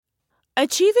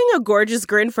Achieving a gorgeous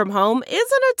grin from home isn't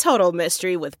a total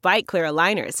mystery with Byte Clear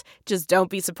aligners. Just don't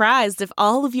be surprised if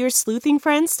all of your sleuthing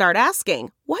friends start asking,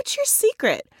 "What's your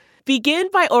secret?" Begin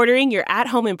by ordering your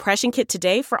at-home impression kit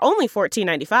today for only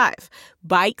 $14.95.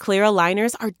 Byte Clear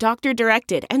aligners are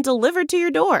doctor-directed and delivered to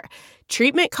your door.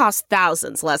 Treatment costs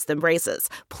thousands less than braces.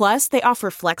 Plus, they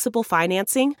offer flexible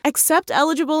financing, accept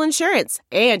eligible insurance,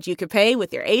 and you can pay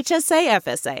with your HSA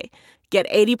FSA. Get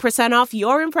 80% off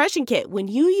your impression kit when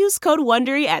you use code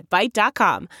WONDERY at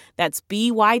Byte.com. That's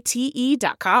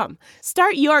BYTE.com.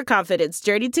 Start your confidence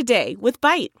journey today with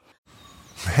Byte.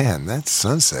 Man, that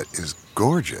sunset is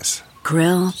gorgeous.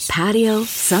 Grill, patio,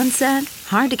 sunset.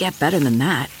 Hard to get better than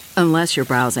that. Unless you're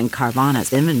browsing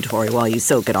Carvana's inventory while you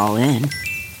soak it all in.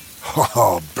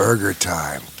 Oh, burger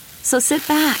time. So sit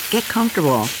back, get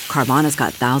comfortable. Carvana's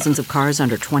got thousands of cars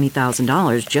under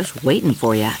 $20,000 just waiting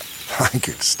for you. I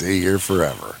could stay here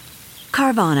forever.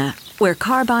 Carvana, where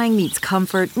car buying meets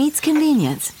comfort, meets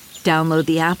convenience. Download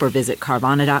the app or visit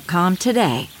Carvana.com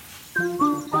today.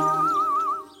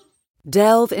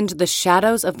 Delve into the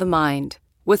shadows of the mind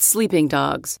with Sleeping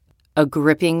Dogs, a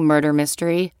gripping murder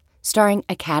mystery starring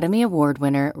Academy Award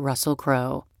winner Russell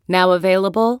Crowe. Now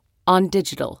available on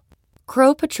digital.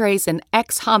 Crowe portrays an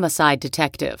ex-homicide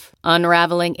detective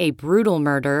unraveling a brutal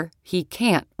murder he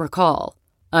can't recall.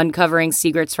 Uncovering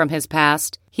secrets from his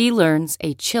past, he learns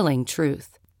a chilling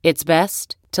truth. It's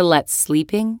best to let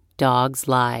sleeping dogs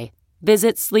lie.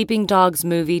 Visit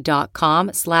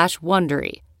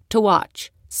sleepingdogsmovie.com/Wondery to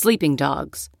watch Sleeping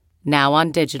Dogs, now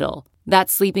on digital.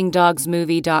 That's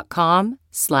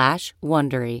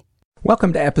sleepingdogsmovie.com/Wondery.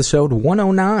 Welcome to episode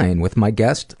 109 with my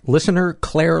guest, listener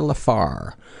Claire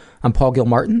Lafar. I'm Paul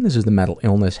Gilmartin. This is the Mental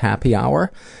Illness Happy Hour.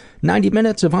 90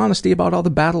 minutes of honesty about all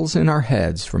the battles in our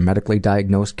heads, from medically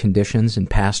diagnosed conditions and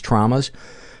past traumas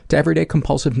to everyday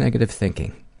compulsive negative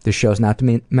thinking. This show is not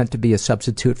meant to be a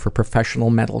substitute for professional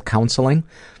mental counseling.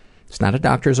 It's not a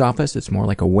doctor's office. It's more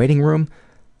like a waiting room.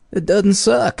 It doesn't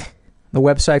suck. The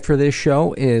website for this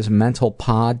show is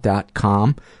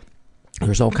mentalpod.com.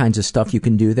 There's all kinds of stuff you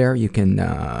can do there. You can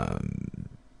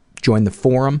join the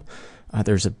forum.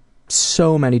 There's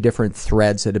so many different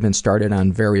threads that have been started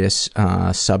on various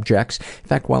subjects. In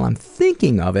fact, while I'm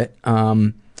thinking of it,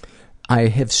 I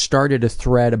have started a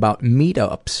thread about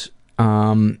meetups,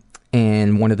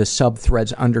 and one of the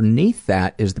sub-threads underneath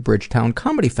that is the Bridgetown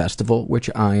Comedy Festival, which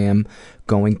I am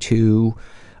going to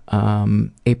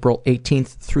April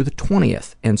 18th through the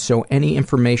 20th. And so any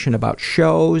information about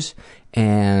shows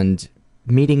and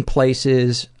meeting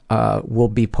places will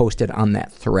be posted on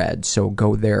that thread, so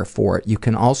go there for it. You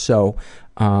can also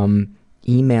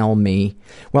email me.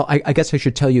 Well, I guess I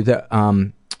should tell you that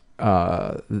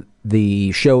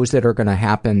the shows that are going to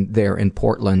happen there in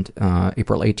Portland,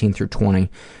 April 18th through 20,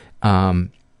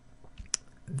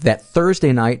 that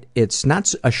Thursday night, it's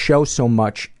not a show so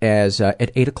much as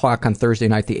at 8 o'clock on Thursday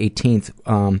night, the 18th,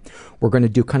 we're going to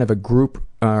do kind of a group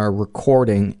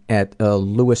recording at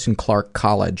Lewis and Clark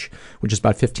College, which is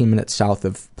about 15 minutes south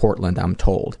of Portland, I'm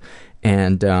told.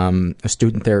 And a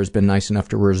student there has been nice enough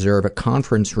to reserve a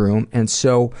conference room. And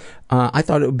so I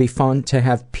thought it would be fun to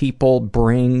have people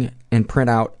bring and print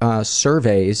out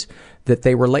surveys that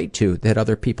they relate to, that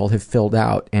other people have filled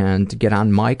out, and get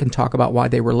on mic and talk about why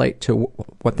they relate to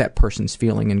what that person's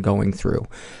feeling and going through.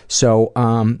 So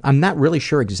I'm not really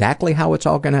sure exactly how it's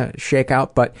all going to shake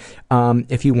out, but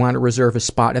if you want to reserve a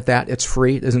spot at that, it's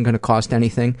free. It isn't going to cost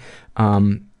anything.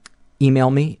 Email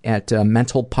me at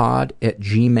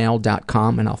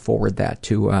mentalpod@gmail.com, and I'll forward that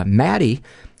to Maddie,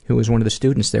 who is one of the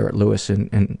students there at Lewis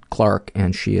and Clark,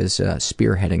 and she is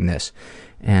spearheading this.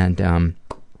 And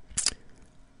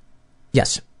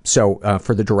yes, so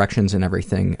for the directions and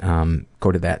everything,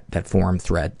 go to that forum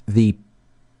thread. The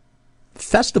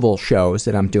festival shows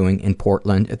that I'm doing in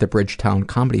Portland at the Bridgetown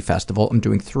Comedy Festival, I'm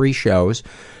doing 4 shows.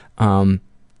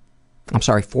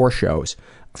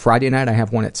 Friday night I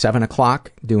have one at 7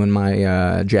 o'clock doing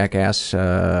my jackass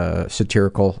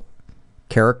satirical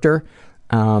character.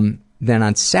 Then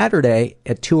on Saturday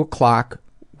at 2 o'clock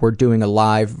we're doing a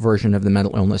live version of the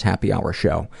Mental Illness Happy Hour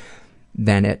show.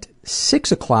 Then at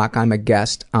 6 o'clock I'm a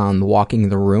guest on Walking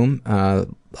the Room, a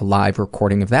live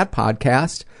recording of that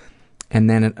podcast. And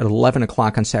then at 11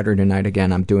 o'clock on Saturday night,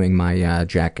 again, I'm doing my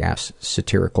jackass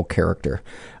satirical character.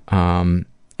 And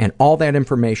all that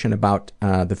information about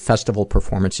the festival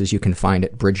performances you can find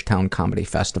at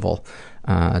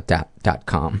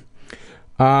bridgetowncomedyfestival.com.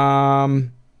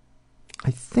 I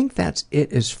think that's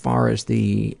it as far as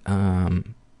the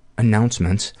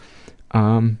announcements.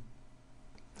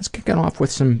 Let's kick it off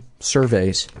with some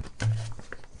surveys.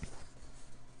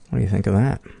 What do you think of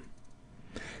that?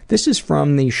 This is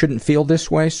from the Shouldn't Feel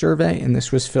This Way survey, and this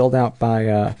was filled out by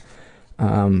a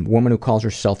woman who calls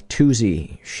herself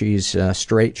Toozy. She's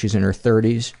straight, she's in her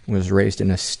 30s, was raised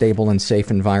in a stable and safe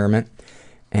environment.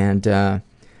 And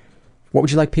what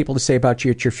would you like people to say about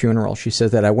you at your funeral? She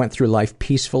says that I went through life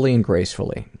peacefully and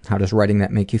gracefully. How does writing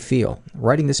that make you feel?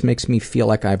 Writing this makes me feel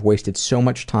like I've wasted so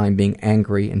much time being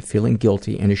angry and feeling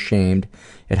guilty and ashamed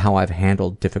at how I've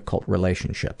handled difficult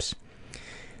relationships.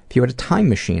 If you had a time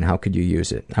machine, how could you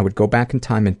use it? I would go back in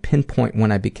time and pinpoint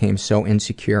when I became so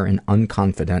insecure and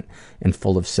unconfident and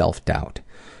full of self-doubt.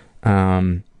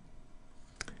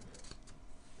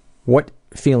 What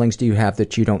feelings do you have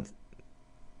that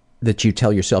you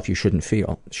tell yourself you shouldn't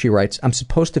feel? She writes, I'm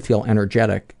supposed to feel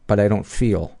energetic, but I don't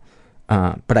feel.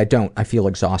 I feel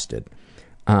exhausted.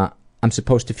 I'm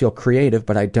supposed to feel creative,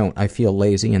 but I don't. I feel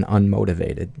lazy and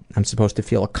unmotivated. I'm supposed to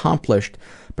feel accomplished,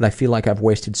 but I feel like I've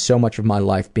wasted so much of my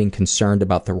life being concerned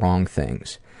about the wrong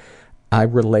things. I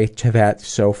relate to that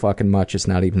so fucking much, it's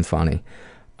not even funny.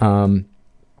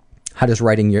 How does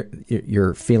writing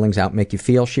your feelings out make you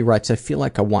feel? She writes, I feel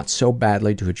like I want so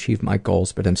badly to achieve my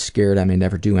goals, but I'm scared I may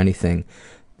never do anything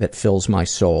that fills my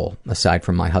soul. Aside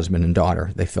from my husband and daughter,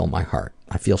 they fill my heart.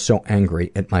 I feel so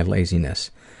angry at my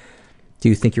laziness. Do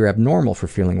you think you're abnormal for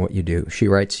feeling what you do? She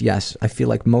writes, yes, I feel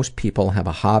like most people have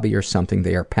a hobby or something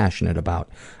they are passionate about.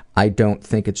 I don't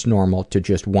think it's normal to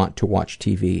just want to watch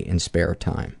TV in spare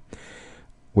time.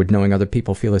 Would knowing other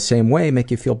people feel the same way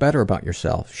make you feel better about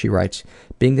yourself? She writes,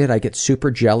 being that I get super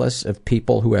jealous of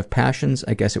people who have passions,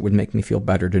 I guess it would make me feel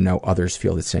better to know others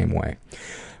feel the same way.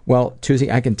 Well,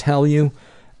 Toozy, I can tell you,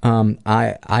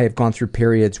 I have gone through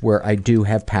periods where I do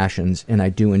have passions and I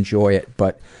do enjoy it,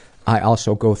 but I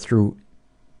also go through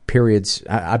periods,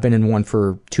 I've been in one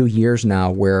for 2 years now,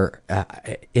 where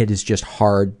it is just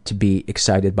hard to be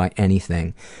excited by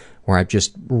anything, where I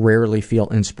just rarely feel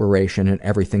inspiration and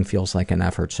everything feels like an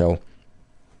effort. So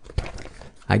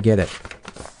I get it.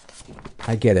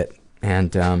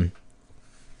 And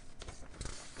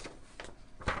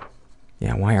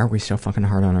yeah, why are we so fucking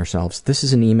hard on ourselves? This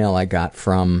is an email I got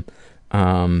from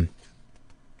how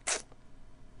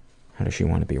does she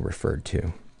want to be referred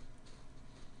to?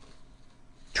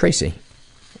 Tracy.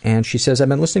 And she says, I've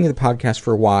been listening to the podcast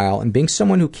for a while, and being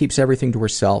someone who keeps everything to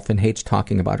herself and hates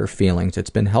talking about her feelings, it's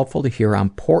been helpful to hear how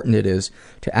important it is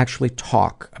to actually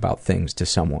talk about things to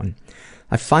someone.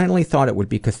 I finally thought it would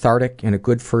be cathartic and a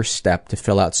good first step to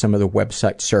fill out some of the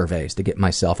website surveys to get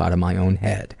myself out of my own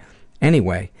head.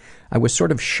 Anyway, I was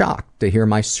sort of shocked to hear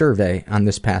my survey on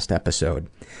this past episode.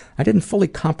 I didn't fully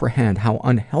comprehend how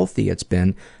unhealthy it's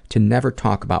been to never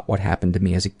talk about what happened to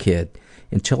me as a kid,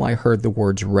 until I heard the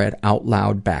words read out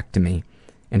loud back to me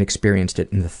and experienced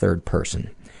it in the third person.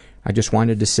 I just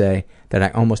wanted to say that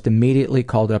I almost immediately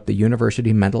called up the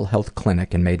University Mental Health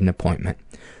Clinic and made an appointment.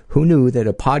 Who knew that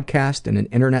a podcast and an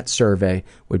internet survey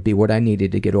would be what I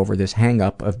needed to get over this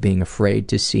hang-up of being afraid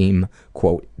to seem,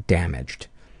 quote, damaged.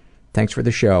 Thanks for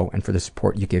the show and for the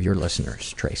support you give your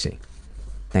listeners, Tracy.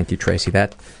 Thank you, Tracy.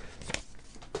 That,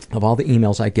 of all the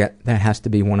emails I get, that has to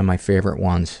be one of my favorite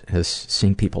ones, is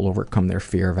seeing people overcome their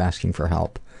fear of asking for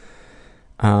help.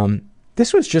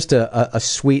 This was just a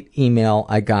sweet email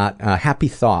I got, a happy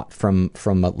thought from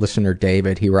a listener,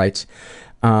 David. He writes,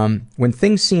 when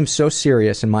things seem so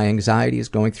serious and my anxiety is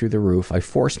going through the roof, I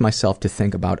force myself to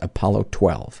think about Apollo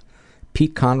 12.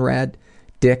 Pete Conrad,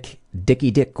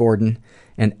 Dickie Dick Gordon,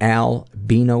 and Al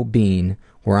Beano Bean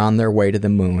were on their way to the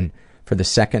moon for the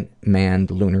second manned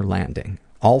lunar landing.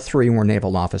 All three were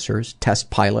naval officers,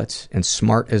 test pilots, and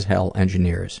smart as hell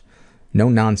engineers. No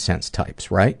nonsense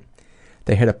types, right?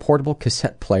 They had a portable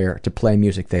cassette player to play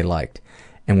music they liked,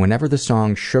 and whenever the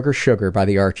song Sugar Sugar by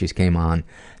the Archies came on,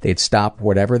 they'd stop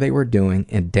whatever they were doing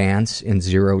and dance in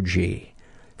 0G.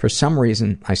 For some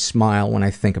reason, I smile when I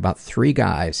think about three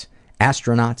guys,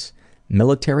 astronauts,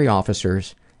 military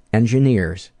officers,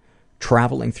 engineers,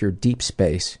 traveling through deep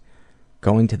space,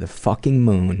 going to the fucking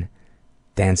moon,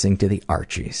 dancing to the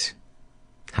Archies.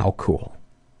 How cool.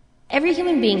 Every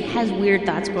human being has weird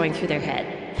thoughts going through their head.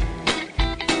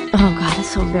 Oh God, it's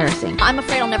so embarrassing. I'm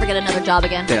afraid I'll never get another job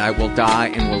again. That I will die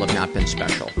and will have not been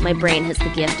special. My brain has the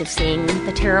gift of seeing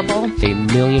the terrible. A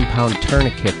million-pound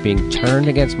tourniquet being turned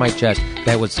against my chest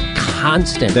that was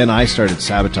constant. Then I started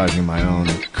sabotaging my own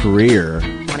career.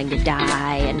 Wanting to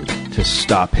die and... to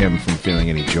stop him from feeling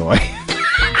any joy.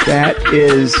 That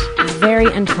is... very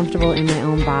uncomfortable in my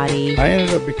own body. I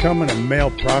ended up becoming a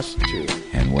male prostitute.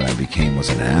 And what I became was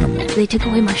an animal. They took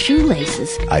away my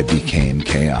shoelaces. I became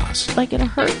chaos. Like, it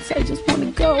hurts. I just want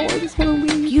to go. I just want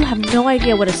to leave. You have no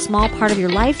idea what a small part of your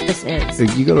life this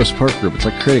is. You go to a support group, it's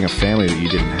like creating a family that you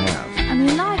didn't have. I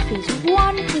mean, life is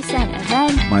 1%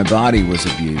 event My body was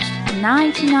abused.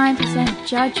 99%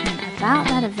 judgment about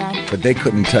that event. But they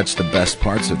couldn't touch the best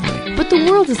parts of me. But the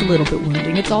world is a little bit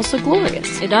wounding. It's also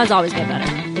glorious. It does always get better.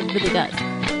 It really does.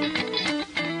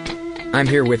 I'm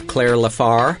here with Claire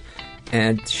Lafar,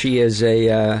 and she is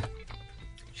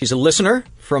she's a listener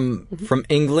from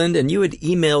England, and you had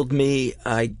emailed me,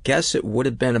 I guess it would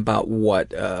have been about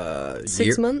what,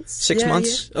 6 months? 6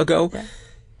 months ago? Yeah.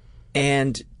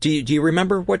 And do you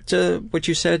remember what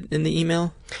you said in the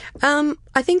email?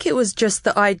 I think it was just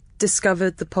that I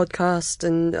discovered the podcast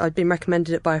and I'd been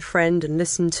recommended it by a friend and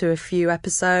listened to a few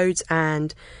episodes,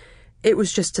 and it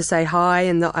was just to say hi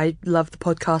and that I loved the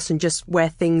podcast and just where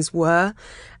things were.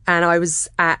 And I was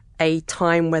at a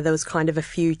time where there was kind of a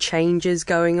few changes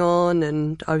going on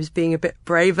and I was being a bit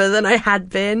braver than I had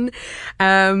been.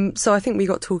 So I think we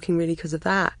got talking really because of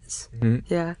that. Mm-hmm.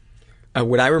 Yeah.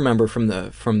 What I remember from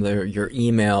your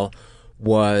email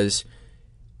was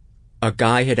a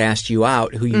guy had asked you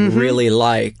out who you really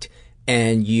liked,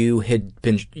 and you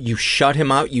shut him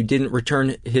out. You didn't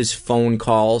return his phone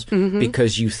calls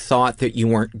because you thought that you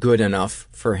weren't good enough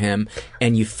for him,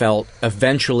 and you felt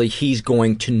eventually he's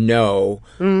going to know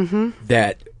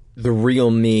that the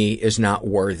real me is not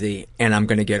worthy, and I'm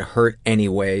going to get hurt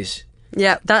anyways.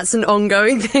 Yeah, that's an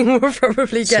ongoing thing we'll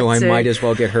probably get to. So I might as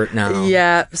well get hurt now.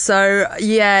 Yeah, so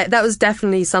yeah, that was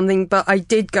definitely something, but I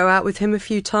did go out with him a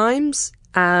few times.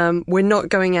 We're not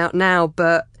going out now,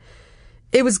 but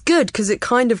it was good because it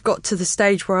kind of got to the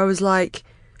stage where I was like,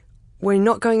 we're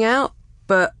not going out,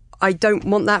 but I don't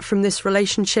want that from this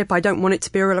relationship. I don't want it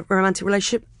to be a romantic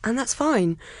relationship, and that's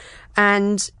fine.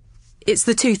 And it's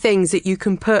the two things that you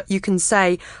can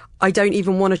say, I don't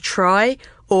even want to try,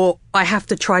 or I have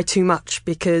to try too much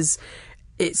because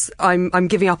I'm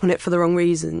giving up on it for the wrong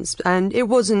reasons. And it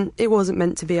wasn't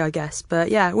meant to be, I guess.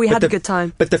 But yeah, we had a good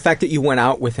time. But the fact that you went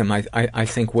out with him, I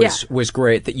think was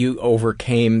great, that you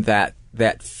overcame that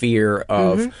fear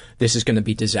of this is going to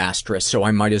be disastrous, so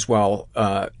I might as well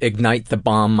ignite the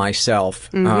bomb myself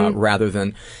rather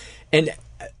than. And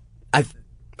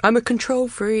I'm a control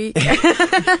freak.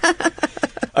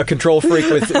 A control freak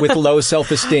with low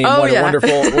self-esteem. What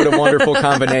a wonderful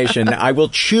combination. I will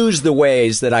choose the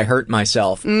ways that I hurt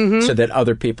myself so that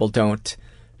other people don't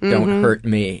hurt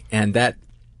me. And that,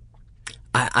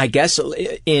 I guess,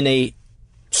 in a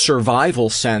survival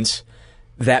sense,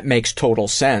 that makes total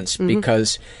sense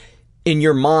because in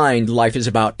your mind, life is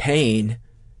about pain.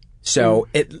 So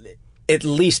at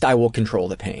least I will control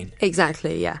the pain.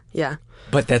 Exactly. Yeah. Yeah.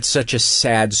 But that's such a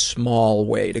sad, small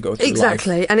way to go through life.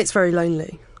 Exactly, and it's very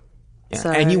lonely. Yeah.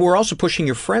 So. And you were also pushing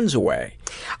your friends away.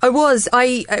 I was,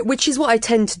 which is what I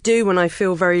tend to do when I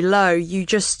feel very low.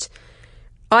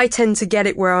 I tend to get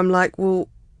it where I'm like, well,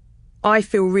 I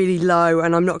feel really low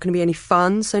and I'm not going to be any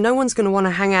fun, so no one's going to want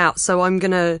to hang out, so I'm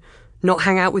going to not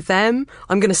hang out with them.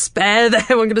 I'm going to spare them.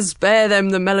 I'm going to spare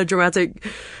them the melodramatic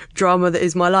drama that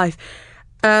is my life.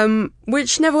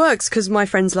 Which never works because my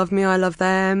friends love me, I love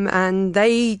them, and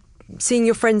seeing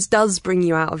your friends does bring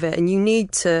you out of it, and you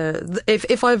need to, if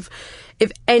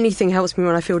anything helps me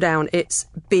when I feel down, it's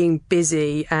being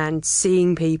busy and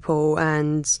seeing people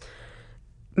and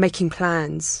making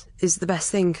plans is the best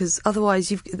thing, because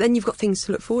otherwise you've got things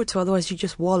to look forward to, otherwise you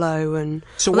just wallow, and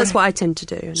that's what I tend to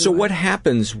do. Anyway. So what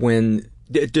happens when...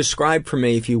 Describe for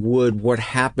me, if you would, what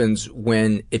happens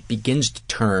when it begins to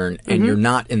turn and you're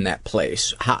not in that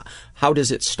place. How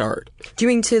does it start? Do you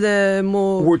mean to the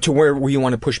more... To where you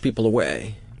want to push people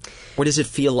away? What does it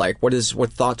feel like? What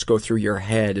thoughts go through your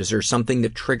head? Is there something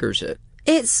that triggers it?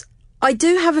 I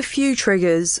do have a few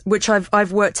triggers, which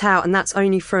I've worked out, and that's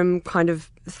only from kind of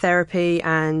therapy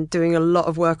and doing a lot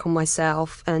of work on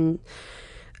myself and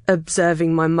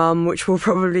observing my mum, which we'll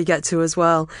probably get to as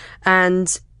well.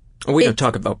 And... We don't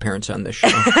talk about parents on this show.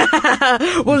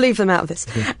 We'll leave them out of this.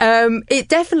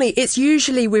 It's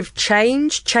usually with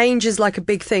change. Change is like a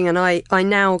big thing, and I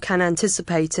now can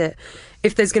anticipate it.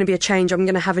 If there's going to be a change, I'm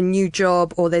going to have a new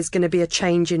job, or there's going to be a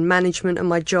change in management of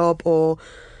my job, or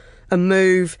a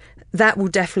move, that will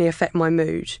definitely affect my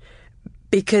mood.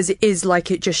 Because it is like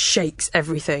it just shakes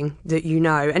everything that you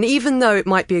know. And even though it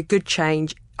might be a good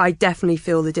change, I definitely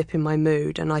feel the dip in my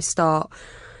mood, and I start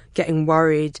getting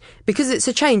worried because it's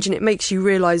a change and it makes you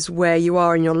realise where you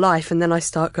are in your life. And then I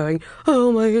start going,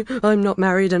 oh my God, I'm not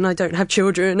married and I don't have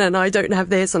children and I don't have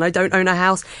this and I don't own a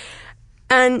house.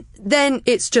 And then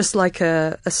it's just like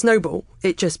a snowball.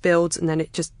 It just builds and then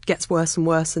it just gets worse and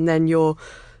worse. And then you're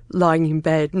lying in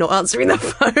bed, not answering the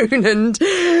phone and,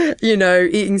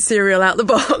 eating cereal out the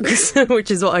box,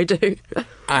 which is what I do.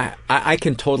 I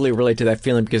can totally relate to that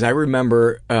feeling because I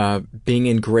remember being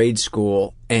in grade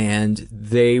school and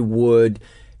they would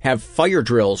have fire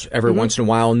drills every once in a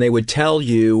while, and they would tell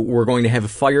you, we're going to have a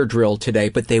fire drill today,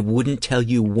 but they wouldn't tell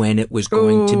you when it was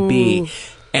going to be.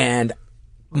 And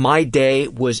my day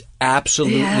was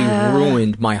absolutely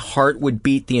ruined. My heart would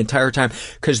beat the entire time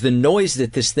because the noise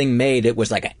that this thing made, it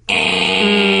was like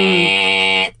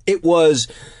it was,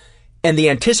 and the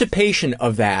anticipation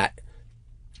of that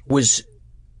was,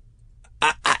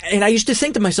 and I used to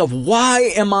think to myself,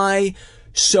 why am I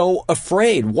so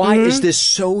afraid? Why is this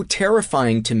so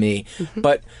terrifying to me?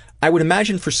 But I would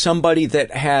imagine for somebody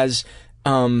that has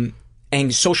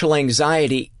social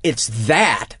anxiety, it's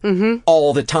that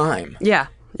all the time. Yeah.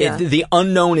 The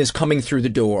unknown is coming through the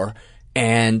door,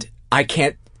 and I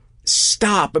can't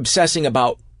stop obsessing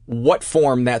about what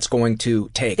form that's going to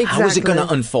take. Exactly. How is it going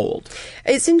to unfold?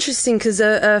 It's interesting because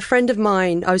a friend of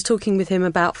mine, I was talking with him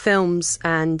about films,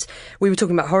 and we were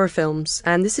talking about horror films,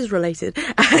 and this is related.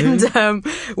 And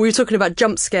we were talking about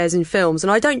jump scares in films,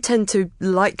 and I don't tend to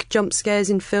like jump scares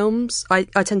in films. I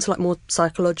tend to like more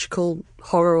psychological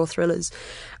horror or thrillers.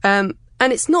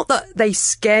 And it's not that they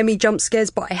scare me, jump scares,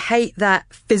 but I hate that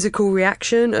physical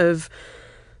reaction of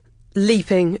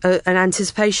leaping an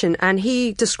anticipation. And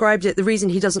he described it, the reason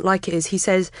he doesn't like it is, he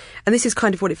says, and this is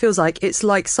kind of what it feels like, it's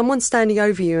like someone standing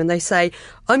over you and they say,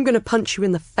 I'm going to punch you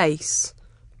in the face,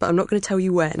 but I'm not going to tell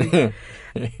you when.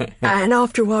 And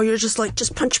after a while you're just like,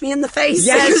 just punch me in the face.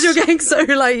 Yes! Because you're getting so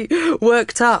like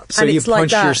worked up. So and you it's like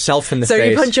punch that. yourself in the face. So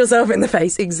you punch yourself in the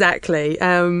face, exactly.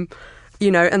 You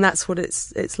know, and that's what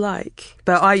it's like.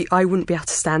 But I wouldn't be able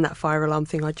to stand that fire alarm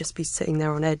thing. I'd just be sitting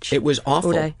there on edge. It was awful.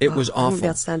 All day. It was awful. I wouldn't be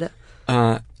able to stand it.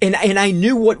 And I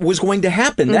knew what was going to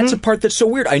happen. That's the part that's so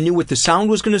weird. I knew what the sound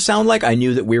was going to sound like. I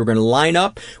knew that we were going to line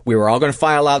up. We were all going to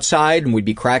file outside, and we'd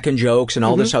be cracking jokes and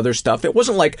all this other stuff. It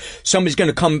wasn't like somebody's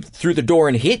going to come through the door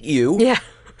and hit you. Yeah.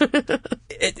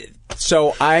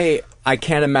 So I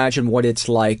can't imagine what it's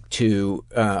like to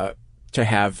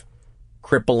have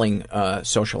crippling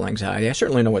social anxiety. I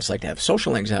certainly know what it's like to have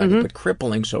social anxiety, but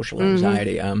crippling social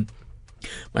anxiety.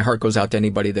 My heart goes out to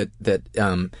anybody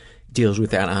that deals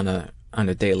with that on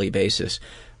a daily basis.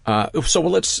 So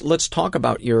let's talk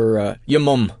about your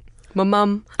mum. My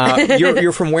mum.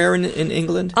 You're from where in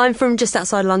England? I'm from just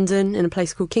outside London in a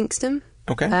place called Kingston.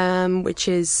 Okay. Which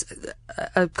is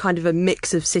a kind of a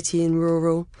mix of city and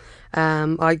rural.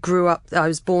 I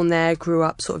was born there, grew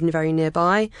up sort of very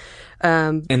nearby.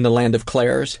 In the land of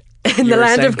Claires? In the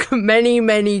land of many,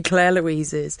 many Claire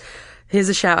Louises. Here's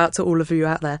a shout out to all of you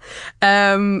out there.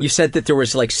 You said that there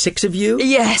was like 6 of you?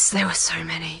 Yes, there were so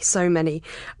many.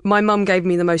 My mum gave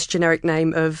me the most generic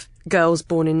name of girls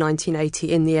born in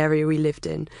 1980 in the area we lived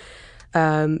in.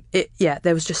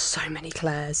 There was just so many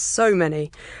Claires, so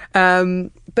many.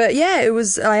 But yeah,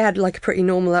 I had like a pretty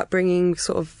normal upbringing,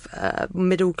 sort of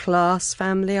middle class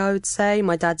family, I would say.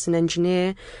 My dad's an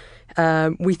engineer.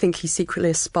 We think he's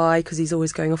secretly a spy because he's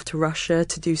always going off to Russia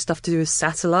to do stuff to do with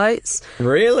satellites.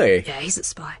 Really? Yeah, he's a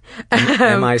spy.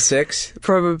 MI6?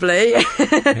 Probably.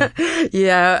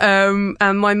 Yeah.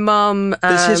 And my mum...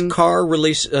 Does his car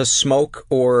release smoke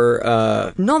or...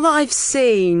 Not that I've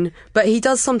seen, but he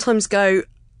does sometimes go,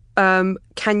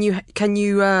 can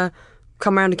you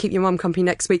come around and keep your mum company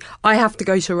next week? I have to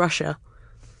go to Russia.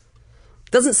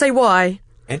 Doesn't say why.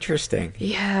 Interesting.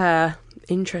 Yeah.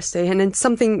 Interesting. And then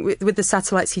something with the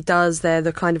satellites he does, they're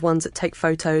the kind of ones that take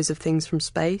photos of things from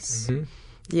space.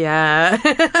 Yeah.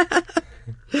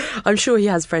 I'm sure he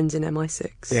has friends in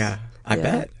MI6. Yeah, I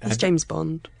bet. He's James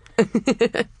Bond.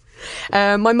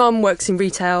 My mum works in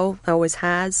retail, always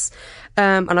has.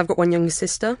 And I've got one younger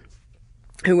sister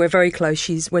who we're very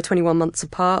close. We're 21 months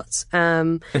apart.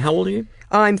 And how old are you?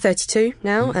 I'm 32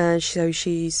 now, and so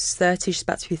she's 30. She's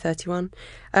about to be 31.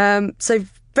 So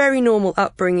very normal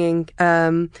upbringing.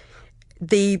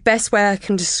 The best way I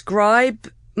can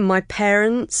describe my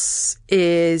parents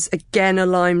is, again, a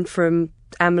line from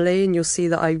Amelie, and you'll see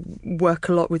that I work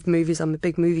a lot with movies. I'm a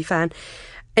big movie fan.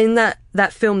 In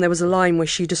that film, there was a line where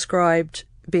she described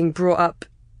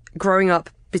growing up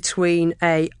between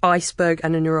a iceberg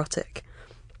and a neurotic.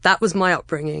 That was my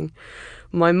upbringing.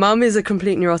 My mum is a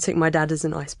complete neurotic. My dad is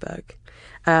an iceberg.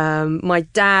 My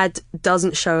dad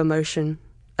doesn't show emotion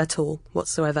at all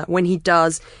whatsoever. When he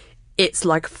does, it's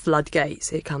like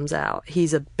floodgates. It comes out.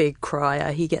 He's a big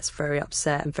crier. He gets very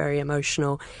upset and very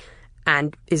emotional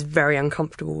and is very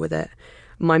uncomfortable with it.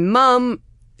 My mum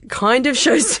kind of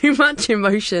shows too much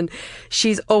emotion.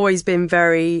 She's always been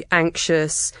very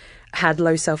anxious, had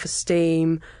low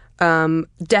self-esteem.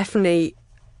 Definitely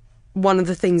one of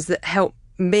the things that helped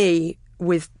me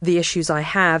with the issues I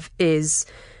have is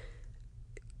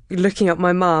looking at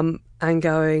my mum and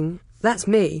going, that's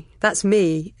me,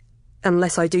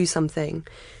 unless I do something.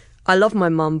 I love my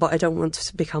mum, but I don't want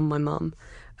to become my mum,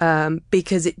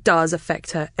 because it does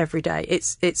affect her every day.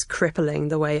 It's crippling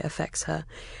the way it affects her.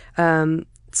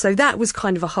 So that was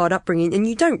kind of a hard upbringing, and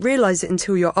you don't realise it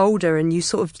until you're older and you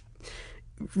sort of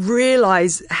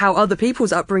realise how other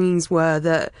people's upbringings were.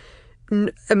 That,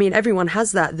 I mean, everyone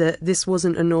has that this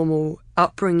wasn't a normal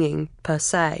upbringing per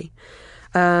se.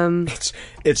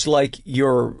 It's like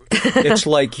your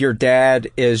dad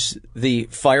is the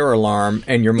fire alarm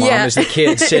and your mom is the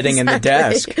kid sitting in the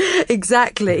desk.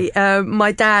 Exactly.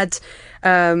 My dad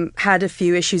had a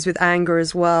few issues with anger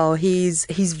as well. He's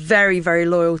very, very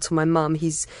loyal to my mum.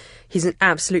 He's an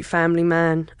absolute family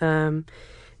man.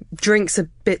 Drinks a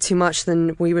bit too much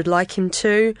than we would like him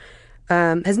to.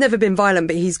 Has never been violent,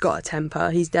 but he's got a temper.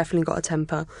 He's definitely got a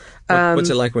temper. What's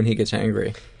it like when he gets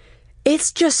angry?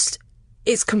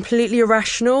 It's completely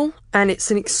irrational, and it's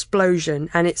an explosion,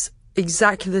 and it's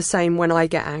exactly the same when I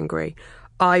get angry.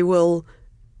 It will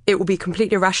be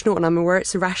completely irrational, and I'm aware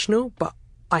it's irrational, but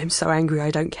I'm so angry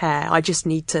I don't care. I just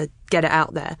need to get it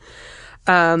out there.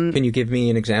 Can you give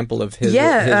me an example of his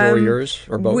or yours,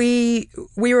 or both? We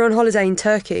were on holiday in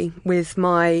Turkey with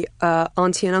my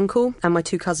auntie and uncle and my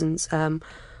 2 cousins.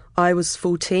 I was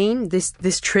 14.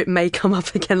 This trip may come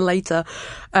up again later.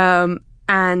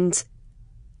 And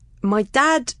my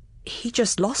dad, he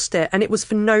just lost it, and it was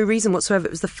for no reason whatsoever.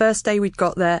 It was the first day we'd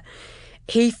got there.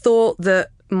 He thought that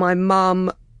my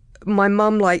mum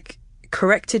like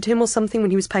corrected him or something when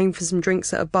he was paying for some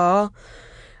drinks at a bar,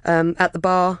 at the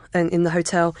bar and in the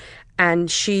hotel,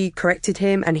 and she corrected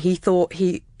him, and he thought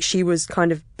she was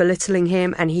kind of belittling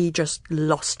him, and he just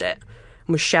lost it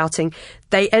and was shouting.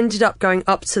 They ended up going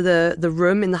up to the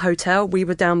room in the hotel. We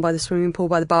were down by the swimming pool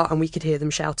by the bar, and we could hear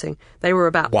them shouting. They were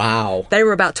about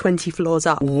 20 floors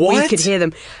up. What? We could hear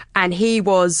them, and he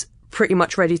was pretty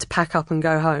much ready to pack up and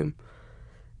go home.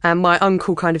 And my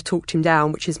uncle kind of talked him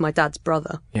down, which is my dad's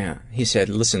brother. Yeah, he said,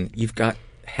 "Listen, you've got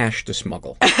hash to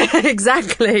smuggle."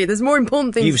 Exactly. There's more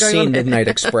important things going on. You've seen Midnight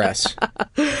Express.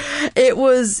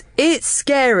 It's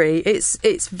scary.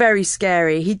 It's very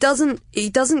scary. He doesn't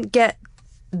get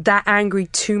that angry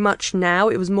too much now.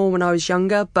 It was more when I was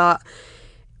younger, but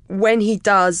when he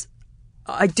does,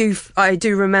 I do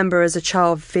remember as a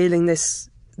child feeling this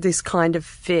kind of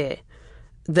fear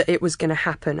that it was going to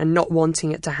happen and not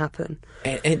wanting it to happen.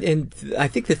 And I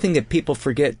think the thing that people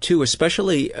forget too,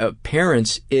 especially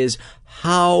parents, is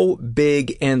how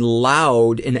big and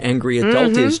loud an angry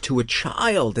adult is to a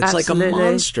child. It's Absolutely. Like a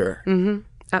monster. Mm-hmm.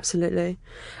 Absolutely.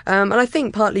 And I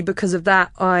think partly because of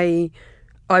that, I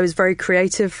was very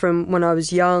creative from when I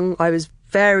was young. I was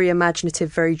very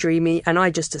imaginative, very dreamy, and I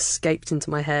just escaped into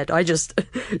my head. I just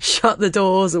shut the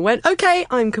doors and went, okay,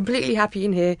 I'm completely happy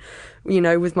in here,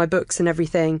 with my books and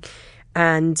everything.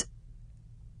 And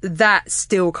that's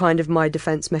still kind of my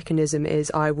defense mechanism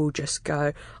is I will just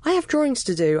go, I have drawings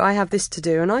to do, I have this to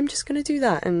do, and I'm just going to do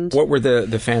that. And what were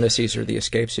the fantasies or the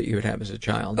escapes that you would have as a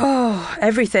child? Oh,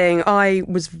 everything. I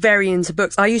was very into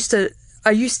books. I used to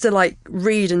like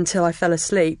read until I fell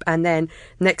asleep, and then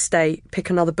next day pick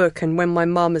another book. And when my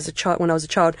mum when I was a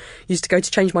child, used to go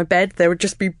to change my bed, there would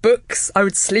just be books. I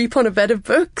would sleep on a bed of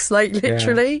books, like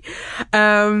literally.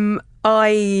 Yeah.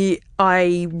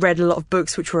 I read a lot of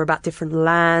books which were about different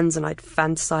lands, and I'd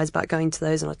fantasize about going to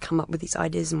those, and I'd come up with these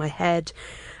ideas in my head.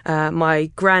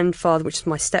 My grandfather, which is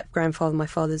my step-grandfather, my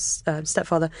father's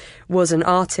stepfather, was an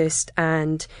artist,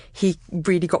 and he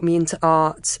really got me into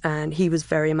art, and he was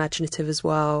very imaginative as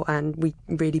well, and we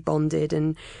really bonded.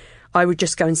 And I would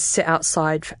just go and sit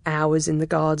outside for hours in the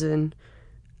garden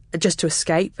just to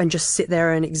escape, and just sit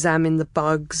there and examine the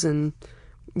bugs and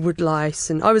woodlice,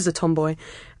 and I was a tomboy.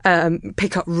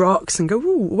 Pick up rocks and go,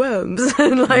 ooh, worms,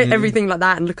 and everything like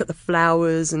that, and look at the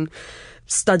flowers and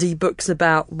study books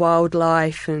about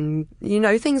wildlife and,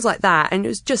 things like that. And it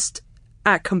was just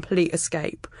a complete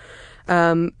escape.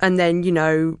 And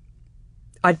then,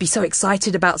 I'd be so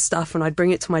excited about stuff, and I'd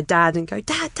bring it to my dad and go,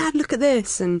 Dad, look at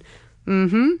this. And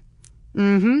no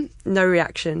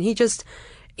reaction. He just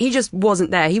wasn't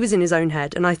there. He was in his own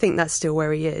head. And I think that's still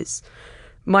where he is.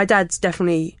 My dad's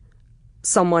definitely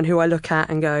someone who I look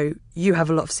at and go, you have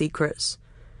a lot of secrets.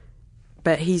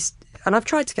 But and I've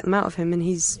tried to get them out of him, and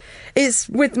it's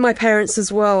with my parents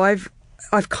as well. I've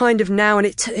kind of now, and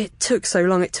it took so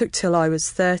long, it took till I was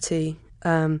 30,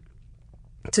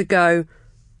 to go,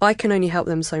 I can only help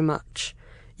them so much.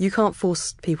 You can't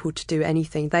force people to do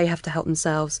anything. They have to help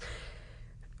themselves,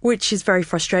 which is very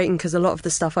frustrating, because a lot of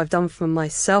the stuff I've done for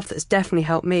myself that's definitely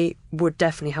helped me would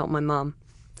definitely help my mum.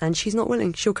 And she's not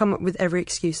willing. She'll come up with every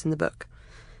excuse in the book,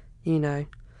 including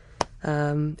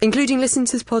listening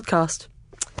to this podcast.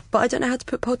 But I don't know how to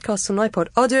put podcasts on an iPod.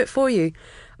 I'll do it for you.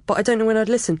 but I don't know when I'd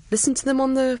listen. Listen to them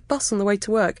on the bus on the way to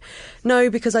work. No,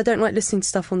 because I don't like listening to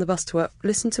stuff on the bus to work.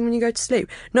 Listen to them when you go to sleep.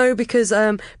 No, because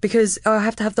I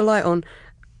have to have the light on.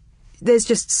 There's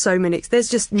just so many. There's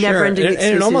just never-ending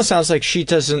excuses. And it almost sounds like she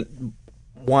doesn't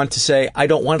want to say, I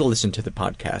don't want to listen to the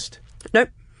podcast. Nope.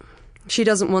 She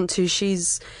doesn't want to.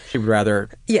 She'd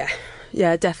rather...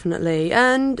 Yeah, definitely.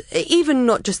 And even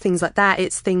not just things like that,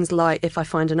 it's things like if I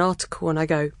find an article and I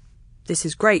go, this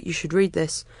is great, you should read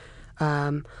this.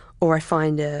 Or I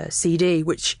find a CD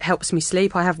which helps me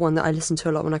sleep. I have one that I listen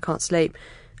to a lot when I can't sleep.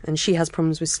 And she has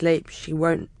problems with sleep. She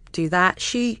won't do that.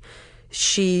 She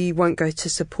won't go to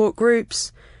support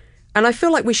groups. And I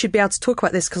feel like we should be able to talk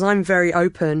about this because I'm very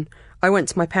open. I went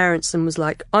to my parents and was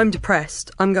like, I'm depressed.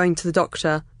 I'm going to the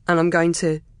doctor and I'm going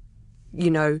to,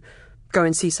 go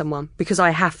and see someone because I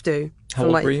have to. How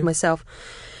old were you? Myself.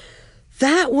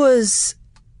 That was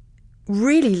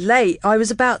really late. I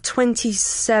was about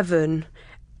 27,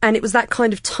 and it was that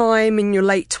kind of time in your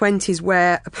late 20s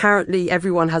where apparently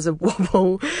everyone has a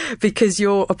wobble because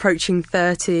you're approaching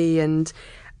 30, and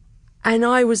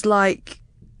I was like,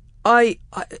 it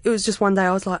was just one day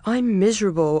I was like, I'm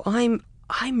miserable. I'm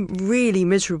really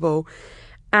miserable,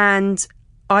 and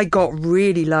I got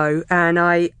really low,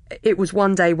 and it was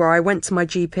one day where I went to my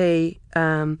GP,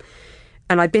 and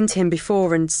I'd been to him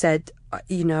before and said,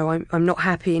 I'm not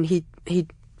happy, and he'd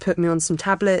put me on some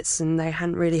tablets and they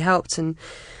hadn't really helped. And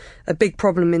a big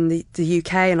problem in the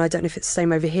UK, and I don't know if it's the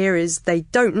same over here, is they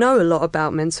don't know a lot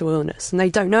about mental illness and they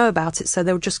don't know about it, so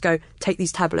they'll just go, take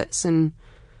these tablets and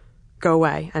go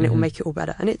away and it will make it all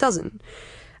better, and it doesn't.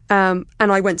 And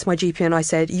I went to my GP and I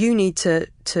said, you need to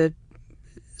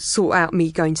sort out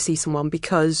me going to see someone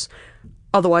because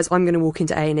otherwise I'm going to walk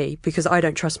into A&E because I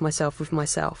don't trust myself with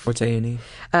myself. What's A&E?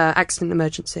 Accident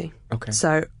emergency. Okay.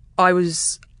 So I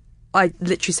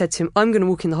literally said to him, I'm going to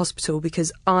walk in the hospital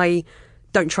because I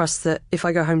don't trust that if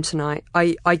I go home tonight,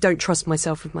 I don't trust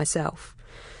myself with myself.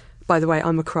 By the way,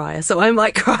 I'm a crier, so I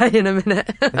might cry in a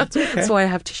minute. That's okay. That's why I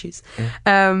have tissues.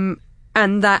 Yeah.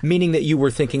 And that... Meaning that you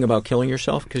were thinking about killing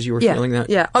yourself because you were feeling that?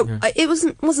 Yeah. It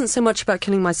wasn't so much about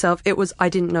killing myself. It was I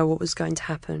didn't know what was going to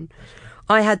happen.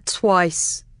 I had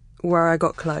twice where I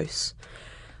got close.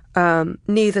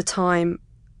 Neither time...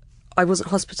 I wasn't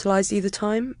hospitalised either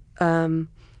time.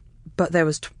 But there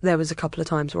was a couple of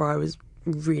times where I was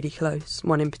really close,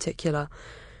 one in particular.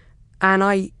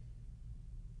 And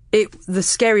the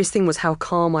scariest thing was how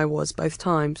calm I was both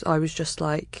times. I was just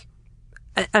like...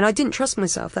 And I didn't trust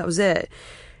myself, that was it.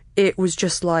 It was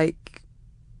just like...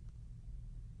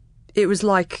 It was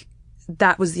like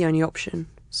that was the only option.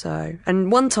 So... And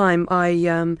one time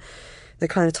the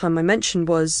kind of time I mentioned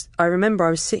was... I remember I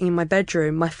was sitting in my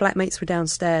bedroom, my flatmates were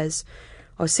downstairs.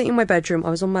 I was sitting in my bedroom, I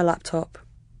was on my laptop,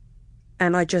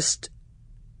 and I just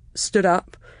stood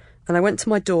up and I went to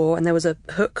my door and there was a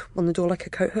hook on the door, like a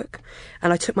coat hook,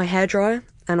 and I took my hairdryer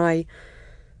and I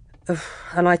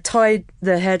tied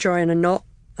the hairdryer in a knot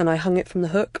and I hung it from the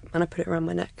hook and I put it around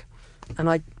my neck, and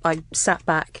I sat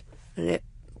back and it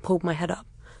pulled my head up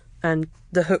and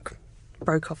the hook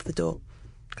broke off the door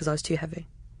because I was too heavy.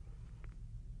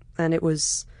 And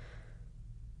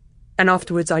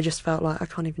afterwards I just felt like I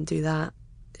can't even do that.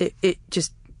 It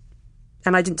just...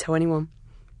 And I didn't tell anyone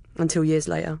until years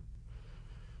later.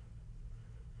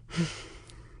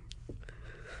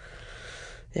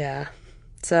 Yeah.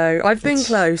 So I've been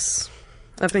close.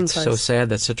 It's so sad.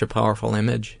 That's such a powerful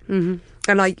image. Mm-hmm.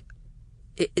 And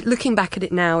looking back at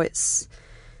it now, it's...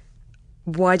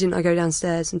 Why didn't I go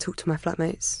downstairs and talk to my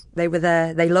flatmates? They were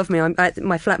there. They love me. My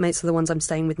flatmates are the ones I'm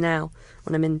staying with now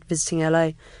when I'm visiting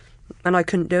LA. And I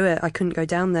couldn't do it. I couldn't go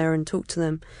down there and talk to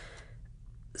them.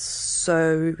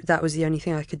 So that was the only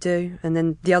thing I could do. And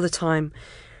then the other time,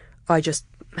 I just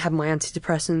had my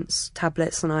antidepressants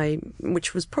tablets,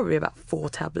 which was probably about 4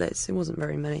 tablets. It wasn't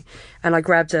very many. And I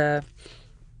grabbed a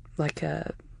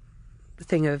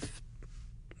thing of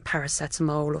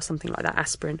paracetamol or something like that,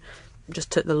 aspirin.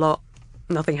 Just took the lot.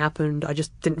 Nothing happened. I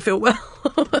just didn't feel well.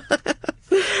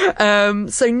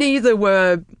 So neither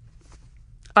were...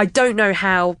 I don't know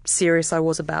how serious I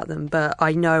was about them, but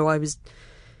I know I was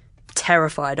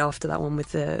terrified after that one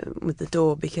with the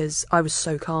door because I was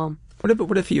so calm.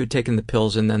 What if you had taken the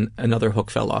pills and then another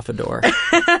hook fell off a door?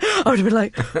 I would have been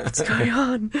like, what's going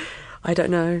on? I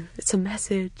don't know. It's a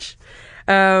message.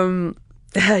 Yeah.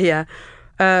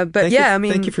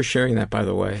 Thank you for sharing that, by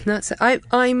the way. That's it.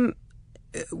 I'm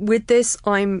with this.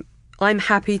 I'm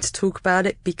happy to talk about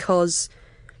it because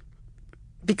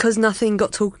nothing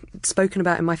got spoken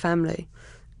about in my family,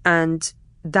 and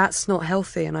that's not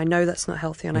healthy. And I know that's not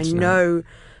healthy, and I know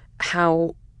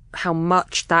how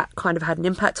much that kind of had an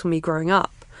impact on me growing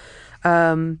up.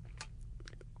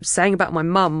 saying about my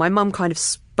mum kind of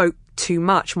spoke too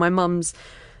much. My mum's,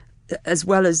 as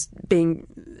well as being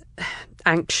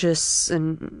anxious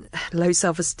and low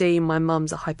self-esteem, my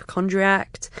mum's a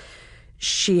hypochondriac.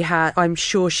 I'm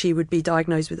sure she would be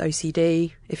diagnosed with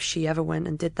OCD if she ever went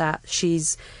and did that.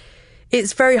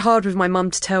 It's very hard with my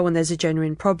mum to tell when there's a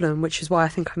genuine problem, which is why I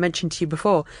think I mentioned to you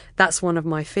before, that's one of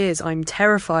my fears. I'm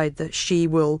terrified that she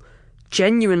will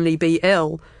genuinely be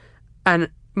ill, and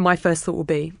my first thought will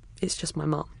be, it's just my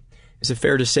mum. Is it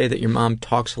fair to say that your mom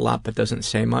talks a lot but doesn't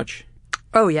say much?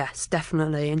 Oh, yes,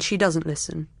 definitely. And she doesn't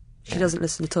listen. She doesn't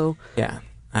listen at all. Yeah.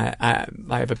 I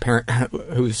have a parent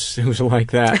who's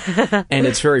like that, and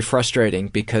it's very frustrating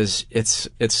because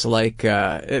it's like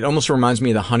it almost reminds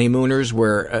me of The Honeymooners,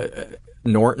 where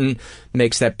Norton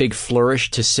makes that big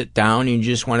flourish to sit down, and you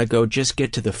just want to go, just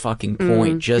get to the fucking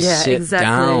point, sit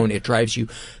down. It drives you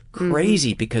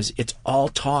crazy because it's all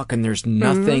talk and there's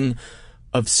nothing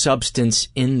of substance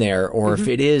in there, or if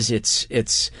it is,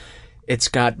 it's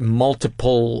got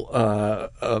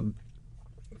multiple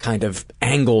kind of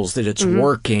angles that it's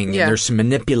working, and there's some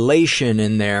manipulation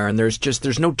in there, and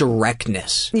there's no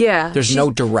directness. Yeah. There's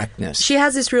no directness. She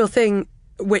has this real thing,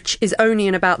 which is only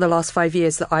in about the last 5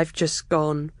 years that I've just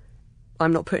gone,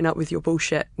 I'm not putting up with your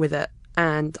bullshit with it.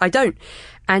 And I don't.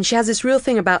 And she has this real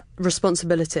thing about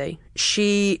responsibility.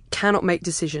 She cannot make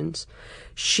decisions.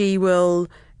 She will,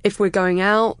 if we're going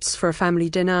out for a family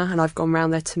dinner and I've gone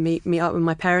round there to meet up with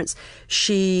my parents,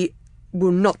 she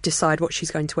will not decide what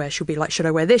she's going to wear. She'll be like, should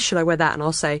I wear this? Should I wear that? And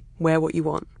I'll say, wear what you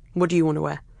want. What do you want to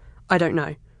wear? I don't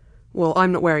know. Well,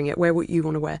 I'm not wearing it. Wear what you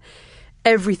want to wear.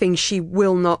 Everything, she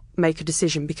will not make a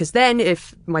decision, because then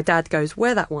if my dad goes,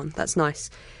 wear that one, that's nice,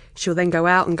 she'll then go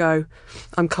out and go,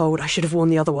 I'm cold, I should have worn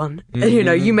the other one. You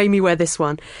know, you made me wear this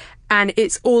one. And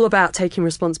it's all about taking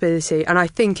responsibility. And I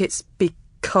think it's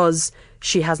because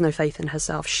she has no faith in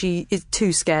herself. She is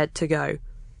too scared to go,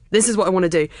 this is what I want to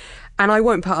do. And I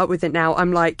won't put up with it now.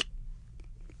 I'm like,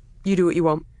 you do what you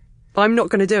want. I'm not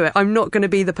going to do it. I'm not going to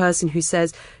be the person who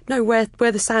says, no, wear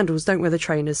the sandals, don't wear the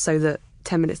trainers, so that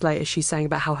 10 minutes later she's saying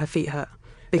about how her feet hurt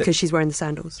because she's wearing the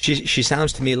sandals. She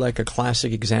sounds to me like a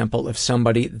classic example of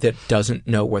somebody that doesn't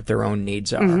know what their own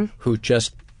needs are, who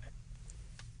just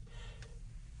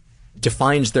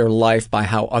defines their life by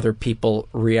how other people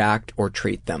react or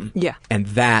treat them. Yeah. And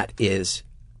that is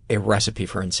a recipe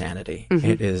for insanity.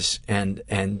 It is, and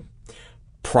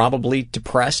probably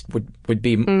depressed would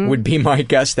be my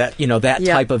guess. That that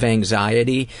type of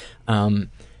anxiety.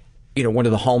 One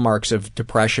of the hallmarks of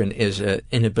depression is an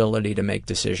inability to make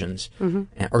decisions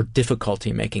or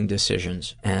difficulty making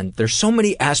decisions. And there's so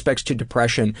many aspects to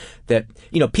depression that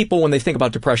people, when they think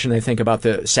about depression, they think about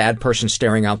the sad person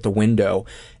staring out the window,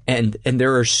 and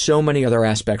there are so many other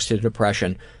aspects to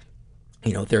depression.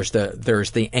 There's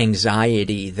the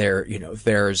anxiety,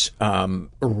 there's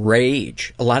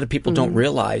rage. A lot of people don't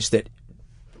realize that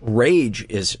rage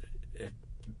is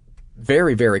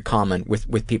very, very common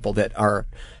with people that are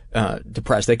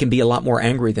depressed. They can be a lot more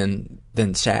angry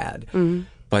than sad.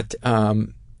 But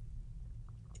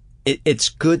it's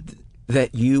good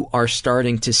that you are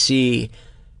starting to see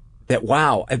that,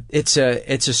 wow, it's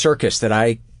a circus that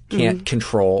I can't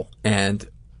control, and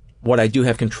what I do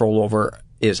have control over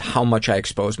is how much I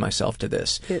expose myself to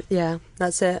this. Yeah,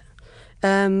 that's it.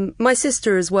 My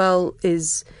sister as well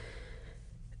is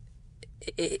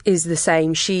the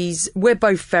same. We're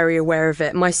both very aware of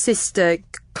it. My sister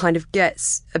kind of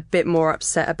gets a bit more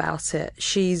upset about it.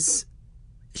 She's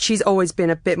always been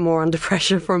a bit more under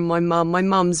pressure from my mum. My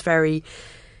mum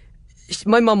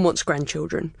wants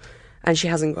grandchildren, and she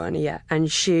hasn't got any yet.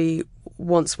 And she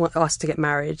wants us to get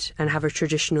married and have a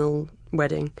traditional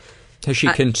wedding. Has she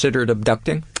considered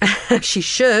abducting? She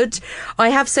should. I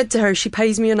have said to her, if she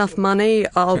pays me enough money,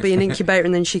 I'll be an incubator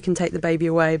and then she can take the baby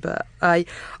away. But I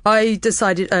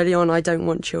decided early on I don't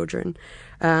want children.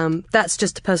 That's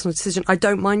just a personal decision. I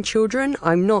don't mind children.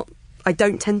 I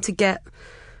don't tend to get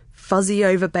fuzzy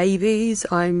over babies.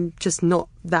 I'm just not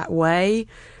that way.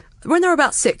 When they're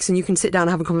about 6 and you can sit down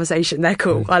and have a conversation, they're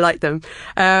cool. I like them.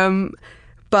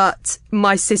 But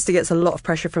my sister gets a lot of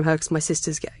pressure from her because my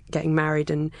sister's getting married,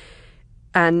 and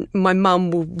my mum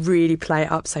will really play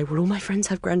it up, say, well, all my friends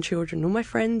have grandchildren, all my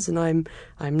friends, and I'm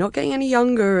not getting any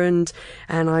younger, and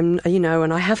I'm,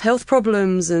 and I have health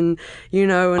problems, and,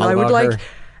 and I would like,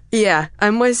 yeah.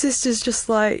 And my sister's just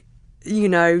like,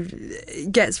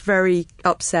 gets very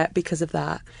upset because of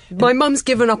that. My mum's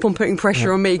given up on putting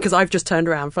pressure on me because I've just turned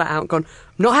around flat out and gone,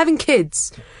 I'm not having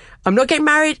kids. I'm not getting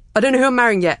married. I don't know who I'm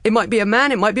marrying yet. It might be a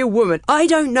man. It might be a woman. I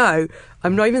don't know.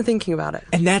 I'm not even thinking about it.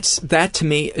 And that to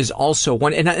me is also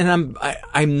one. And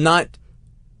I'm not.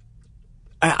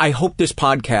 I hope this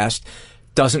podcast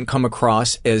doesn't come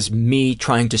across as me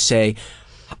trying to say,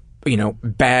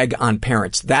 bag on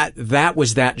parents. That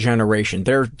was that generation.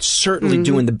 They're certainly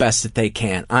doing the best that they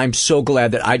can. I'm so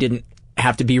glad that I didn't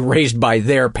have to be raised by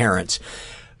their parents.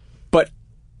 But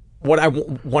what I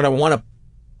want to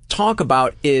talk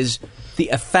about is the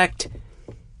effect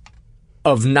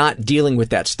of not dealing with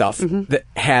that stuff that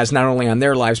has not only on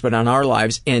their lives but on our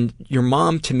lives. And your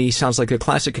mom, to me, sounds like a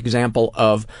classic example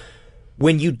of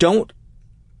when you don't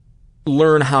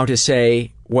learn how to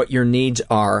say what your needs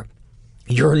are,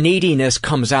 your neediness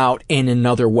comes out in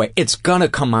another way. It's gonna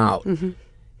come out.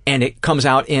 And it comes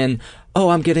out in, oh,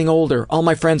 I'm getting older. All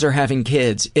my friends are having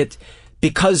kids.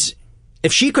 Because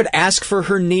if she could ask for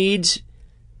her needs,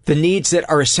 the needs that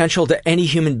are essential to any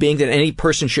human being, that any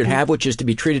person should have, which is to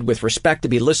be treated with respect, to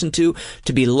be listened to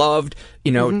be loved,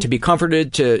 to be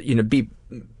comforted, to, be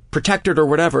protected or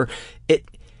whatever,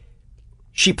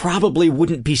 she probably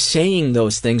wouldn't be saying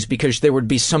those things because there would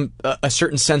be a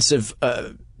certain sense of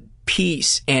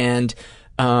peace and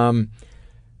of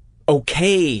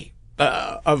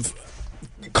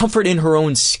comfort in her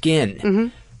own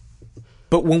skin.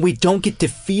 But when we don't get to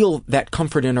feel that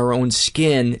comfort in our own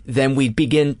skin, then we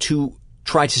begin to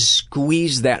try to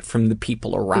squeeze that from the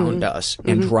people around us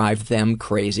and drive them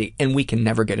crazy. And we can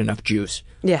never get enough juice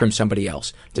from somebody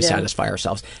else to satisfy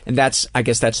ourselves. And I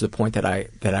guess that's the point that I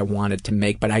wanted to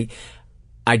make. But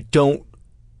I don't.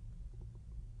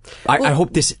 I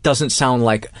hope this doesn't sound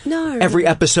like every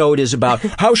episode is about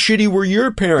how shitty were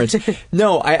your parents.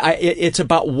 No, it's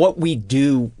about what we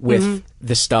do with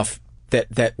the stuff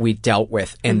that we dealt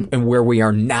with and where we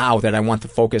are now that I want the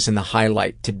focus and the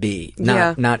highlight to be.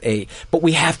 But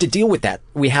we have to deal with that.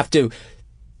 We have to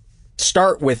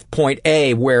start with point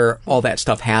A where all that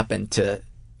stuff happened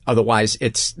otherwise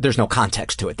there's no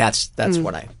context to it. That's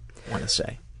what I want to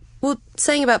say. Well,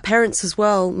 saying about parents as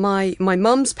well, my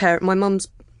mum's parents,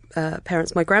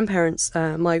 my grandparents,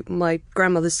 my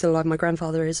grandmother's still alive, my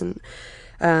grandfather isn't.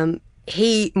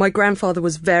 My grandfather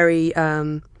was very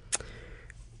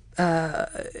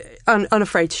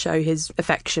unafraid to show his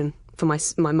affection for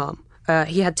my mum.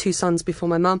 He had 2 sons before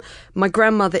my mum. My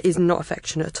grandmother is not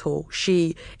affectionate at all.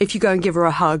 If you go and give her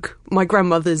a hug, my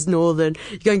grandmother's northern,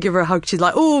 you go and give her a hug, she's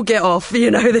like, oh, get off,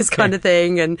 this kind of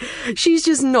thing. And she's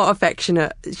just not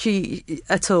affectionate,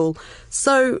 at all.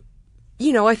 So,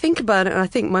 I think about it and I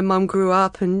think my mum grew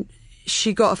up and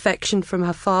she got affection from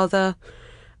her father,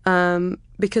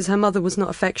 because her mother was not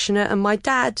affectionate, and my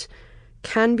dad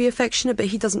can be affectionate, but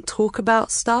he doesn't talk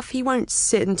about stuff. He won't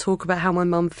sit and talk about how my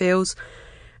mum feels.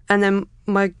 And then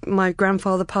my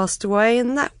grandfather passed away,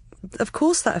 and that, of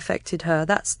course, that affected her.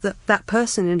 That's that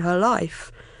person in her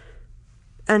life.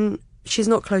 And she's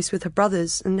not close with her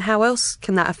brothers. And how else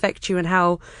can that affect you and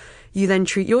how you then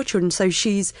treat your children? So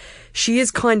she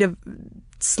is kind of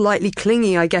slightly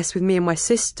clingy, I guess, with me and my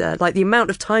sister. Like the amount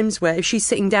of times where if she's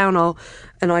sitting down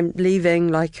and I'm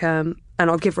leaving, and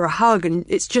I'll give her a hug and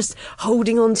it's just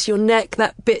holding onto your neck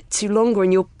that bit too longer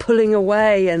and you're pulling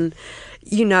away and,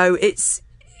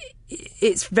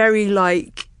 it's very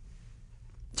like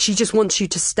she just wants you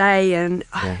to stay and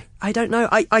I don't know.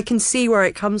 I can see where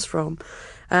it comes from.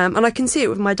 And I can see it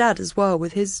with my dad as well,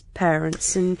 with his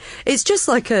parents. And it's just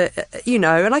like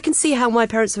and I can see how my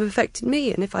parents have affected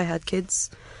me and if I had kids.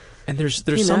 And there's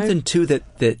something too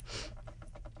that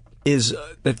is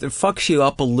that fucks you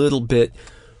up a little bit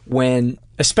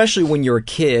especially when you're a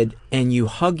kid and you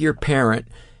hug your parent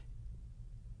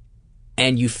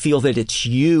and you feel that it's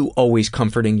you always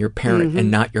comforting your parent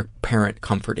and not your parent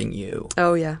comforting you.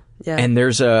 Oh yeah. Yeah. And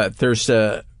there's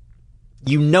it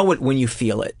when you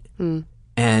feel it.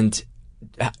 And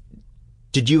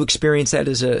did you experience that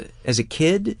as a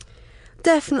kid?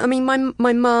 Definitely. I mean,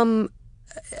 my mum,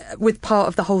 with part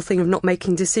of the whole thing of not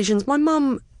making decisions, my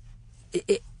mum,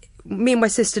 me and my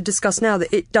sister discuss now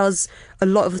that it does a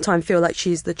lot of the time feel like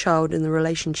she's the child in the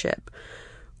relationship.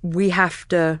 We have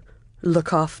to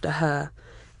look after her.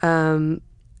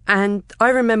 And I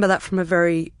remember that from a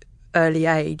very early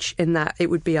age, in that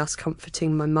it would be us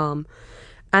comforting my mum.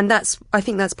 And I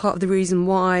think that's part of the reason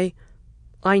why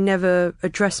I never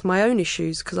addressed my own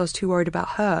issues, because I was too worried about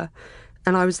her.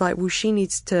 And I was like, well, she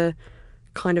needs to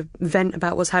kind of vent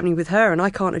about what's happening with her, and I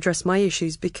can't address my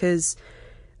issues because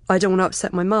I don't want to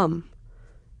upset my mum.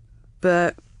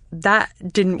 But that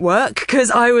didn't work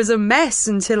because I was a mess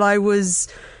until I was,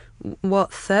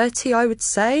 30, I would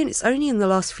say. And it's only in the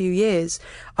last few years.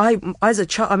 As a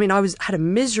child, I had a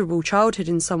miserable childhood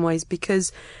in some ways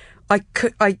because I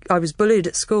was bullied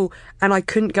at school and I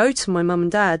couldn't go to my mum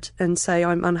and dad and say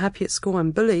I'm unhappy at school,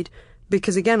 I'm bullied,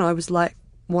 because again I was like,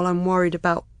 well, I'm worried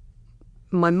about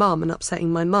my mum and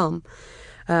upsetting my mum.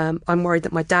 I'm worried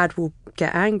that my dad will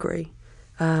get angry.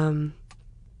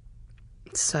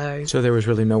 So there was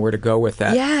really nowhere to go with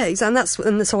that. Yeah,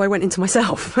 and so I went into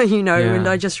myself, and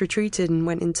I just retreated and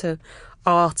went into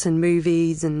art and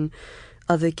movies and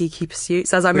other geeky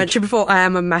pursuits. As I mentioned before, I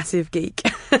am a massive geek.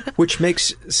 Which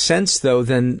makes sense, though,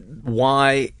 then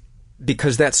why,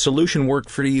 because that solution worked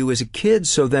for you as a kid,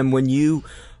 so then when you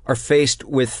are faced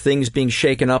with things being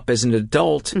shaken up as an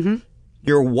adult,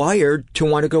 you're wired to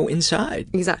want to go inside.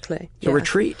 Exactly. To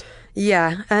retreat.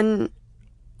 Yeah, and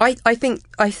I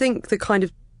think the kind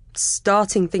of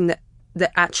starting thing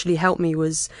that actually helped me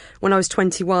was when I was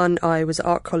 21, I was at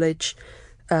art college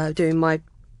doing my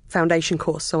foundation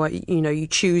course. So you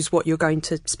choose what you're going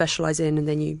to specialise in, and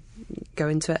then you go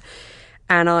into it.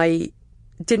 And I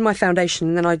did my foundation,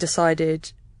 and then I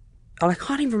decided, I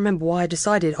can't even remember why I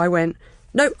decided. I went,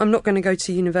 no, I'm not going to go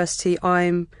to university.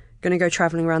 I'm going to go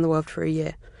travelling around the world for a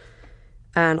year.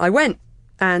 And I went.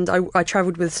 And I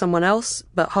travelled with someone else,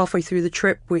 but halfway through the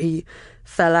trip we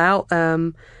fell out,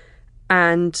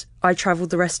 and I travelled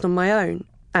the rest on my own.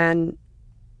 And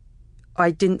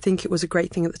I didn't think it was a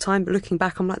great thing at the time, but looking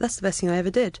back, I'm like, that's the best thing I ever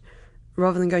did,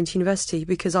 rather than going to university,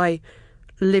 because I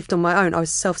lived on my own. I was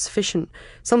self-sufficient.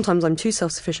 Sometimes I'm too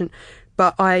self-sufficient,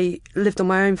 but I lived on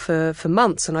my own for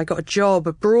months, and I got a job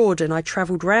abroad, and I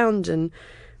travelled round, and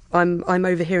I'm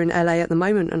over here in LA at the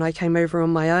moment, and I came over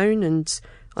on my own, and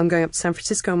I'm going up to San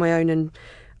Francisco on my own, and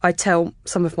I tell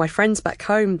some of my friends back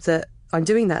home that I'm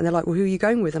doing that, and they're like, well, who are you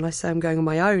going with? And I say, I'm going on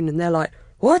my own, and they're like,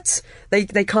 what? They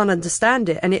can't understand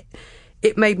it. And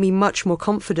it made me much more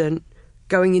confident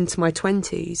going into my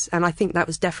 20s, and I think that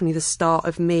was definitely the start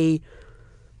of me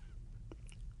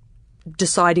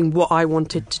deciding what I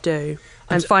wanted to do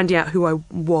and finding out who I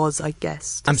was, I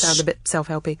guess, to sound a bit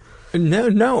self-helpy.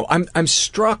 No, I'm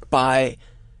struck by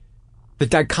the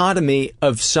dichotomy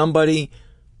of somebody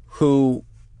who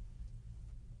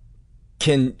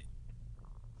can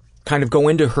kind of go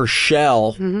into her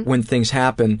shell when things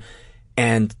happen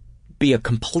and be a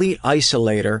complete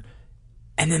isolator,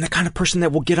 and then the kind of person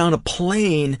that will get on a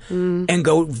plane and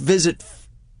go visit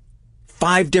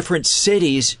 5 different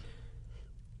cities.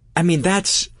 I mean,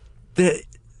 that's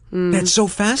so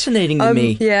fascinating to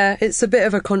me. Yeah, it's a bit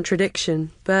of a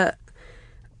contradiction, but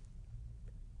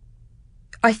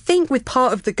I think with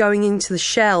part of the going into the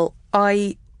shell,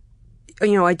 I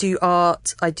do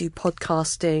art, I do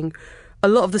podcasting. A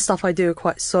lot of the stuff I do are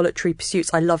quite solitary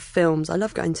pursuits. I love films. I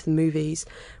love going to the movies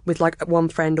with like one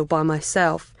friend or by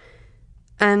myself.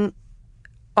 And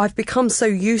I've become so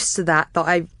used to that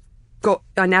I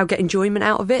now get enjoyment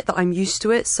out of it, that I'm used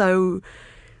to it. So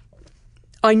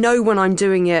I know when I'm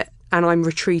doing it and I'm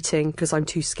retreating because I'm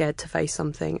too scared to face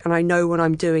something. And I know when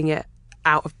I'm doing it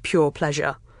out of pure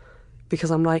pleasure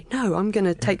because I'm like, no, I'm going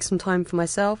to take some time for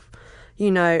myself.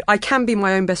 I can be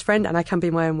my own best friend and I can be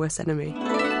my own worst enemy.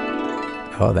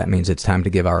 Oh, that means it's time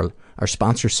to give our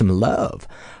sponsor some love.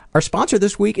 Our sponsor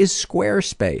this week is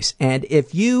Squarespace. And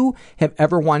if you have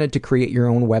ever wanted to create your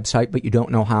own website but you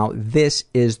don't know how, this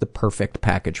is the perfect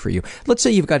package for you. Let's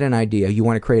say you've got an idea. You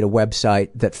want to create a website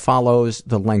that follows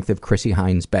the length of Chrissie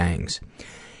Hynde's bangs.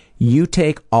 You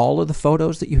take all of the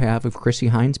photos that you have of Chrissie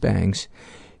Hynde's bangs,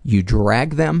 you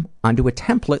drag them onto a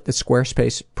template that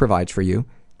Squarespace provides for you.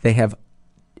 They have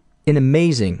an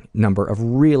amazing number of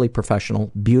really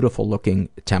professional, beautiful-looking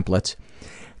templates.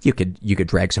 You could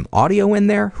drag some audio in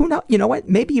there. Who knows? You know what?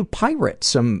 Maybe you pirate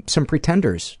some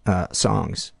Pretenders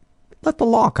songs. Let the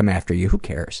law come after you. Who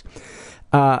cares?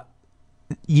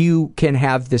 You can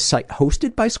have this site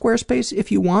hosted by Squarespace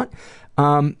if you want.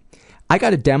 I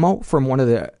got a demo from one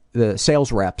of the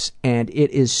sales reps, and it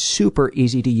is super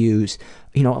easy to use.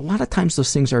 A lot of times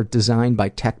those things are designed by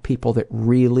tech people that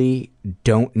really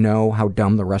don't know how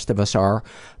dumb the rest of us are.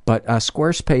 But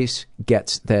Squarespace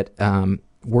gets that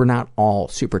we're not all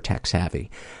super tech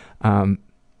savvy.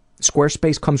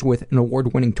 Squarespace comes with an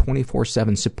award-winning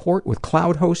 24/7 support with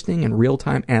cloud hosting and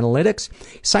real-time analytics.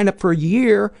 Sign up for a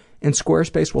year, and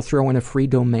Squarespace will throw in a free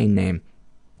domain name.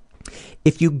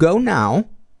 If you go now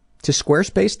to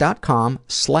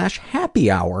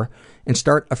squarespace.com/happyhour and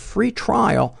start a free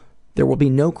trial, there will be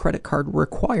no credit card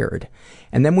required.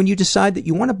 And then when you decide that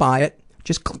you want to buy it,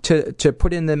 just to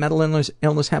put in the Mental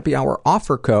Illness Happy Hour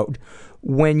offer code,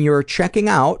 when you're checking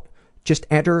out, just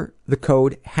enter the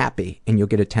code HAPPY and you'll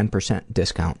get a 10%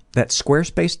 discount. That's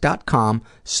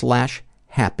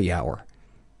squarespace.com/happyhour.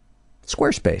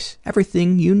 Squarespace,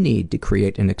 everything you need to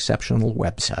create an exceptional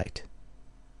website.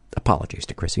 Apologies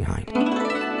to Chrissie Hynde.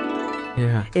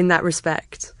 Yeah. In that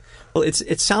respect. Well,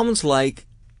 it sounds like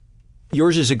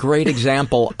yours is a great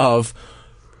example of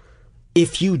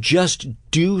if you just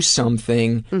do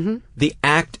something, the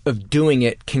act of doing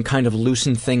it can kind of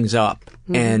loosen things up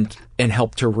and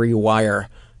help to rewire.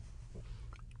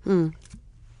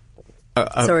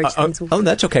 Sorry. Oh,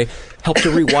 that's okay. Help to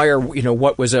rewire,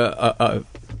 what was a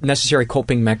necessary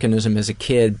coping mechanism as a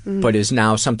kid, but is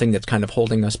now something that's kind of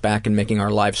holding us back and making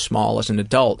our lives small as an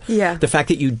adult. Yeah. The fact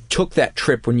that you took that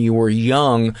trip when you were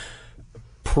young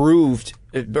proved,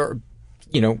 or,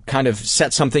 kind of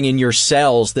set something in your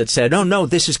cells that said, oh, no,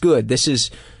 this is good.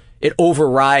 It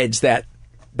overrides that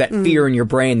fear in your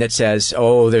brain that says,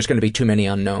 oh, there's going to be too many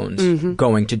unknowns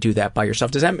going to do that by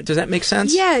yourself. Does that make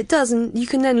sense? Yeah, it does. And you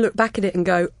can then look back at it and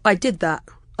go, I did that.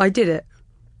 I did it.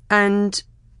 And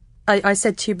I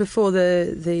said to you before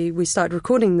we started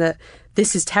recording that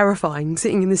this is terrifying.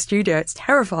 Sitting in the studio, it's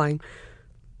terrifying.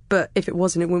 But if it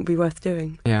wasn't, it wouldn't be worth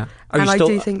doing. Yeah. I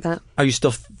do think that. Are you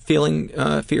still feeling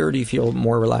fear, or do you feel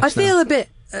more relaxed now? I feel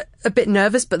a bit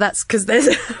nervous, but that's because there's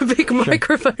a big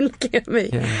microphone looking at me.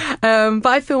 Yeah. But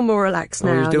I feel more relaxed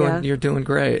now. You're doing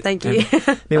great. Thank you.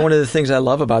 One of the things I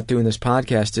love about doing this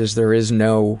podcast is there is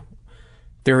no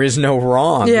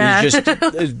wrong. Yeah. You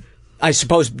just, I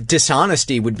suppose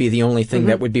dishonesty would be the only thing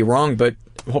that would be wrong, but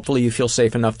hopefully you feel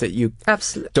safe enough that you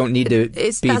don't need to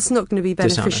that's not going to be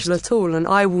beneficial at all, and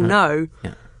I will know.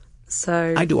 Yeah.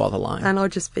 So I do all the lying. And I'll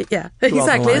just be,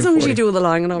 exactly. As long as you do all the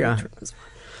lying, and I'll be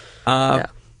fine.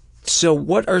 So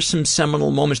what are some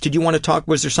seminal moments? Did you want to talk?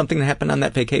 Was there something that happened on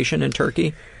that vacation in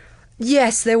Turkey?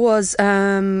 Yes, there was,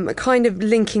 kind of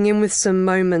linking in with some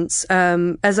moments.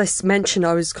 As I mentioned,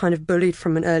 I was kind of bullied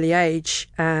from an early age,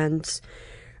 and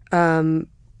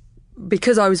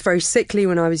because I was very sickly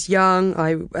when I was young,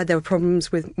 there were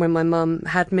problems with when my mum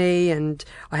had me, and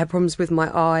I had problems with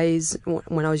my eyes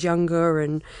when I was younger,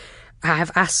 and I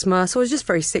have asthma, so I was just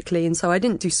very sickly, and so I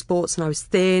didn't do sports, and I was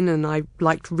thin, and I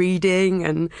liked reading,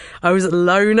 and I was a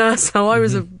loner, so I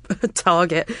was a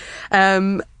target.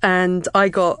 And I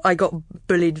got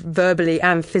bullied verbally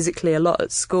and physically a lot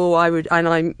at school.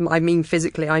 I mean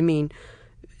physically, I mean,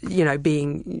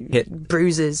 being hit,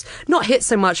 bruises, not hit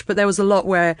so much, but there was a lot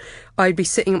where I'd be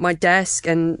sitting at my desk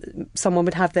and someone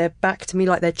would have their back to me,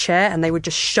 like their chair, and they would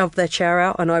just shove their chair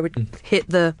out, and I would hit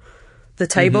the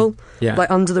table,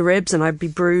 like under the ribs, and I'd be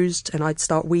bruised and I'd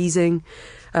start wheezing.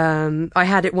 I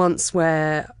had it once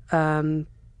where I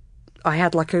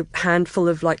had like a handful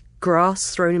of like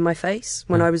grass thrown in my face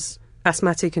when I was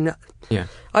asthmatic, and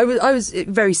I was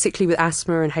very sickly with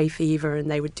asthma and hay fever, and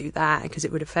they would do that because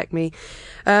it would affect me.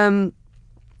 And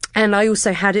I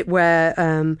also had it where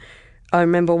I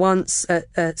remember once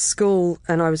at school,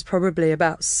 and I was probably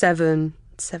about 7,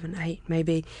 8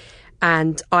 maybe,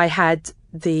 and I had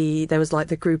there was like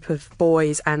the group of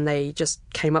boys, and they just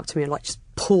came up to me and like just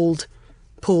pulled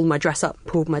my dress up,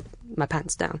 pulled my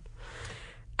pants down,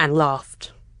 and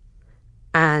laughed.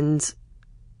 And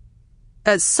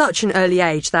at such an early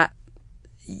age that,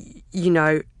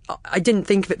 I didn't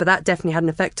think of it, but that definitely had an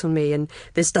effect on me. And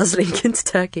this does link into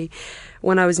Turkey.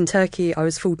 When I was in Turkey, I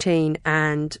was 14,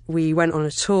 and we went on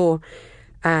a tour,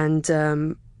 and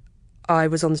I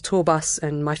was on the tour bus,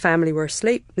 and my family were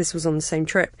asleep. This was on the same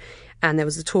trip. And there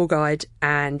was a tour guide,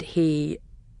 and he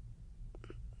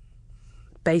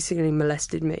basically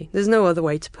molested me. There's no other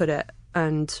way to put it.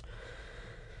 And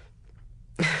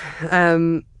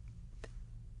and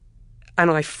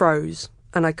I froze,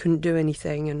 and I couldn't do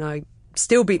anything, and I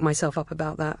still beat myself up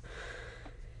about that.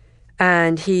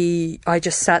 And I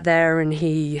just sat there, and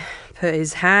he put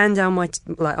his hand down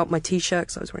up my t-shirt,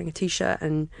 because I was wearing a t-shirt,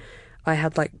 and I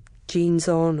had like jeans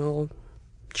on or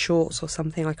shorts or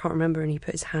something, I can't remember, and he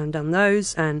put his hand down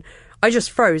those, and I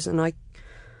just froze, and I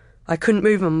couldn't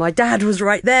move them. My dad was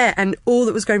right there, and all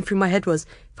that was going through my head was,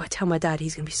 if I tell my dad,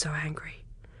 he's going to be so angry.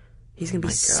 He's going to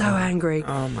be so angry.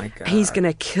 Oh my God. He's going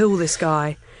to kill this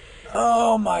guy.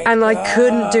 Oh my God. And I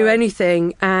couldn't do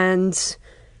anything, and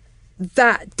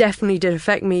that definitely did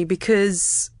affect me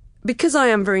because I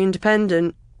am very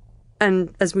independent,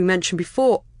 and as we mentioned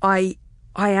before, I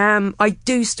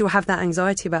do still have that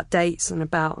anxiety about dates and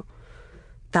about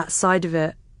that side of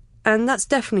it, and that's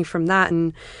definitely from that.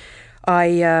 And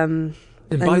and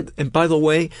by the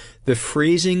way, the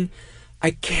freezing,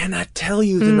 I cannot tell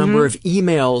you the number of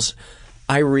emails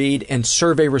I read and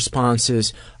survey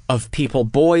responses of people,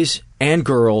 boys and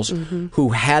girls, who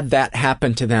had that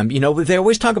happen to them. They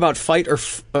always talk about fight or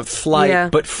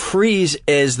flight, but freeze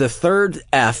is the third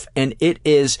F, and it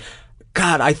is,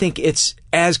 God, I think it's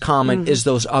as common as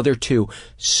those other two.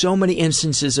 So many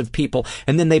instances of people,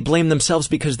 and then they blame themselves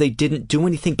because they didn't do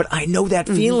anything. But I know that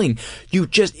feeling.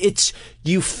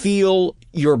 You feel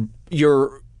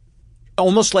you're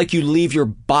almost like you leave your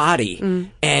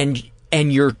body, and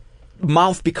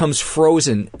mouth becomes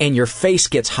frozen and your face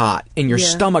gets hot and your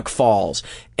stomach falls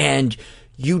and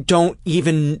you don't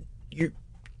even...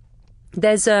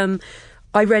 There's, I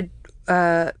read,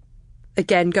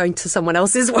 again, going to someone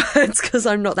else's words because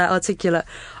I'm not that articulate.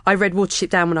 I read Watership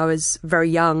Down when I was very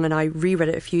young and I reread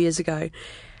it a few years ago.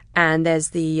 And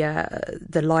there's the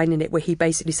line in it where he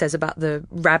basically says about the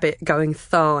rabbit going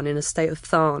Tharn, in a state of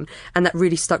Tharn. And that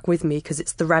really stuck with me because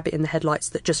it's the rabbit in the headlights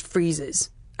that just freezes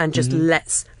and just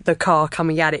lets the car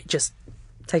coming at it just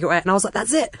take it away. And I was like,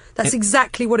 that's it. That's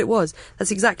exactly what it was.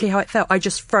 That's exactly how it felt. I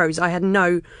just froze. I had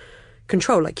no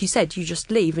control. Like you said, you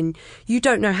just leave and you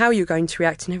don't know how you're going to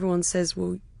react. And everyone says,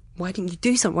 well, why didn't you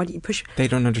do something? Why didn't you push? They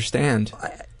don't understand.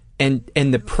 And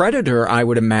the predator, I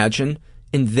would imagine,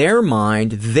 in their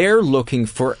mind, they're looking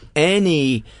for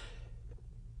anything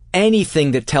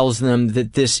that tells them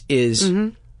that this is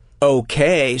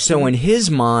okay. So in his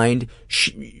mind,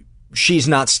 she's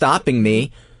not stopping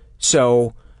me.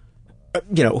 So,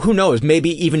 who knows? Maybe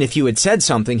even if you had said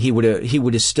something, he would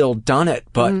have still done it.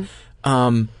 But,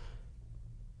 God,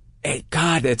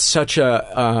 it's such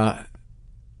a,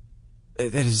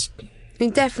 that is...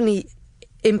 It definitely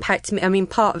impacted me. I mean,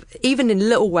 even in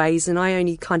little ways, and I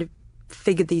only kind of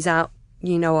figured these out,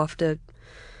 after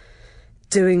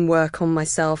doing work on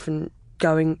myself and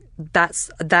going,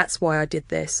 that's why I did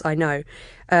this. I know.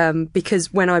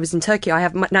 Because when I was in Turkey,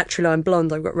 naturally I'm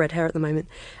blonde. I've got red hair at the moment.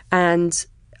 And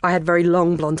I had very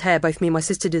long blonde hair. Both me and my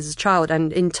sister did as a child.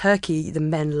 And in Turkey, the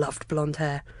men loved blonde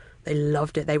hair. They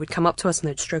loved it. They would come up to us and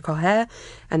they'd stroke our hair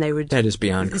and they would... That is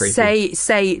beyond creepy.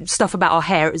 Say stuff about our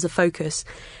hair as a focus.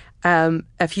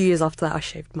 A few years after that, I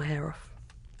shaved my hair off.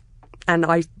 And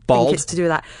I think it's to do with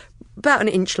that. About an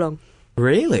inch long.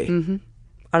 Really? Mm-hmm.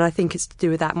 And I think it's to do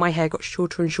with that. My hair got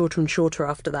shorter and shorter and shorter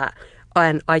after that.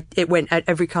 And it went at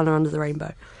every colour under the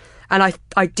rainbow. And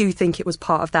I do think it was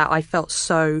part of that. I felt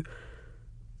so...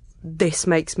 This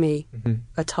makes me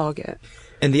a target.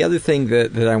 And the other thing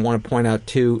that I want to point out,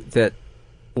 too, that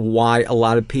why a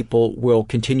lot of people will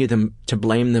continue to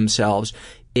blame themselves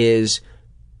is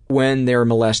when they're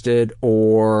molested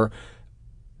or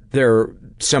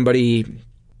somebody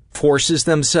forces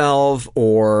themselves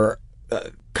or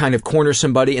kind of corners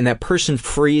somebody and that person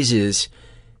freezes,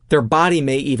 their body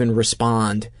may even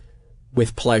respond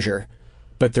with pleasure,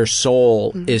 but their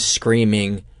soul is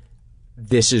screaming,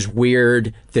 this is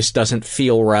weird, this doesn't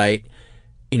feel right.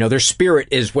 Their spirit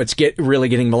is what's really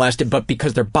getting molested, but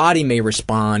because their body may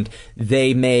respond,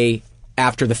 they may,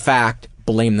 after the fact,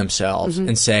 blame themselves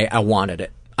and say, I wanted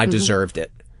it, I deserved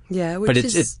it. Yeah, but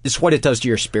it's what it does to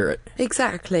your spirit.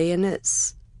 Exactly, and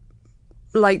it's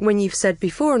like when you've said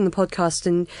before on the podcast,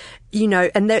 and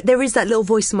and there is that little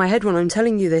voice in my head when I'm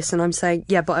telling you this, and I'm saying,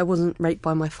 yeah, but I wasn't raped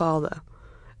by my father,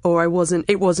 or it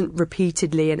wasn't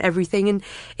repeatedly and everything, and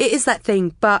it is that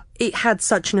thing, but it had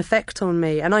such an effect on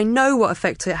me, and I know what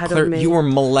effect it had Claire, on me. You were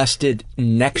molested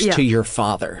next to your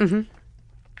father. Mm-hmm.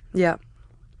 Yeah,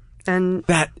 and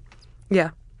that.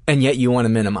 Yeah. And yet you want to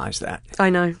minimize that. I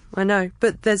know.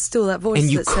 But there's still that voice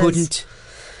and you that couldn't,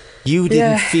 you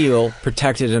didn't feel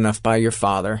protected enough by your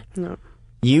father. No.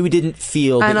 You didn't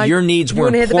feel that your needs were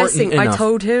important hear the best thing? enough. I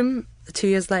told him 2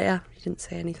 years later, he didn't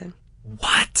say anything.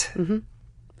 What? Mm-hmm.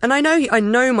 And I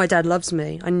know my dad loves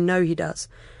me. I know he does.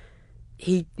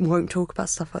 He won't talk about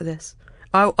stuff like this.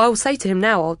 I'll say to him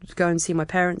now, I'll go and see my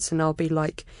parents and I'll be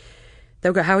like,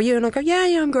 they'll go, how are you? And I'll go,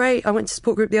 yeah, I'm great. I went to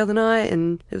support group the other night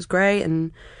and it was great.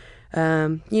 And,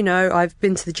 I've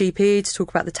been to the GP to talk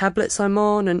about the tablets I'm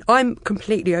on and I'm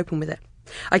completely open with it.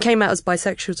 I came out as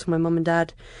bisexual to my mum and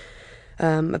dad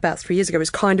about 3 years ago.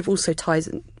 It kind of also ties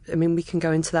in, I mean, we can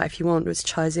go into that if you want, which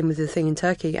ties in with the thing in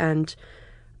Turkey. And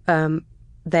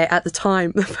at the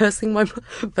time, the first thing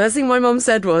my mum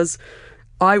said was,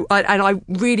 I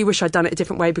really wish I'd done it a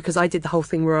different way because I did the whole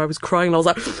thing where I was crying and I was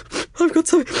like, I've got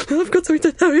something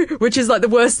to tell you, which is like the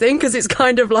worst thing because it's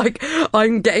kind of like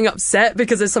I'm getting upset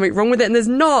because there's something wrong with it and there's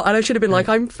not, and I should have been like,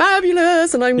 I'm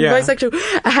fabulous and I'm bisexual,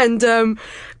 and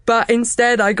but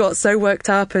instead I got so worked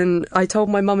up and I told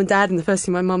my mum and dad, and the first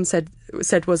thing my mum said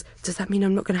was, does that mean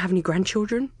I'm not going to have any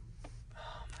grandchildren?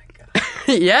 Oh my God.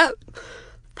 Yeah.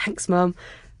 Thanks, Mum.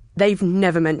 They've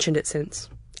never mentioned it since.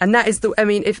 And that is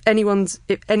if anyone's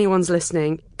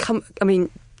listening, coming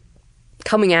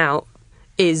out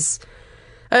is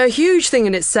a huge thing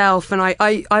in itself. And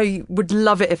I would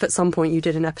love it if at some point you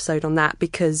did an episode on that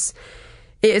because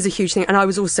it is a huge thing. And I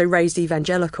was also raised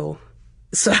evangelical.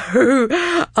 So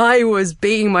I was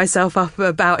beating myself up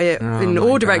about it in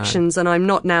all directions. And I'm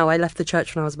not now. I left the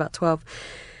church when I was about 12.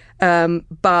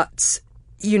 But,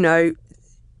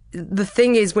 the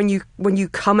thing is when you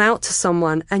come out to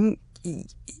someone and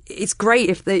it's great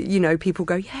if people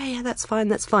go, yeah, that's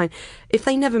fine. If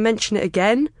they never mention it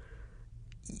again,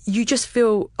 you just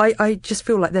feel, I just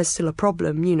feel like there's still a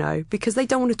problem, because they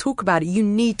don't want to talk about it. You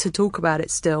need to talk about it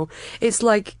still. It's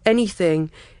like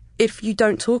anything. If you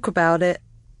don't talk about it,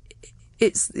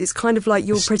 it's kind of like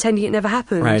you're pretending it never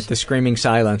happened. Right, the screaming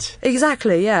silence.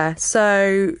 Exactly, yeah.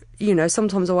 So,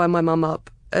 sometimes I'll wind my mum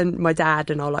up and my dad,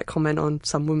 and I'll like comment on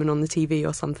some woman on the TV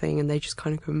or something, and they just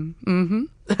kind of go,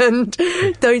 and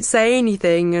don't say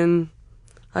anything. And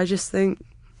I just think,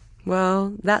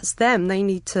 well, that's them. They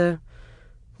need to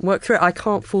work through it. I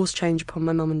can't force change upon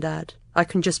my mum and dad. I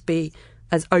can just be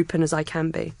as open as I can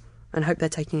be and hope they're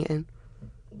taking it in.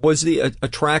 Was the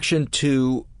attraction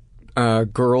to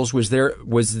girls, was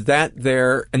that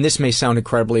there, and this may sound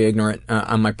incredibly ignorant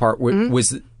on my part,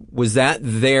 was that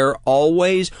there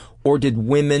always, or did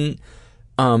women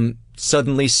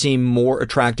suddenly seem more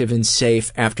attractive and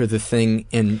safe after the thing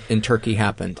in Turkey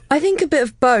happened? I think a bit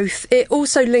of both. It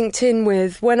also linked in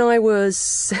with when I was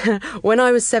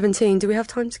 17. Do we have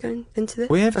time to go into this?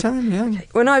 We have time, yeah. Okay.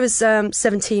 When I was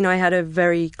 17, I had a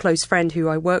very close friend who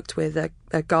I worked with,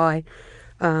 a guy.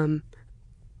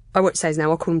 I won't say his name,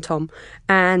 I'll call him Tom.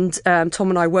 And Tom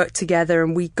and I worked together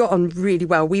and we got on really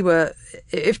well. We were,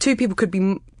 if two people could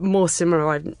be more similar,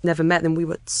 I'd never met them, we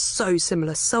were so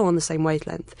similar, so on the same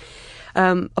wavelength.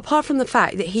 Apart from the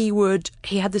fact that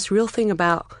he had this real thing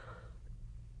about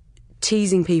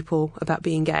teasing people about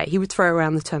being gay. He would throw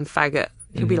around the term faggot.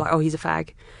 He'd be like, oh, he's a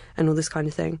fag, and all this kind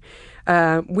of thing.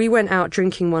 We went out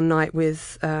drinking one night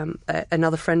with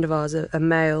another friend of ours, a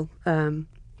male,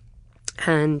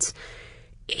 and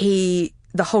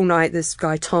the whole night, this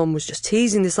guy Tom was just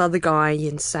teasing this other guy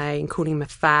and calling him a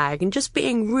fag and just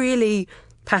being really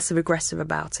passive aggressive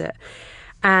about it.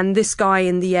 And this guy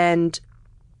in the end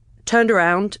turned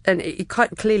around, and he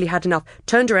quite clearly had enough,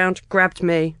 turned around, grabbed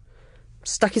me,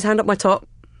 stuck his hand up my top,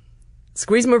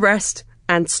 squeezed my breast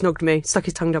and snogged me, stuck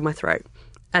his tongue down my throat,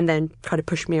 and then kind of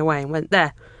pushed me away and went,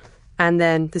 there. And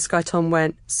then this guy Tom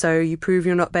went, so you prove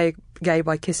you're not gay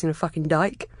by kissing a fucking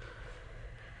dyke?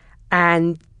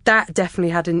 And that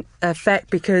definitely had an effect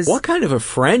because... What kind of a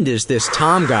friend is this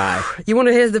Tom guy? You want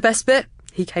to hear the best bit?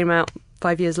 He came out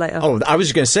 5 years later. Oh, I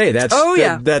was going to say,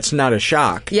 that's not a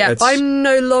shock. Yeah, I'm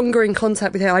no longer in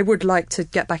contact with him. I would like to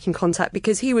get back in contact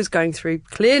because he was going through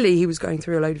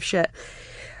a load of shit.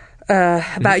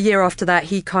 About a year after that,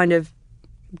 he kind of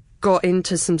got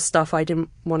into some stuff I didn't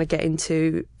want to get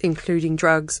into, including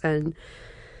drugs, and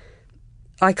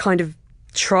I kind of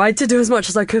tried to do as much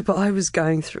as I could, but I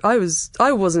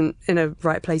wasn't in a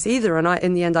right place either, and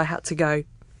in the end I had to go,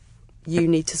 you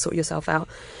need to sort yourself out.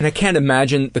 And I can't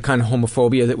imagine the kind of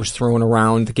homophobia that was thrown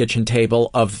around the kitchen table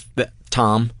of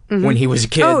Tom when he was a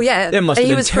kid. Oh yeah, it must have been terrifying.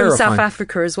 He was from South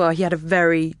Africa as well. He had a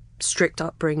very strict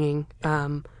upbringing,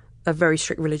 a very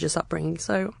strict religious upbringing,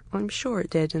 so I'm sure it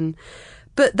did.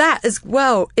 But that as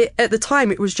well, at the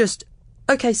time it was just,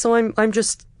 okay, so I'm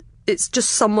just, it's just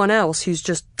someone else who's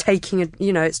just taking it,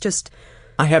 it's just...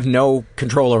 I have no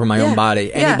control over my own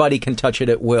body. Anybody can touch it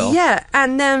at will. Yeah,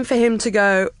 and then for him to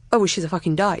go, oh, well, she's a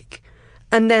fucking dyke.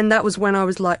 And then that was when I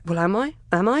was like, well, am I?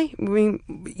 I mean,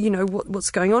 what's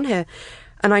going on here?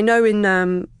 And I know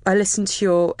I listened to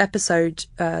your episode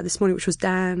this morning, which was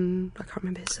Dan... I can't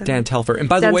remember his name. Dan Telfer. And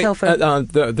by the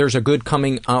way, there's a good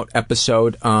coming out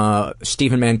episode.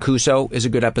 Stephen Mancuso is a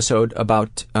good episode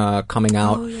about coming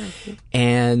out. Oh, yeah.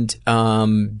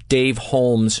 And Dave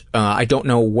Holmes, I don't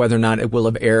know whether or not it will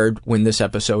have aired when this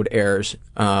episode airs,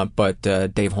 but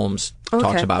Dave Holmes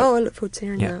talks about it. Oh, I look forward to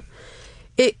hearing that.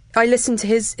 I listened to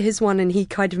his one, and he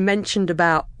kind of mentioned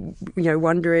about,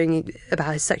 wondering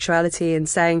about his sexuality and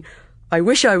saying, I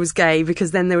wish I was gay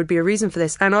because then there would be a reason for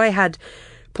this. And I had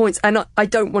points, and I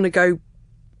don't want to go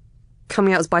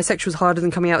coming out as bisexual is harder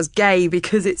than coming out as gay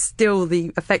because it's still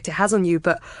the effect it has on you.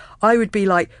 But I would be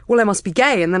like, well, I must be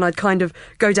gay. And then I'd kind of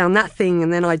go down that thing,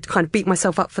 and then I'd kind of beat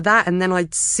myself up for that. And then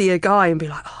I'd see a guy and be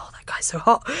like, oh, guy's so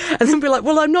hot, and then be like,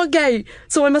 well, I'm not gay,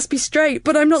 so I must be straight,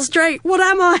 but I'm not straight, what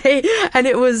am I? And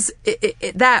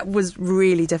that was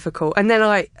really difficult. And then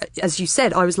I, as you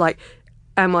said, I was like,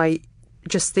 am I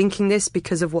just thinking this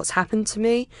because of what's happened to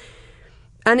me?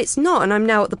 And it's not. And I'm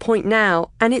now at the point now,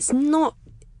 and it's not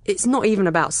even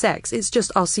about sex. It's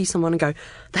just, I'll see someone and go,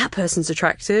 that person's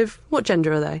attractive, what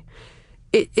gender are they?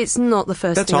 It's not the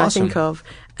first thing awesome. I think of,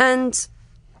 and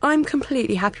I'm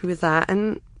completely happy with that.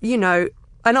 And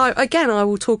and I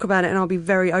will talk about it, and I'll be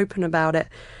very open about it.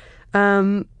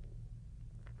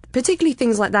 Particularly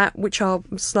things like that, which are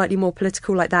slightly more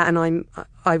political like that. And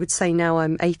I would say now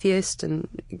I'm atheist and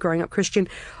growing up Christian.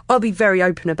 I'll be very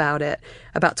open about it,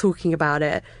 about talking about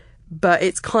it. But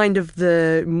it's kind of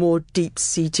the more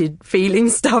deep-seated feeling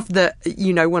stuff that,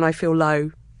 you know, when I feel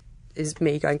low, is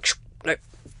me going,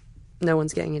 no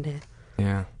one's getting in here.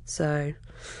 Yeah. So,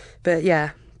 but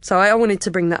yeah. So I wanted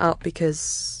to bring that up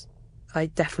because I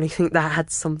definitely think that had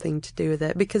something to do with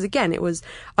it. Because again, that was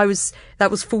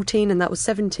 14 and that was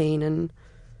 17, and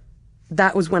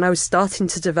that was when I was starting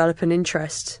to develop an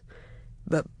interest.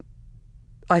 But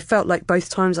I felt like both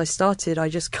times I started, I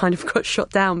just kind of got shot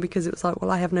down because it was like, well,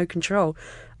 I have no control.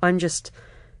 I'm just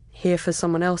here for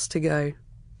someone else to go,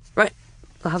 right,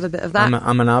 I'll have a bit of that.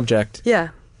 I'm an object. Yeah.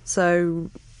 So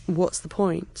what's the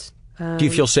point? Do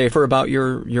you feel safer about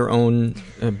your own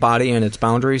body and its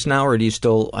boundaries now, or do you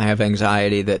still have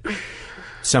anxiety that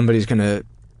somebody's going to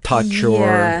touch or...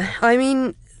 Yeah. I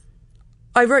mean,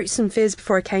 I wrote some fears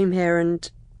before I came here, and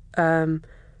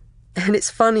it's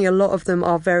funny, a lot of them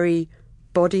are very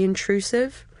body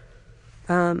intrusive.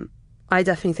 I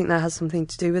definitely think that has something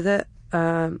to do with it.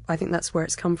 I think that's where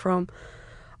it's come from.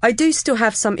 I do still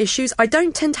have some issues. I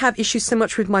don't tend to have issues so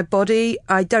much with my body.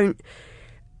 I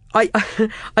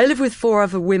live with 4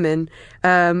 other women,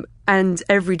 and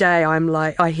every day I'm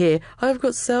like, I hear, I've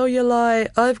got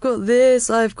cellulite, I've got this,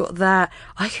 I've got that.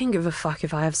 I couldn't give a fuck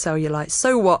if I have cellulite.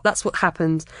 So what? That's what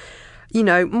happens. You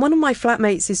know, one of my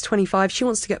flatmates is 25. She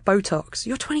wants to get Botox.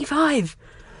 You're 25.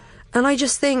 And I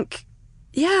just think,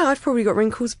 yeah, I've probably got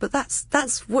wrinkles, but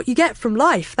that's what you get from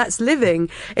life. That's living.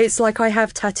 It's like I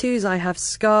have tattoos, I have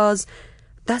scars.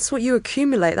 That's what you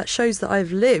accumulate. That shows that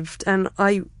I've lived, and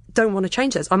I don't want to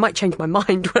change those. I might change my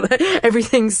mind when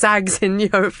everything sags in, you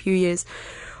know, a few years.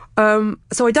 So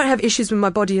I don't have issues with my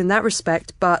body in that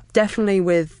respect, but definitely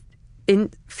with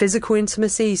physical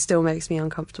intimacy still makes me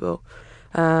uncomfortable.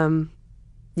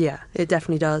 Yeah, it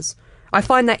definitely does. I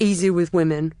find that easier with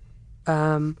women.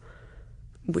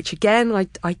 Which again,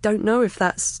 I don't know if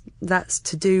that's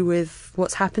to do with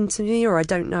what's happened to me, or I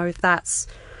don't know if that's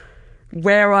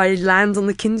where I land on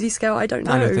the Kinsey scale. I don't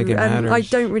know. I don't think it matters. And I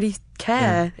don't really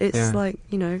care. Yeah. It's like,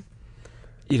 you know.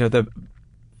 You know,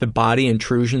 the body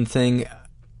intrusion thing,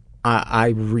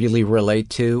 I really relate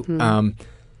to.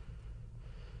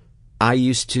 I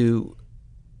used to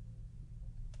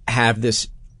have this,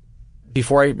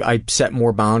 before I set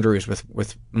more boundaries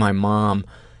with my mom,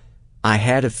 I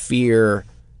had a fear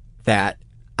that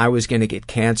I was going to get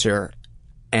cancer,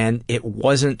 and it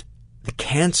wasn't the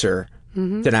cancer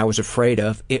that I was afraid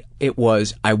of. It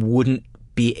was I wouldn't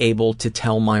be able to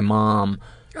tell my mom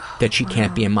that she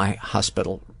can't be in my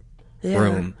hospital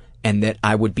room, and that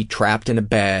I would be trapped in a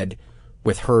bed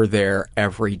with her there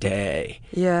every day.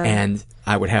 Yeah. And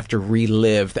I would have to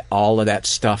relive all of that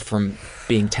stuff from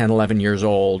being 10, 11 years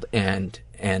old, and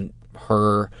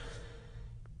her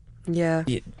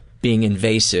being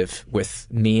invasive with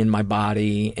me and my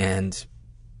body, and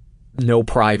no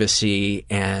privacy.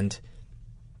 And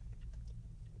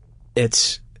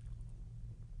it's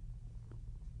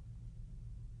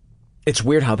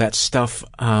weird how that stuff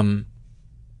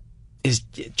is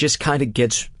just kind of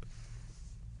gets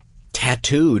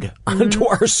tattooed onto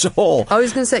our soul. I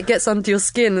was going to say it gets under your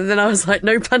skin, and then I was like,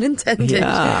 no pun intended.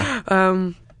 Yeah.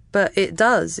 But it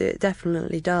does. It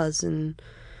definitely does. And,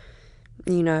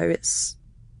 you know, it's...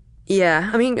 Yeah,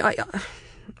 I mean,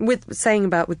 with this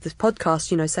podcast,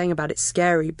 you know, saying about it's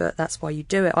scary, but that's why you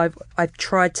do it. I've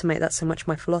tried to make that so much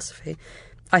my philosophy.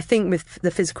 I think with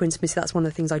the physical intimacy, that's one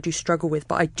of the things I do struggle with,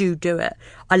 but I do it.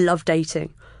 I love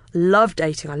dating.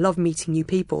 I love meeting new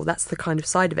people. That's the kind of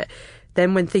side of it.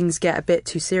 Then when things get a bit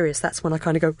too serious, that's when I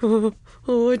kind of go, I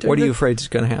don't know. What are you afraid is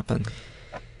going to happen?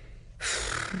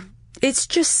 It's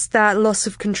just that loss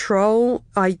of control.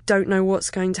 I don't know what's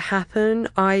going to happen.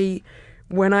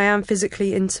 When I am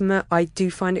physically intimate, I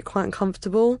do find it quite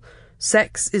uncomfortable.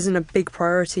 Sex isn't a big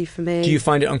priority for me. Do you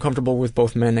find it uncomfortable with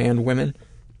both men and women?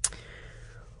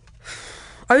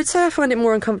 I would say I find it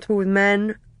more uncomfortable with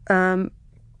men.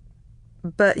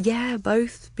 But yeah,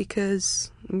 both,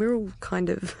 because we're all kind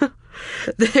of...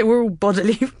 we're all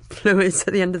bodily fluids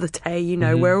at the end of the day, you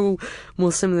know. We're all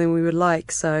more similar than we would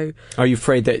like, so... Are you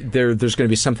afraid that there's going to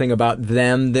be something about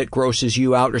them that grosses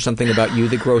you out, or something about you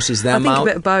that grosses them out? I think a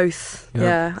bit of both.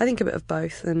 Yeah, I think a bit of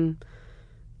both. And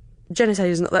genitalia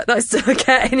is not that nice to look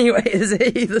at anyway, is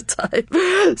it, either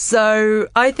time? So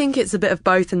I think it's a bit of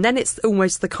both, and then it's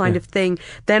almost the kind of thing,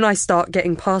 then I start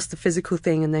getting past the physical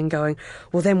thing and then going,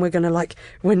 well, then we're going to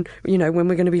when we're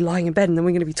going to be lying in bed, and then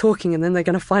we're going to be talking, and then they're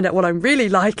going to find out what I'm really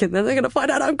like, and then they're going to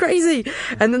find out I'm crazy,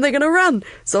 and then they're going to run.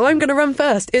 So I'm going to run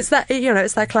first. It's that, you know,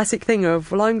 it's that classic thing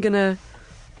of, well, I'm going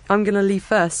to leave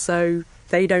first, so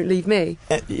they don't leave me.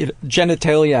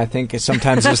 Genitalia, I think,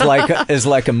 sometimes is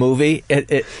like a movie.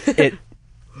 It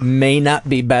may not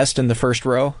be best in the first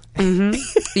row. Mm-hmm.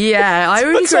 Yeah, I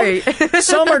would agree.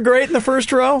 Some are great in the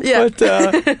first row. Yeah.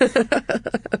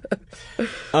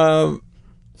 But,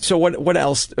 so what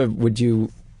else would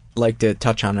you like to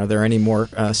touch on? Are there any more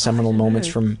seminal moments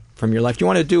from your life? Do you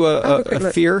want to do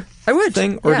a fear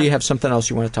thing? Or do you have something else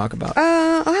you want to talk about?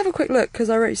 I'll have a quick look because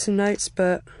I wrote some notes,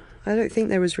 but I don't think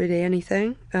there was really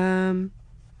anything.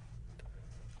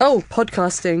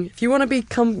 Podcasting. If you want to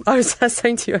become, I was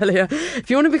saying to you earlier, if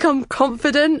you want to become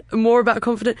confident,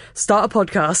 start a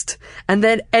podcast and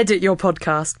then edit your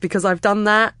podcast, because I've done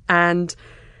that, and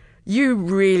you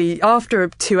really, after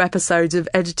 2 episodes of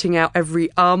editing out every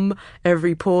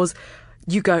pause,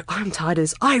 you go, I'm tired of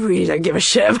this. I really don't give a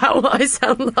shit about what I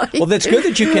sound like. Well, that's good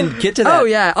that you can get to that. Oh,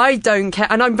 yeah. I don't care.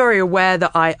 And I'm very aware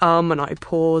that I and I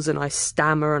pause and I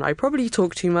stammer and I probably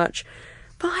talk too much.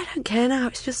 But I don't care now.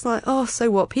 It's just like,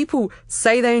 so what? People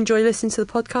say they enjoy listening to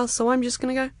the podcast, so I'm just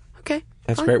going to go, okay.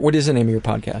 That's fine. great. What is the name of your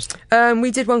podcast?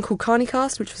 We did one called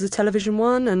Carnicast, which was a television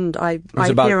one, and I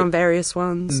appear on various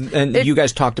ones. And you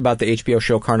guys talked about the HBO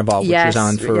show Carnival, which was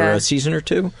on for a season or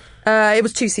 2? It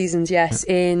was 2 seasons, yes,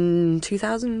 in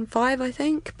 2005, I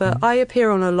think. But I appear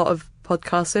on a lot of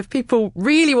podcasts, so if people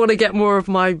really want to get more of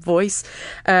my voice,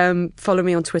 follow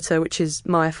me on Twitter, which is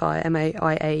Maiafire,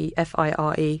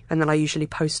 MAIAFIRE, and then I usually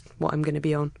post what I'm going to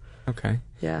be on. Okay.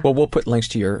 Yeah. Well, we'll put links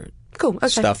to your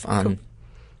stuff on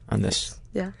this.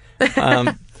 Yeah.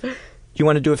 Do you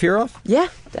want to do a fear off? Yeah,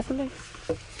 definitely.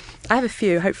 I have a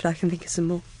few. Hopefully I can think of some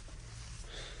more.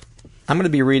 I'm going to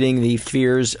be reading the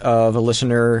fears of a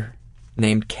listener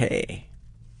named Kay.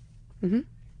 Mm-hmm.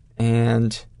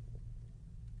 And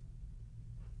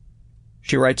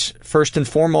she writes, first and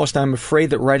foremost, I'm afraid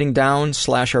that writing down /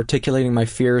 articulating my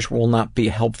fears will not be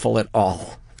helpful at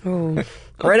all. Oh.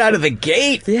 Right out of the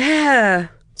gate. Yeah.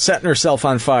 Setting herself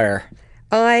on fire.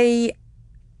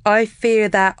 I fear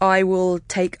that I will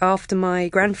take after my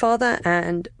grandfather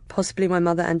and possibly my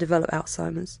mother and develop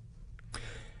Alzheimer's.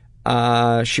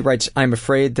 She writes, I'm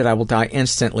afraid that I will die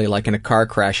instantly like in a car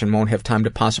crash and won't have time to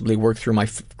possibly work through my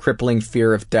crippling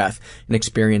fear of death and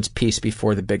experience peace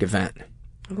before the big event.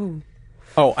 Ooh.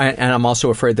 Oh, and I'm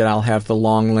also afraid that I'll have the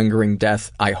long, lingering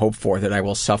death I hope for, that I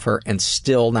will suffer and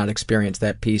still not experience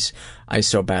that peace I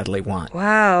so badly want.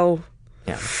 Wow.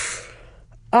 Yeah.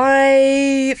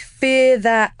 I fear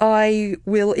that I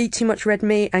will eat too much red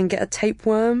meat and get a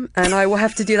tapeworm, and I will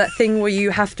have to do that thing where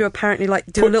you have to apparently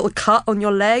do a little cut on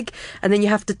your leg, and then you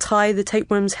have to tie the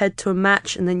tapeworm's head to a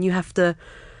match, and then you have to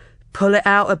pull it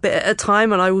out a bit at a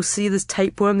time, and I will see this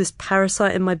tapeworm, this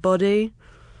parasite in my body.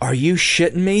 Are you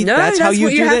shitting me? No, that's how you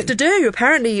what do you that? have to do.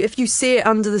 Apparently, if you see it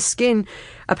under the skin,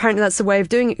 apparently that's the way of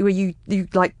doing it, where you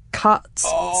cut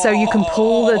so you can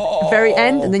pull the very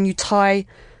end, and then you tie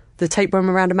the tapeworm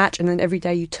around a match, and then every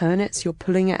day you turn it, so you're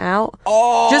pulling it out.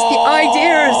 Oh! Just the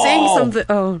idea of seeing something.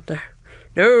 Oh,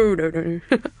 no.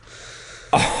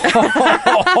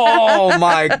 Oh,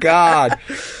 my God.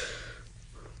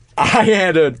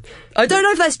 I don't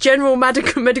know if that's general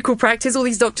medical practice. All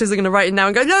these doctors are going to write it now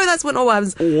and go, no, that's what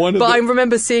happens. I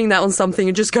remember seeing that on something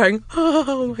and just going,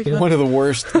 oh, my God. One of the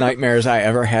worst nightmares I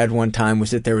ever had one time was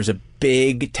that there was a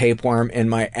big tapeworm in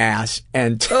my ass.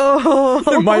 And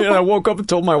I woke up and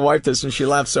told my wife this, and she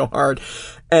laughed so hard.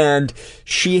 And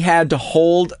she had to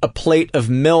hold a plate of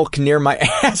milk near my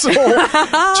asshole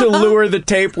to lure the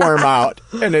tapeworm out.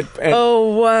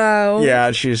 Oh, wow.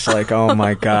 Yeah, she's like, oh,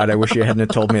 my God, I wish you hadn't have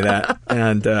told me that.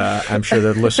 And I'm sure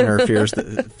the listener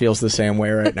feels the same way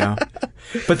right now.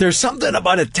 But there's something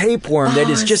about a tapeworm that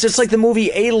is just, it's like the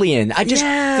movie Alien.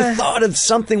 The thought of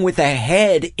something with a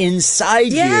head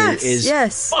inside you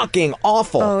is fucking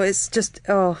awful. Oh, it's just,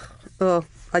 definitely.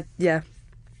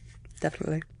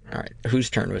 All right. Whose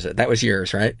turn was it? That was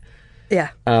yours, right?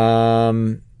 Yeah.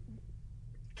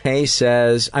 Kay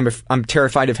says, I'm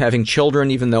terrified of having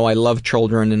children, even though I love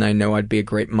children and I know I'd be a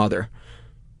great mother.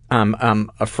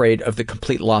 I'm afraid of the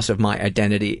complete loss of my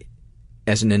identity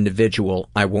as an individual.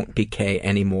 I won't be Kay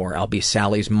anymore. I'll be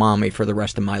Sally's mommy for the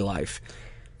rest of my life.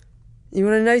 You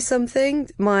want to know something?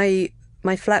 My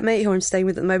flatmate, who I'm staying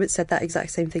with at the moment, said that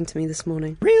exact same thing to me this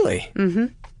morning. Really?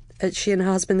 Mm-hmm. She and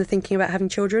her husband are thinking about having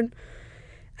children.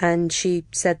 And she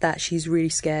said that she's really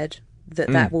scared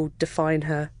that will define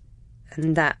her,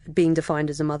 and that being defined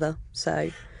as a mother.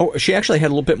 So, she actually had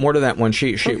a little bit more to that one.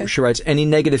 She writes, any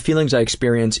negative feelings I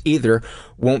experience either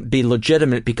won't be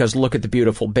legitimate because look at the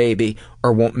beautiful baby,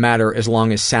 or won't matter as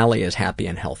long as Sally is happy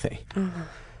and healthy.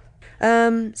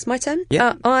 It's my turn?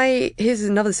 Yeah. Here's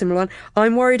another similar one.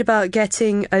 I'm worried about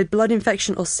getting a blood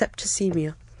infection or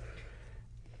septicemia.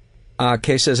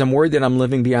 Kay says, I'm worried that I'm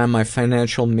living beyond my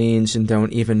financial means and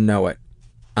don't even know it.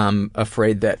 I'm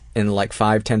afraid that in like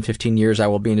 5, 10, 15 years I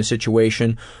will be in a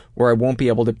situation where I won't be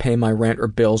able to pay my rent or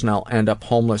bills and I'll end up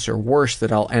homeless, or worse,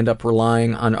 that I'll end up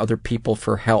relying on other people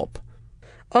for help.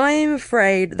 I'm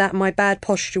afraid that my bad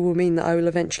posture will mean that I will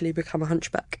eventually become a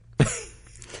hunchback.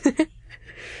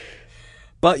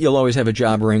 But you'll always have a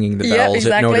job ringing the bells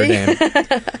at Notre Dame.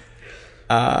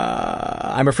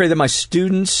 I'm afraid that my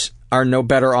students are no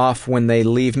better off when they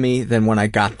leave me than when I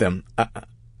got them.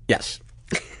 Yes.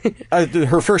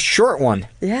 Her first short one.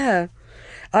 Yeah.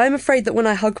 I'm afraid that when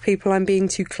I hug people, I'm being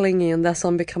too clingy and thus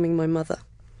I'm becoming my mother.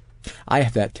 I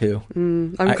have that too.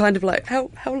 I'm kind of like, how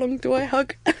long do I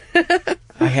hug?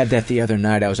 I had that the other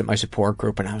night. I was at my support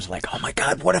group and I was like, oh my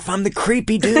God, what if I'm the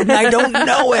creepy dude and I don't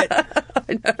know it?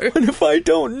 I know. What if I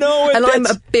don't know it? And I'm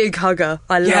a big hugger.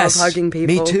 I love hugging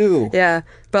people. Me too. Yeah.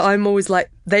 But I'm always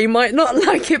like, they might not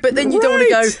like it, but then you don't want to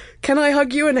go, can I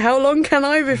hug you and how long can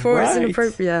I before it's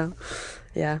inappropriate?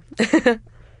 Yeah.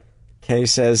 Kay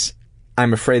says,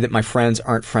 I'm afraid that my friends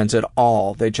aren't friends at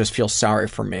all. They just feel sorry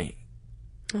for me.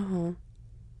 Oh,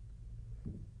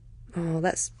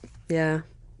 that's, yeah.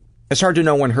 It's hard to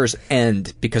know when hers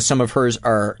end because some of hers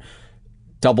are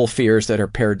double fears that are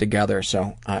paired together.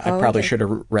 So I probably should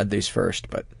have read these first,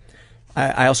 but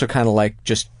I also kind of like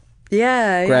just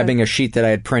grabbing a sheet that I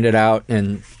had printed out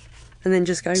and then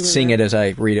just going seeing it as I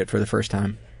read it for the first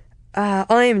time.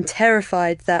 I am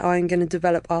terrified that I'm going to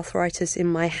develop arthritis in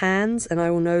my hands and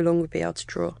I will no longer be able to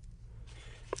draw.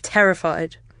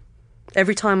 Terrified.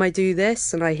 Every time I do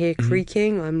this and I hear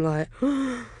creaking, I'm like...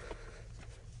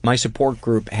 My support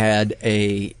group had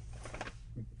a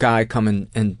guy come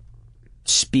and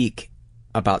speak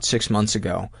about 6 months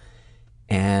ago,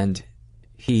 and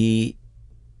he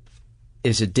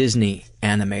is a Disney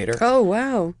animator. Oh,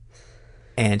 wow.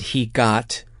 And he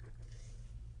got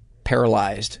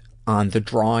paralyzed on the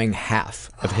drawing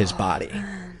half of his body.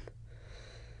 Man.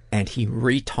 And he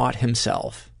retaught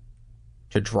himself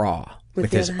to draw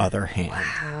with his other hand.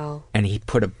 Wow. And he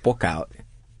put a book out.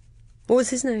 What was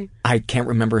his name? I can't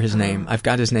remember his name. I've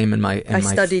got his name in my I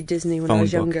studied Disney when I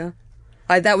was younger.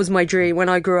 That was my dream. When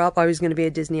I grew up, I was going to be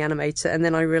a Disney animator, and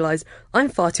then I realised I'm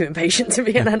far too impatient to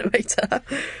be an animator.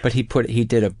 But he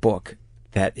did a book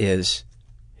that is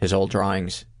his old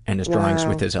drawings and his drawings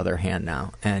with his other hand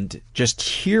now. And just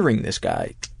hearing this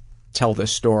guy tell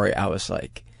this story, I was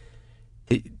like,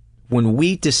 when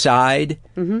we decide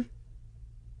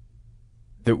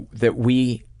that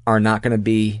we are not going to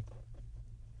be,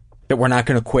 that we're not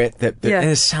going to quit, and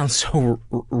it sounds so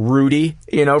Rudy,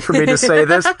 for me to say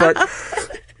this, but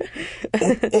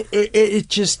it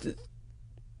just,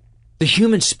 the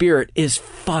human spirit is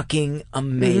fucking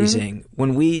amazing.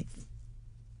 When we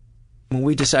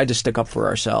decide to stick up for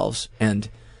ourselves and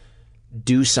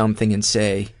do something and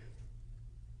say,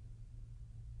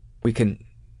 we can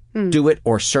do it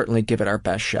or certainly give it our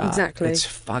best shot. Exactly. It's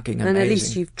fucking amazing. And at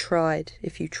least you've tried,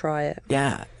 if you try it.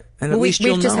 Yeah. And at least we've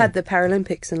you'll just know. had the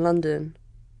Paralympics in London.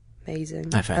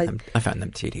 Amazing. I found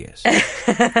them tedious.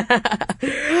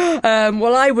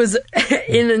 Well, I was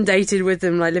inundated with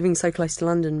them, like living so close to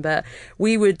London. But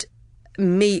I would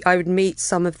meet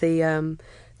some of the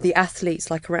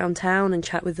athletes like around town and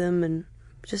chat with them, and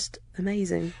just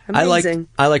amazing. I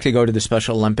like to go to the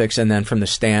Special Olympics and then from the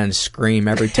stands scream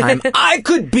every time, I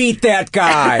could beat that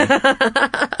guy.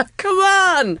 Come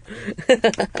on.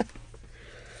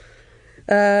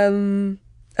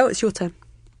 It's your turn.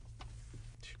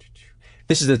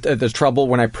 This is the trouble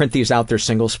when I print these out. They're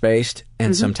single spaced,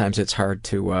 and sometimes it's hard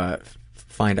to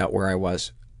find out where I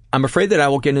was. I'm afraid that I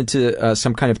will get into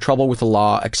some kind of trouble with the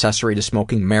law accessory to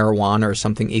smoking marijuana or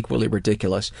something equally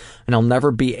ridiculous, and I'll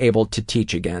never be able to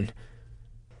teach again.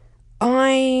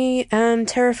 I am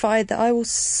terrified that I will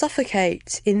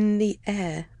suffocate in the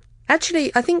air.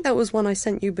 Actually, I think that was one I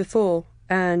sent you before,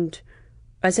 and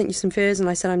I sent you some fears, and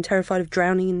I said I'm terrified of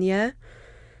drowning in the air.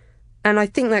 And I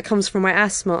think that comes from my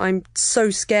asthma. I'm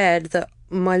so scared that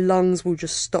my lungs will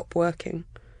just stop working.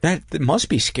 That must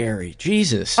be scary.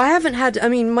 Jesus. I haven't had... I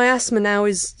mean, my asthma now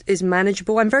is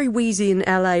manageable. I'm very wheezy in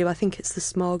LA. I think it's the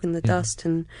smog and the dust.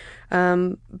 And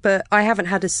but I haven't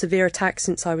had a severe attack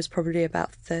since I was probably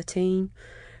about 13.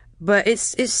 But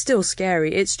it's still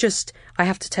scary. It's just... I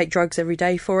have to take drugs every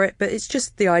day for it. But it's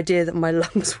just the idea that my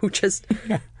lungs will just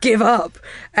give up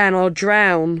and I'll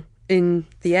drown in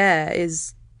the air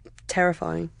is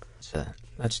terrifying.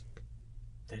 That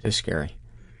is scary.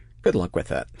 Good luck with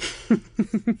that.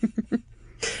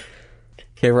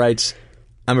 Kay writes,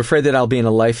 I'm afraid that I'll be in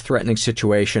a life-threatening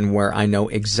situation where I know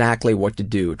exactly what to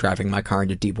do, driving my car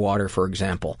into deep water, for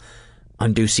example.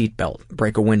 Undo seatbelt,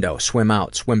 break a window, swim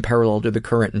out, swim parallel to the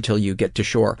current until you get to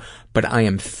shore. But I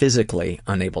am physically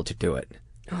unable to do it.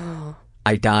 Oh.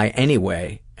 I die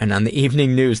anyway. And on the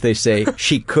evening news, they say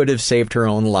she could have saved her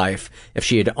own life if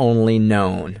she had only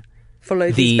known.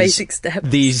 Follow these basic steps.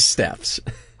 These steps.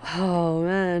 Oh,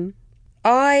 man.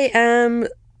 I am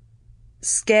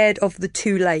scared of the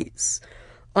too lates.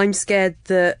 I'm scared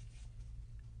that,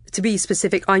 to be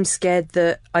specific, I'm scared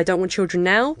that I don't want children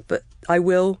now, but I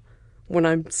will when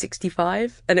I'm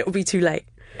 65, and it will be too late.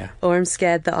 Yeah. Or I'm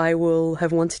scared that I will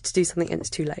have wanted to do something and it's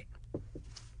too late.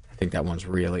 I think that one's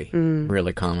really,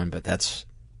 really common, but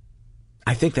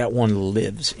I think that one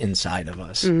lives inside of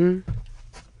us. Mm-hmm.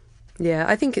 Yeah,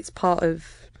 I think it's part of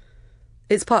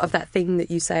that thing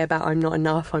that you say about I'm not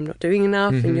enough, I'm not doing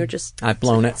enough, and you're just I've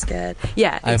blown it. Scared.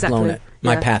 Yeah, exactly. I've blown it.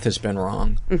 My Yeah. path has been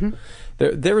wrong.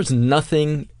 Mm-hmm. There is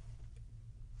nothing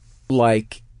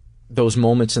like those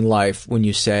moments in life when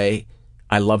you say,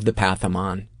 I love the path I'm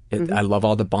on. I love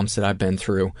all the bumps that I've been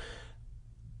through.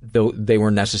 Though they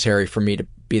were necessary for me to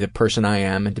be the person I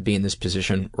am and to be in this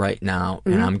position right now.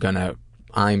 And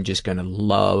I'm just gonna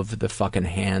love the fucking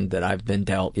hand that I've been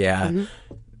dealt. Yeah.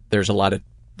 There's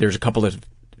a couple of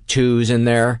twos in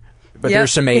there, but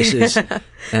there's some aces.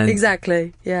 And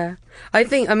exactly. Yeah. I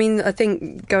think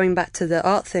going back to the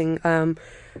art thing,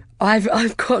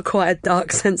 I've got quite a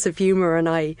dark sense of humor, and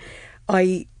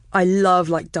I love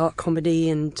like dark comedy,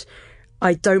 and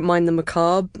I don't mind the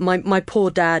macabre. My poor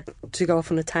dad, to go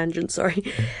off on a tangent, sorry.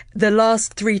 The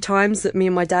last 3 times that me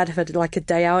and my dad have had like a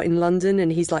day out in London,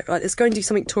 and he's like, right, let's go and do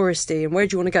something touristy. And where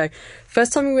do you want to go?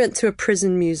 First time we went to a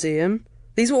prison museum.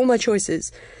 These were all my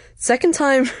choices. Second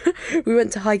time, we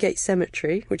went to Highgate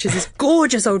Cemetery, which is this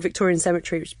gorgeous old Victorian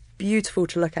cemetery, which is beautiful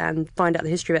to look at and find out the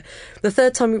history of it. The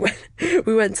third time we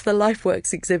went to the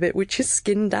LifeWorks exhibit, which is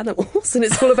skinned animals, and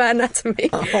it's all about anatomy.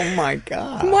 Oh my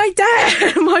God.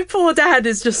 My poor dad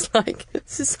is just like,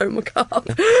 this is so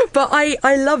macabre. But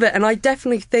I love it, and I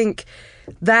definitely think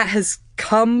that has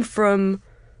come from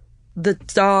the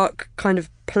dark kind of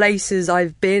places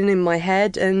I've been in my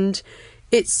head, and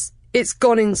it's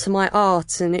gone into my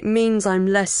art, and it means I'm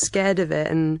less scared of it.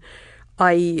 And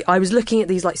I was looking at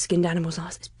these like skinned animals, and I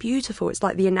was like, it's beautiful. It's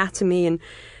like the anatomy, and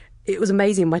it was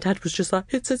amazing. My dad was just like,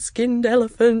 it's a skinned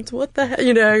elephant. What the hell,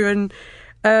 you know?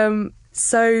 And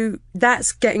so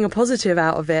that's getting a positive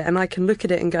out of it, and I can look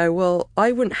at it and go, well,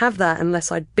 I wouldn't have that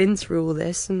unless I'd been through all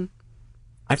this. And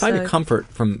I find a comfort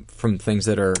from things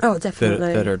that are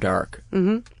definitely that are dark.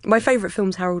 Mm-hmm. My favourite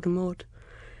film's Harold and Maude.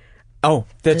 Oh,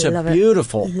 that's a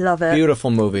beautiful,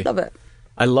 beautiful movie. Love it.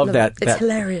 I love that. It's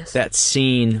hilarious. That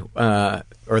scene,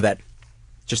 or that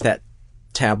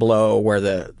tableau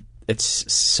where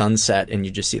it's sunset and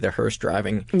you just see the hearse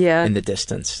driving in the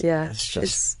distance. Yeah,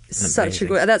 it's such a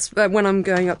good. That's when I'm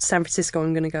going up to San Francisco.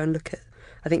 I'm going to go and look at,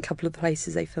 I think, a couple of the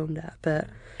places they filmed at. But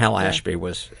Hal Ashby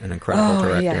was an incredible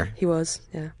director. Yeah, he was.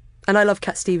 Yeah, and I love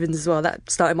Cat Stevens as well. That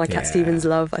started my Cat Stevens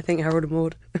love. I think Harold and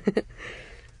Maude.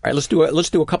 All right, let's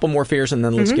do a couple more fears, and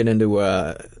then let's get into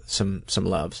some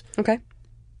loves. Okay.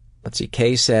 Let's see.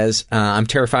 Kay says, I'm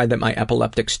terrified that my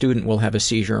epileptic student will have a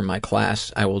seizure in my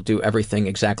class. I will do everything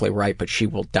exactly right, but she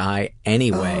will die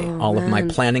anyway. All of my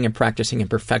planning and practicing and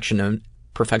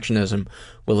perfectionism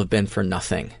will have been for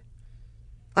nothing.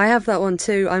 I have that one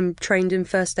too. I'm trained in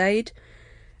first aid,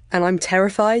 and I'm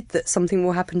terrified that something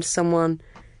will happen to someone,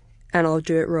 and I'll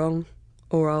do it wrong,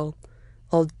 or I'll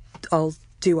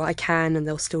do what I can and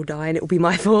they'll still die, and it will be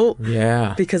my fault.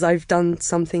 Yeah. Because I've done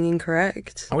something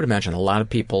incorrect. I would imagine a lot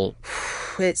of people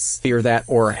fear that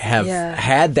or have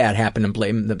had that happen and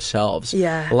blame themselves.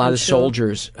 Yeah. A lot of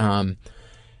soldiers, I've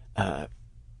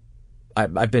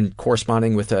been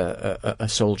corresponding with a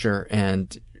soldier,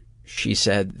 and she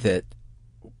said that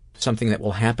something that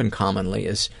will happen commonly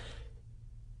is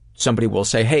somebody will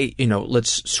say, hey,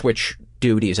 let's switch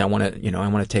duties. I want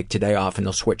to take today off, and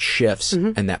they'll switch shifts,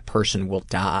 and that person will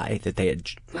die that they had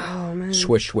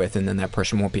switched with, and then that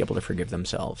person won't be able to forgive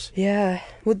themselves. Yeah.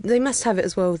 Well, they must have it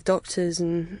as well with doctors,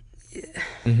 and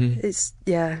it's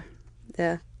I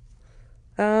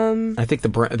think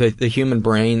the human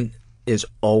brain is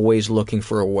always looking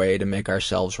for a way to make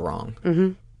ourselves wrong.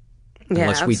 Mm-hmm.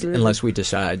 Yeah, unless we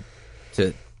decide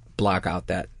to block out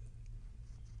that.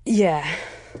 Yeah.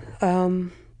 I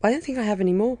don't think I have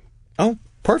any more. Oh,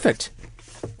 perfect.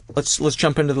 Let's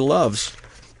jump into the loves.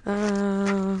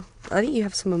 I think you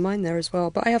have some of mine there as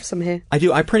well, but I have some here. I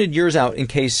do. I printed yours out in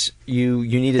case you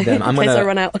needed them. In case I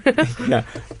run out. Yeah,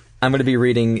 I'm going to be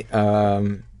reading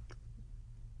some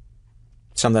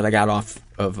that I got off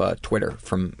of Twitter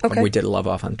from when we did a love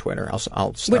off on Twitter. I'll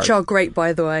start. Which are great,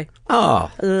 by the way.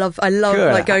 Oh, I love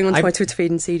like going onto my Twitter feed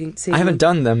and seeing. I haven't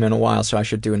done them in a while, so I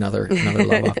should do another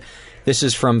love off. This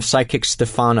is from Psychic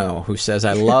Stefano, who says,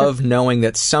 I love knowing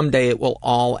that someday it will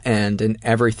all end and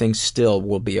everything still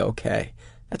will be okay.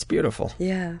 That's beautiful.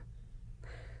 Yeah.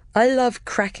 I love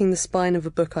cracking the spine of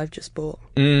a book I've just bought.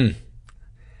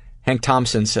 Hank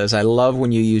Thompson says, I love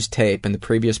when you use tape and the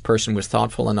previous person was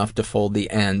thoughtful enough to fold the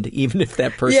end, even if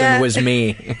that person was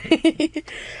me.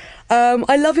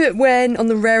 I love it when, on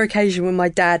the rare occasion when my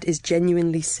dad is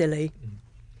genuinely silly.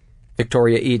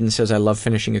 Victoria Eden says, I love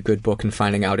finishing a good book and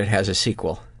finding out it has a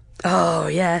sequel. Oh,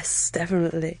 yes,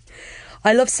 definitely.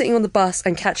 I love sitting on the bus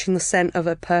and catching the scent of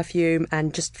a perfume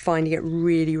and just finding it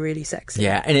really, really sexy.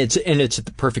 Yeah, and it's at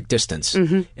the perfect distance.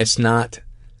 Mm-hmm. It's not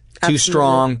too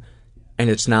strong,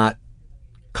 and it's not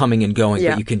coming and going,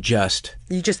 but you can just...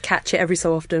 You just catch it every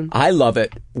so often. I love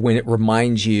it when it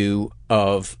reminds you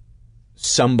of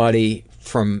somebody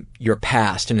from your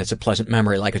past, and it's a pleasant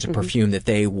memory, like it's a perfume that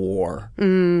they wore.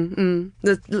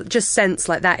 Just scents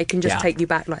like that, it can just take you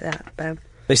back like that. Bam.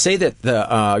 They say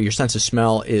that your sense of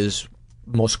smell is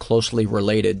most closely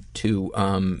related to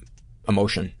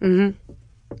emotion.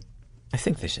 Mm-hmm. I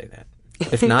think they say that.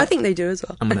 If not, I think they do as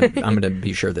well. I'm gonna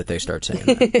be sure that they start saying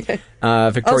that.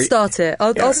 Victoria, I'll start it.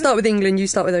 I'll start with England. You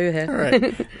start with over here. All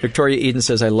right. Victoria Eden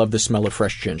says, "I love the smell of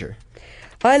fresh ginger."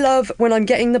 I love when I'm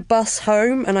getting the bus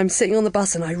home and I'm sitting on the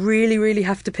bus and I really, really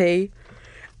have to pee,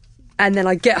 and then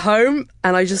I get home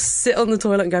and I just sit on the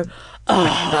toilet and go,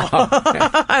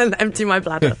 oh, and empty my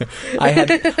bladder. I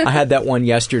had that one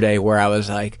yesterday where I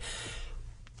was like,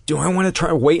 do I want to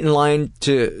try wait in line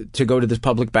to go to this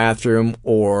public bathroom,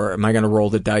 or am I going to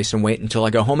roll the dice and wait until I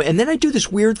go home? And then I do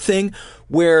this weird thing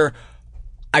where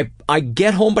I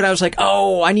get home, but I was like,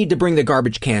 oh, I need to bring the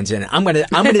garbage cans in. I'm gonna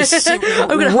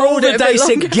roll the dice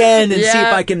again and see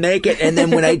if I can make it. And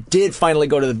then when I did finally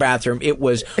go to the bathroom, it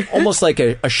was almost like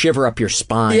a shiver up your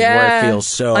spine where it feels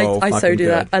so I so do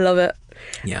good. that. I love it.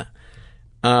 Yeah.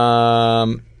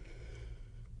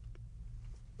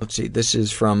 Let's see. This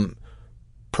is from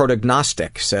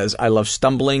Protagnostic. Says, I love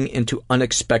stumbling into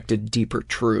unexpected deeper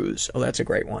truths. Oh, that's a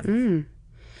great one.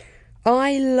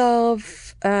 I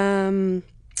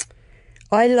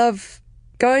love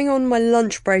going on my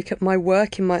lunch break at my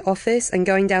work in my office and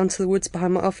going down to the woods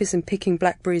behind my office and picking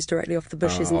blackberries directly off the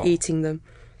bushes and eating them.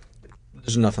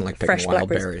 There's nothing like picking fresh wild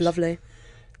blackberries. berries. Lovely.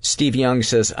 Steve Young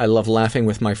says, I love laughing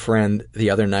with my friend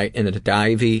the other night in a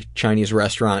divey Chinese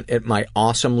restaurant at my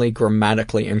awesomely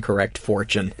grammatically incorrect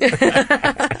fortune.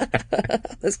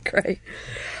 That's great.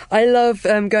 I love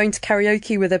going to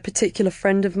karaoke with a particular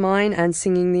friend of mine and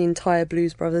singing the entire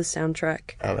Blues Brothers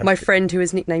soundtrack. My friend who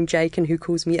is nicknamed Jake and who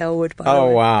calls me Elwood, by the way. Oh,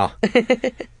 wow.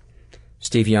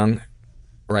 Steve Young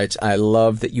writes, I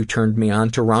love that you turned me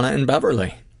on to Rana and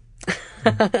Beverly.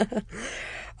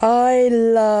 I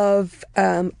love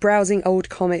browsing old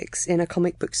comics in a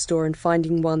comic book store and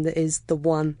finding one that is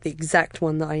the exact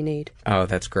one that I need. Oh,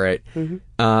 that's great.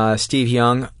 Mm-hmm. Steve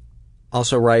Young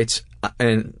also writes,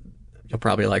 and you'll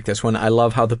probably like this one, I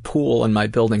love how the pool in my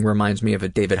building reminds me of a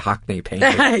David Hockney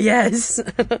painting. Yes.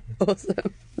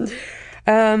 Awesome.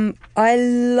 I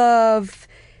love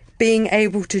being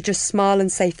able to just smile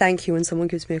and say thank you when someone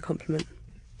gives me a compliment.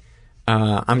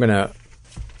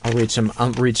 I'll read some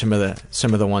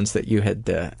of the ones that you had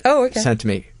sent to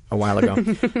me a while ago.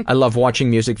 I love watching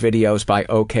music videos by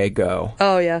OK Go.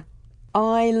 Oh yeah.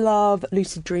 I love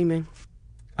lucid dreaming.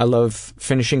 I love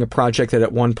finishing a project that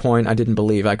at one point I didn't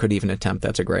believe I could even attempt.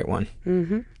 That's a great one.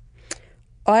 Mm-hmm.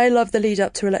 I love the lead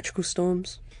up to electrical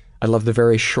storms. I love the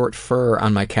very short fur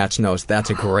on my cat's nose. That's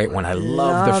a great one. I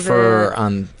love the fur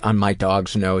on my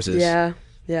dog's noses. Yeah,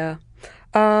 yeah.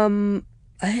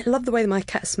 I love the way that my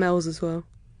cat smells as well.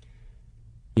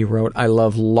 You wrote, I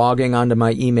love logging onto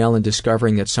my email and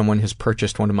discovering that someone has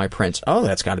purchased one of my prints. Oh,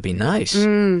 that's got to be nice.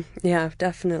 Yeah,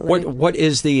 definitely. What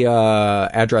is the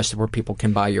address where people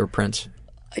can buy your prints?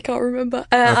 I can't remember.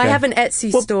 I have an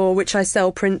Etsy store which I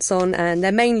sell prints on, and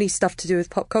they're mainly stuff to do with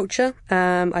pop culture.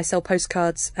 I sell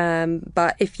postcards,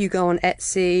 but if you go on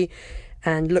Etsy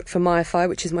and look for Maya Fire,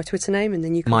 which is my Twitter name, and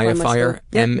then you can find my store.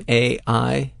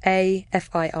 M-A-I?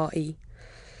 A-F-I-R-E.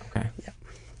 Okay. Yep.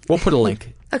 We'll put a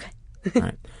link. Okay. All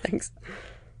right. Thanks.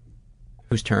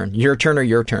 Whose turn? Your turn or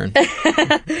your turn?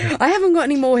 I haven't got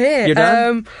any more here. You're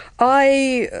done?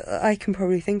 I can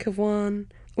probably think of one.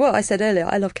 Well, I said earlier,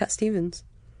 I love Cat Stevens.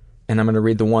 And I'm going to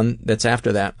read the one that's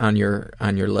after that on your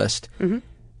list. Mm-hmm.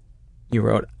 You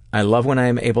wrote, I love when I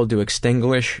am able to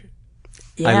extinguish...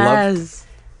 Yes.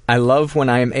 I love when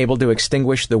I am able to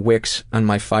extinguish the wicks on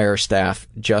my fire staff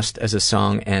just as a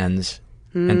song ends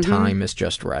and time is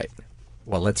just right.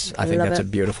 Well, I think that's a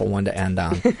beautiful one to end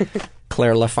on.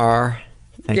 Claire Lafar,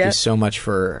 thank you so much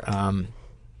for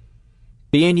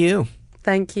being you.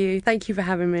 Thank you. Thank you for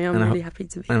having me. I'm really happy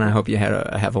to be here. And I hope you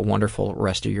have a wonderful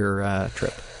rest of your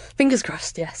trip. Fingers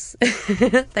crossed, yes.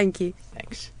 Thank you.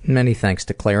 Thanks. Many thanks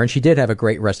to Claire. And she did have a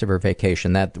great rest of her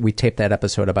vacation. We taped that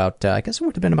episode about, I guess it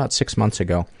would have been about 6 months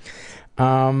ago.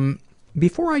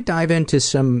 Before I dive into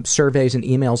some surveys and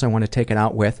emails I want to take it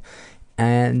out with,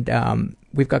 and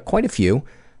we've got quite a few,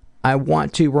 I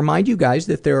want to remind you guys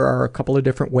that there are a couple of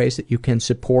different ways that you can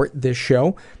support this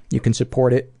show. You can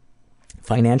support it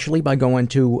financially by going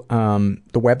to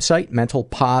the website,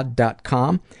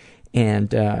 mentalpod.com,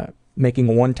 and making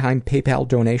a one-time PayPal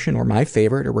donation, or my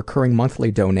favorite, a recurring monthly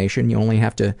donation. You only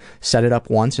have to set it up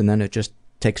once, and then it just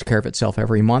takes care of itself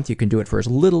every month. You can do it for as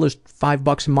little as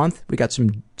 $5 a month. We got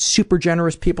some super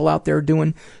generous people out there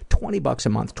doing $20 a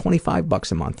month,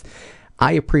 $25 a month.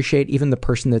 I appreciate even the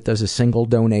person that does a single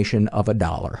donation of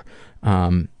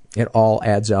 $1. It all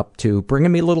adds up to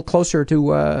bringing me a little closer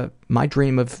to my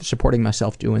dream of supporting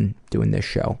myself doing this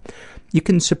show. You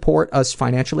can support us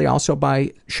financially also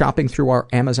by shopping through our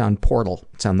Amazon portal.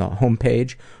 It's on the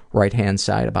homepage, right-hand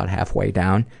side, about halfway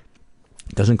down.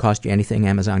 It doesn't cost you anything.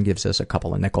 Amazon gives us a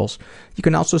couple of nickels. You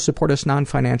can also support us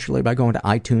non-financially by going to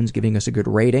iTunes, giving us a good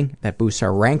rating. That boosts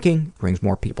our ranking, brings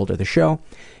more people to the show.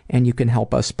 And you can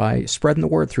help us by spreading the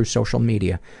word through social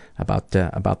media about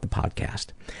the podcast.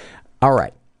 All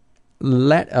right.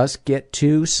 Let us get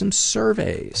to some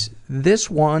surveys. This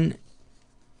one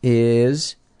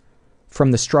is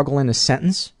from the Struggle in a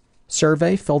Sentence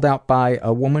survey, filled out by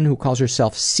a woman who calls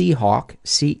herself Seahawk,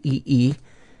 C-E-E-H-A-W-K-E.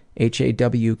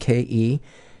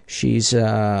 She's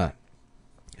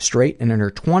straight and in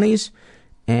her 20s.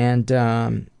 And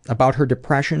about her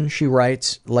depression, she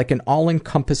writes, like an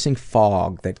all-encompassing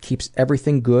fog that keeps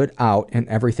everything good out and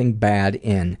everything bad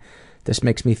in. This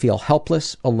makes me feel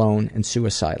helpless, alone, and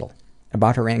suicidal.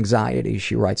 About her anxiety,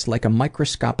 she writes, like a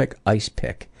microscopic ice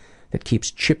pick that keeps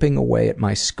chipping away at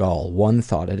my skull, one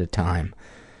thought at a time,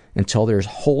 until there's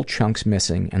whole chunks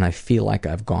missing and I feel like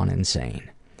I've gone insane.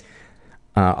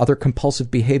 Other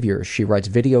compulsive behaviors, she writes,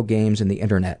 video games and the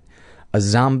internet. A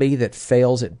zombie that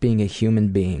fails at being a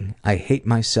human being. I hate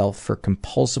myself for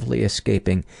compulsively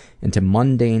escaping into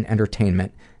mundane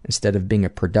entertainment instead of being a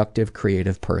productive,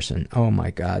 creative person. Oh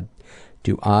my God,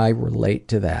 do I relate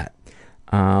to that.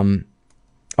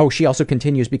 She also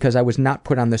continues, because I was not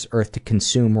put on this earth to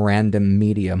consume random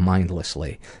media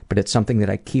mindlessly, but it's something that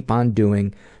I keep on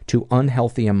doing to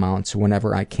unhealthy amounts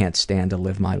whenever I can't stand to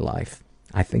live my life.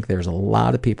 I think there's a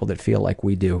lot of people that feel like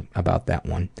we do about that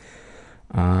one.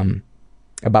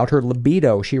 About her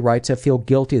libido, she writes, I feel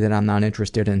guilty that I'm not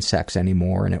interested in sex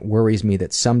anymore, and it worries me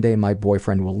that someday my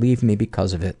boyfriend will leave me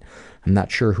because of it. I'm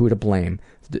not sure who to blame,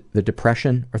 the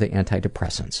depression or the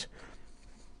antidepressants.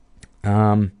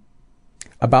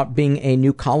 About being a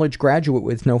new college graduate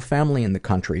with no family in the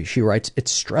country, she writes,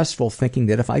 it's stressful thinking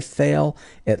that if I fail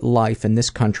at life in this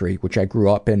country, which I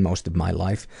grew up in most of my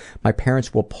life, my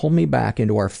parents will pull me back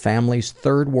into our family's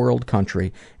third world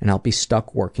country and I'll be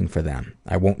stuck working for them.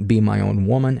 I won't be my own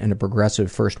woman in a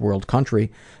progressive first world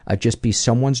country. I'd just be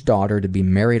someone's daughter to be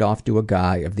married off to a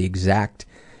guy of the exact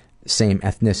same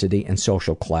ethnicity and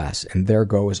social class. And there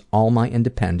goes all my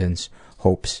independence,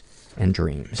 hopes, and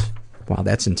dreams. Wow,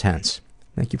 that's intense.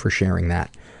 Thank you for sharing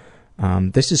that.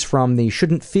 This is from the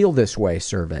Shouldn't Feel This Way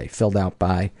survey, filled out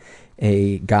by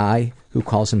a guy who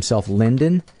calls himself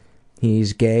Lyndon.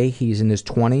 He's gay. He's in his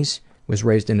 20s, was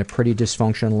raised in a pretty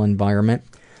dysfunctional environment.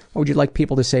 What would you like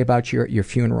people to say about your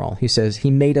funeral? He says,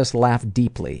 he made us laugh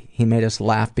deeply. He made us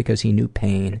laugh because he knew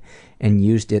pain and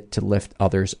used it to lift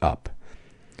others up.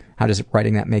 How does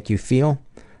writing that make you feel?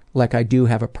 Like I do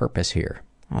have a purpose here.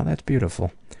 Oh, that's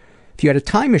beautiful. If you had a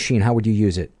time machine, how would you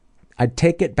use it? I'd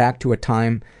take it back to a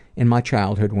time in my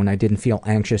childhood when I didn't feel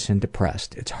anxious and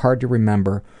depressed. It's hard to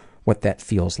remember what that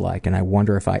feels like, and I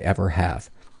wonder if I ever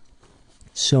have.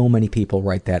 So many people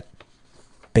write that,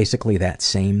 basically that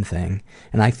same thing,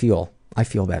 and I feel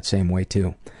that same way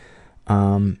too.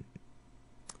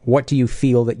 What do you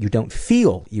feel that you don't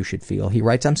feel you should feel? He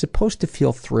writes, I'm supposed to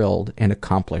feel thrilled and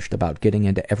accomplished about getting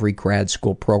into every grad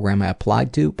school program I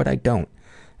applied to, but I don't.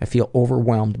 I feel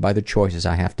overwhelmed by the choices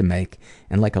I have to make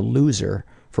and like a loser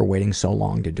for waiting so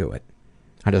long to do it.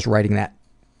 How does writing that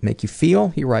make you feel?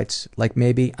 He writes, like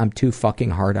maybe I'm too fucking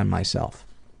hard on myself.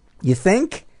 You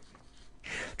think?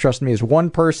 Trust me, as one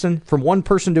person, from one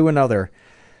person to another,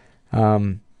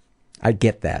 I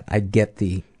get that. I get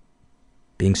the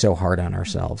being so hard on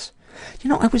ourselves. You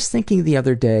know, I was thinking the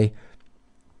other day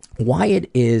why it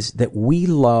is that we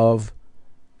love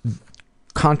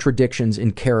contradictions in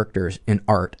characters in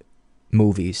art,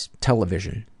 movies,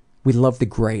 television. We love the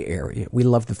gray area. We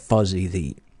love the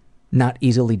fuzzy, not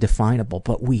easily definable,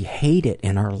 but we hate it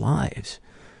in our lives.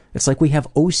 It's like we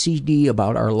have OCD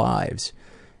about our lives,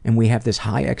 and we have this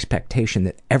high expectation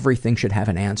that everything should have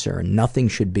an answer and nothing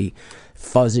should be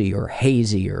fuzzy or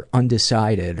hazy or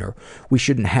undecided, or we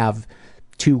shouldn't have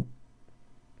two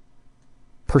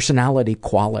personality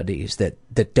qualities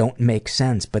that don't make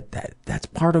sense. But that's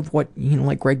part of what,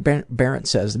 like Greg Barrett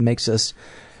says, makes us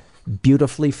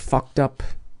beautifully fucked up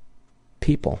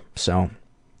people. So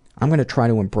I'm going to try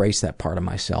to embrace that part of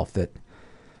myself that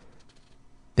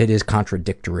is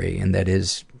contradictory and that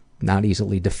is not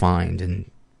easily defined, and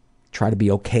try to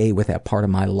be okay with that part of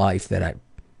my life that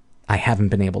I haven't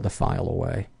been able to file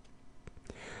away.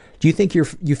 Do you think you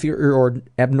feel you're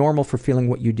abnormal for feeling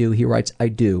what you do? He writes, I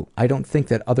do. I don't think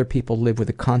that other people live with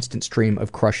a constant stream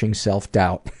of crushing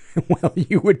self-doubt. Well,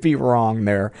 you would be wrong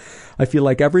there. I feel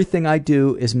like everything I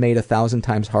do is made 1,000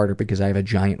 times harder because I have a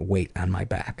giant weight on my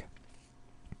back.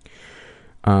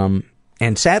 And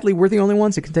sadly, we're the only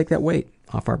ones that can take that weight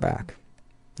off our back.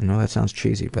 I know that sounds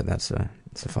cheesy, but it's the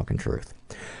fucking truth.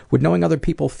 Would knowing other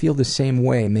people feel the same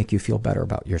way make you feel better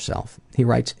about yourself? He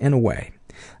writes, in a way.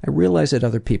 I realize that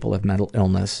other people have mental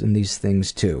illness and these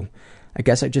things too. I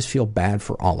guess I just feel bad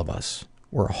for all of us.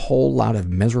 We're a whole lot of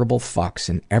miserable fucks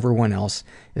and everyone else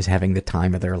is having the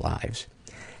time of their lives.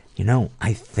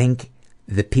 I think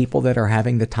the people that are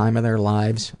having the time of their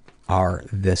lives are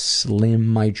the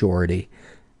slim majority.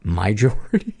 The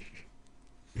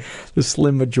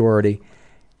slim majority.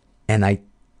 And I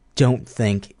don't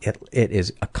think it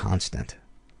is a constant.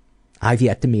 I've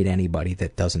yet to meet anybody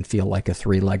that doesn't feel like a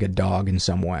three-legged dog in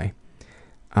some way.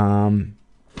 Thank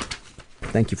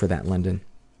you for that, Lyndon.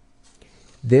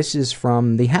 This is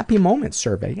from the Happy Moments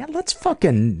survey. Yeah, let's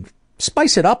fucking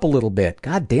spice it up a little bit.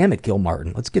 God damn it, Gil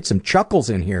Martin. Let's get some chuckles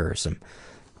in here, some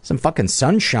fucking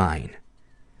sunshine.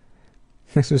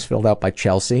 This was filled out by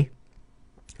Chelsea,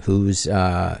 who's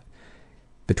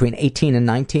between 18 and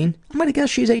 19. I'm going to guess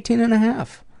she's 18 and a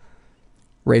half.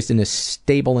 Raised in a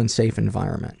stable and safe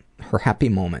environment. Her happy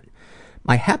moment.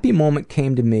 My happy moment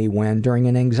came to me when, during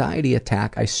an anxiety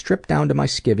attack, I stripped down to my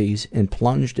skivvies and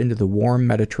plunged into the warm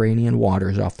Mediterranean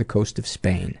waters off the coast of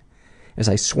Spain. As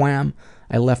I swam,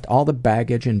 I left all the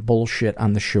baggage and bullshit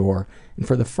on the shore, and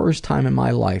for the first time in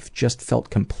my life just felt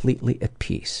completely at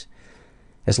peace.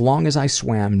 As long as I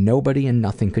swam, nobody and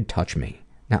nothing could touch me.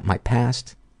 Not my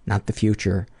past, not the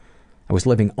future. I was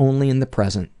living only in the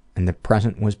present, and the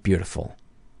present was beautiful.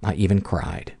 I even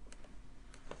cried.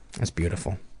 That's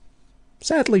beautiful.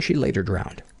 Sadly, she later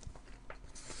drowned.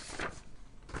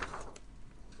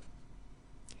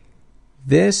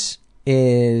 This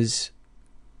is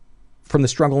from the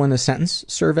Struggle in a Sentence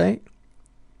survey,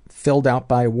 filled out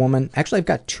by a woman. Actually, I've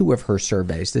got 2 of her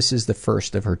surveys. This is the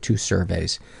first of her 2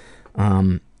 surveys.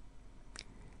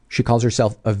 She calls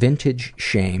herself a vintage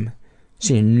shame,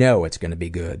 so you know it's going to be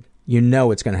good. You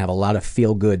know it's going to have a lot of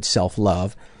feel-good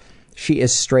self-love. She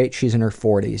is straight. She's in her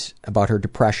 40s. About her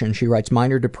depression, she writes,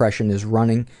 minor depression is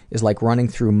like running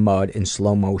through mud in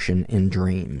slow motion in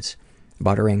dreams.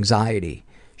 About her anxiety,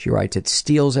 she writes, it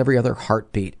steals every other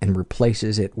heartbeat and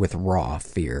replaces it with raw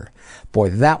fear. Boy,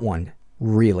 that one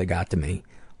really got to me.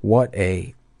 What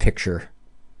a picture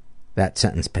that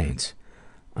sentence paints.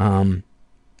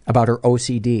 About her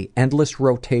OCD, endless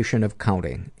rotation of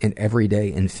counting in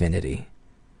everyday infinity.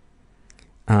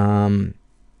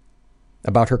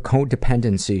 About her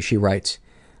codependency, she writes,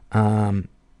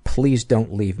 please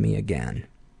don't leave me again.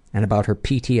 And about her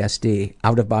PTSD,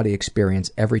 out-of-body experience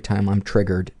every time I'm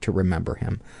triggered to remember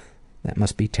him. That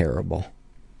must be terrible.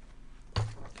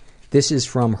 This is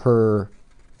from her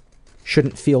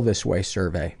Shouldn't Feel This Way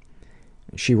survey.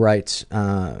 She writes,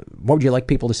 what would you like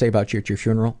people to say about you at your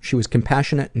funeral? She was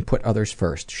compassionate and put others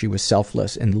first. She was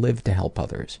selfless and lived to help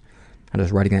others. How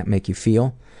does writing that make you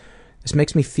feel? This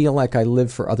makes me feel like I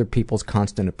live for other people's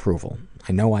constant approval.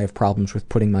 I know I have problems with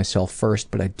putting myself first,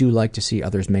 but I do like to see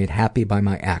others made happy by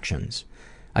my actions.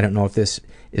 I don't know if this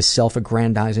is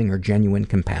self-aggrandizing or genuine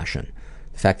compassion.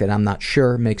 The fact that I'm not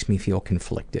sure makes me feel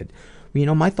conflicted.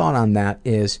 My thought on that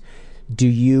is, do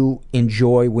you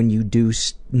enjoy when you do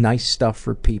nice stuff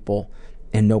for people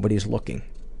and nobody's looking?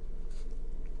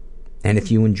 And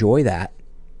if you enjoy that,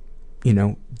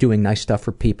 doing nice stuff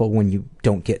for people when you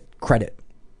don't get credit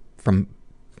from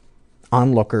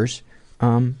onlookers,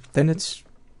 then it's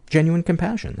genuine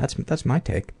compassion. That's my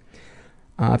take.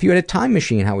 If you had a time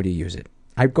machine, how would you use it?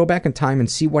 I'd go back in time and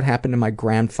see what happened to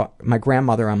my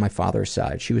grandmother on my father's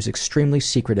side. She was extremely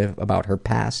secretive about her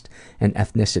past and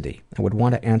ethnicity. I would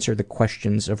want to answer the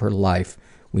questions of her life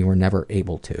we were never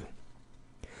able to.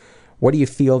 What do you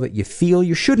feel that you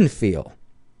shouldn't feel?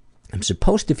 I'm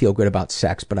supposed to feel good about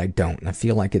sex, but I don't. And I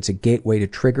feel like it's a gateway to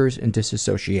triggers and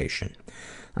disassociation.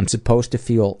 I'm supposed to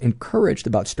feel encouraged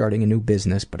about starting a new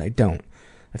business, but I don't.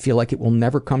 I feel like it will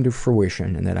never come to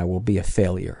fruition and that I will be a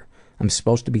failure. I'm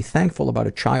supposed to be thankful about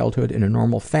a childhood in a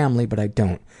normal family, but I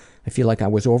don't. I feel like I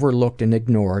was overlooked and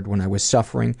ignored when I was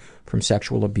suffering from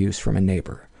sexual abuse from a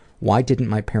neighbor. Why didn't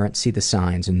my parents see the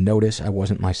signs and notice I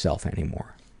wasn't myself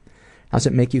anymore? How does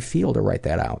it make you feel to write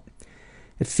that out?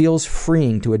 It feels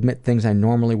freeing to admit things I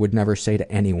normally would never say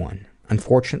to anyone.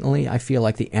 Unfortunately, I feel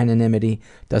like the anonymity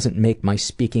doesn't make my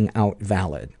speaking out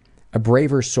valid. A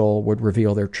braver soul would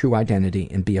reveal their true identity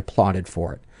and be applauded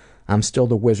for it. I'm still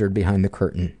the wizard behind the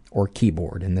curtain, or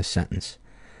keyboard, in this sentence.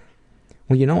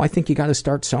 Well, I think you got to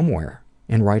start somewhere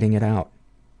in writing it out.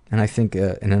 And I think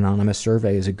an anonymous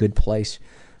survey is a good place.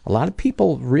 A lot of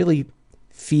people really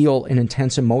feel an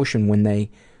intense emotion when they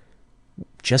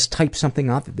just type something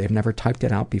out that they've never typed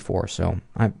it out before. So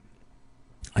I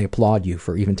applaud you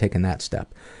for even taking that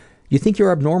step. You think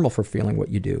you're abnormal for feeling what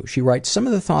you do. She writes, some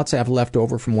of the thoughts I have left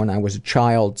over from when I was a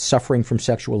child suffering from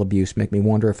sexual abuse make me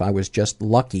wonder if I was just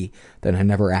lucky that I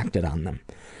never acted on them.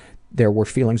 There were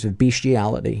feelings of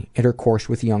bestiality, intercourse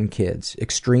with young kids,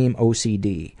 extreme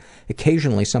OCD.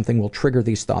 Occasionally something will trigger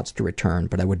these thoughts to return,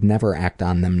 but I would never act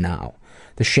on them now.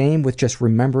 The shame with just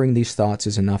remembering these thoughts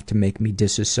is enough to make me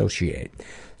disassociate.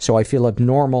 So I feel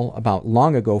abnormal about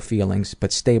long ago feelings,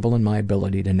 but stable in my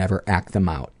ability to never act them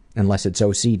out. Unless it's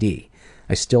OCD.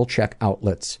 I still check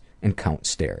outlets and count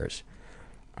stairs.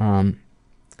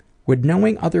 Would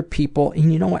knowing other people,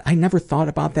 and you know what, I never thought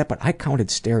about that, but I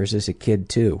counted stairs as a kid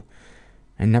too.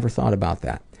 I never thought about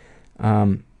that.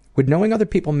 Would knowing other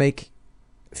people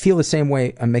feel the same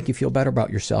way and make you feel better about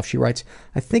yourself? She writes,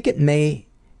 I think it may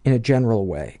in a general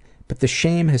way, but the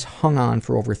shame has hung on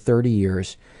for over 30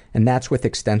 years, and that's with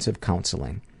extensive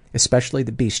counseling, especially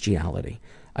the bestiality.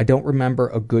 I don't remember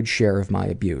a good share of my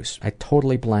abuse. I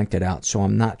totally blanked it out, so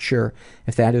I'm not sure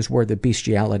if that is where the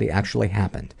bestiality actually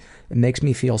happened. It makes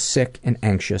me feel sick and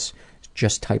anxious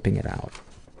just typing it out.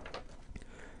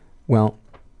 Well,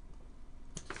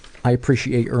 I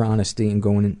appreciate your honesty and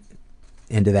going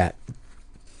into that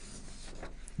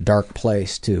dark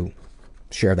place to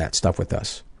share that stuff with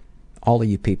us. All of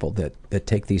you people that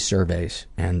take these surveys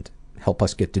and help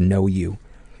us get to know you.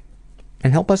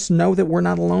 And help us know that we're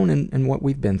not alone in what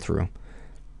we've been through.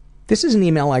 This is an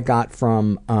email I got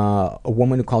from a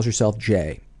woman who calls herself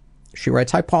Jay. She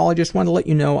writes, Hi Paul, I just want to let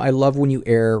you know I love when you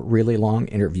air really long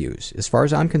interviews. As far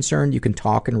as I'm concerned, you can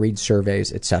talk and read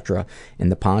surveys, etc. in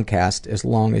the podcast as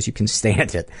long as you can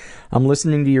stand it. I'm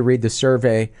listening to you read the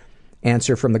survey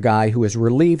answer from the guy who is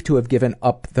relieved to have given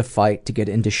up the fight to get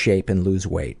into shape and lose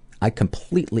weight. I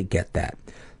completely get that.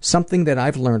 Something that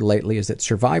I've learned lately is that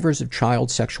survivors of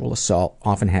child sexual assault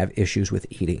often have issues with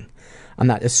eating. I'm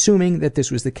not assuming that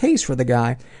this was the case for the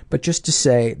guy, but just to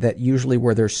say that usually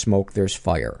where there's smoke, there's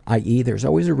fire, i.e. there's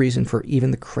always a reason for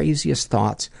even the craziest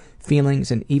thoughts,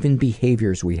 feelings, and even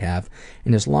behaviors we have,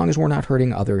 and as long as we're not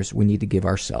hurting others, we need to give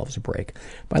ourselves a break.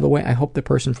 By the way, I hope the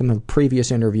person from the previous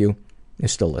interview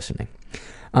is still listening.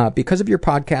 Because of your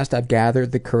podcast, I've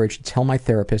gathered the courage to tell my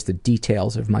therapist the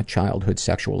details of my childhood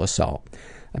sexual assault.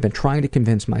 I've been trying to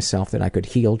convince myself that I could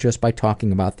heal just by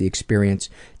talking about the experience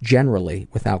generally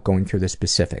without going through the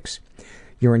specifics.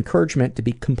 Your encouragement to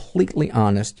be completely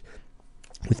honest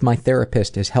with my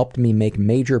therapist has helped me make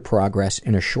major progress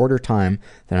in a shorter time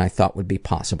than I thought would be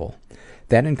possible.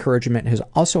 That encouragement has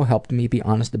also helped me be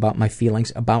honest about my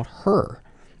feelings about her,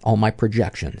 all my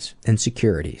projections,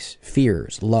 insecurities,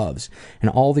 fears, loves, and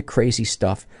all the crazy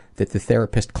stuff that the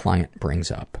therapist client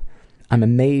brings up. I'm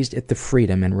amazed at the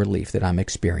freedom and relief that I'm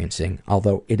experiencing,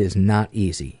 although it is not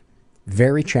easy.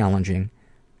 Very challenging,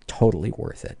 totally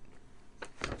worth it.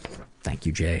 Thank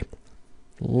you, Jay.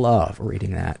 Love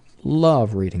reading that.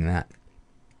 Love reading that.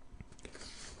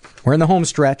 We're in the home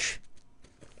stretch.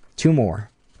 2 more.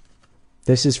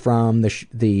 This is from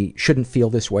the Shouldn't Feel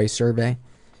This Way survey,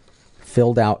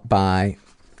 filled out by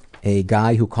a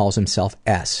guy who calls himself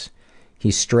S.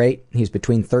 He's straight. He's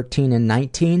between 13 and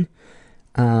 19.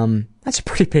 That's a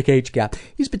pretty big age gap.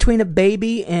 He's between a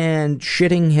baby and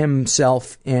shitting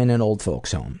himself in an old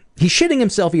folks home. He's shitting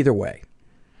himself either way.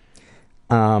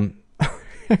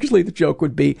 Actually, the joke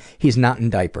would be he's not in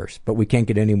diapers, but we can't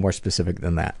get any more specific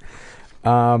than that.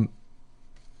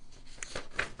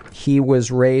 He was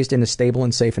raised in a stable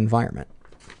and safe environment.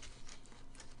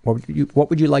 What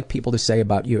would you like people to say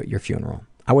about you at your funeral?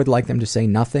 I would like them to say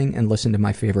nothing and listen to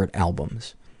my favorite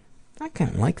albums. I kind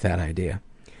of like that idea.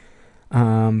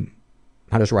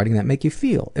 How does writing that make you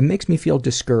feel? It makes me feel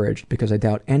discouraged because I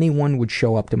doubt anyone would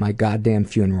show up to my goddamn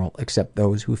funeral except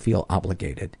those who feel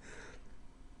obligated.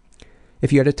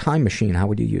 If you had a time machine, how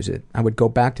would you use it? I would go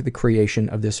back to the creation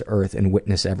of this earth and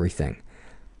witness everything.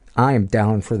 I am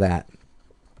down for that.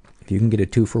 If you can get a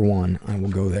 2-for-1, I will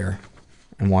go there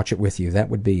and watch it with you. That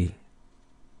would be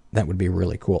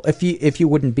really cool. If you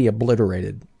wouldn't be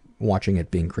obliterated watching it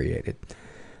being created.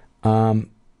 Hold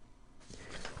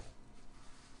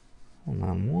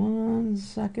on one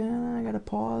second. I gotta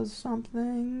pause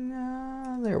something.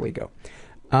 There we go.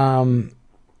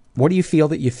 What do you feel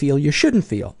that you feel you shouldn't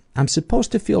feel? I'm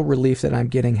supposed to feel relief that I'm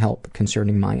getting help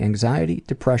concerning my anxiety,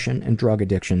 depression, and drug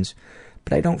addictions,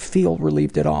 but I don't feel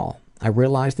relieved at all. I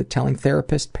realize that telling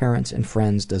therapists, parents, and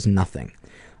friends does nothing.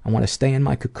 I want to stay in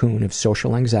my cocoon of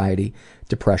social anxiety,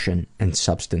 depression, and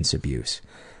substance abuse.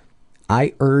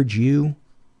 I urge you,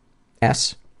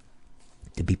 S,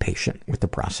 to be patient with the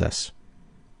process.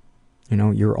 You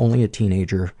know, you're only a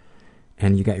teenager,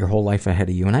 and you got your whole life ahead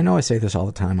of you. And I know I say this all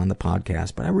the time on the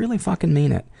podcast, but I really fucking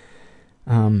mean it.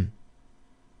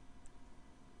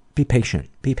 Be patient.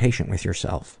 Be patient with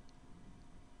yourself.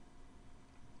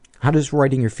 How does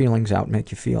writing your feelings out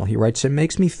make you feel? He writes, it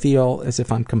makes me feel as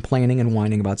if I'm complaining and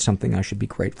whining about something I should be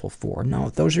grateful for. No,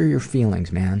 those are your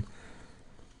feelings, man.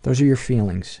 Those are your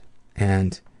feelings.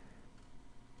 And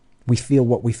we feel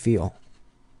what we feel.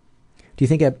 Do you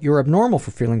think you're abnormal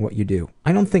for feeling what you do?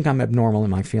 I don't think I'm abnormal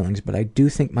in my feelings, but I do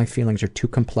think my feelings are too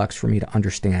complex for me to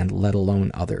understand, let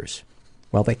alone others.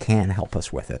 Well, they can help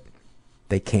us with it.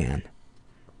 They can.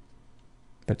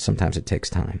 But sometimes it takes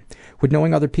time. Would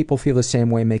knowing other people feel the same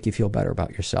way make you feel better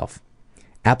about yourself?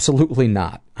 Absolutely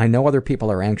not. I know other people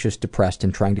are anxious, depressed,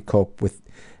 and trying to cope with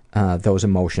those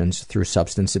emotions through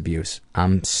substance abuse.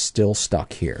 I'm still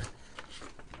stuck here.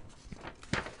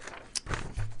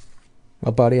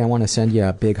 Well, buddy, I want to send you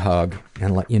a big hug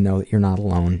and let you know that you're not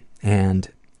alone. And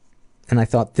I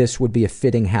thought this would be a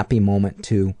fitting, happy moment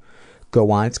to go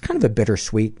on. It's kind of a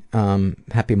bittersweet,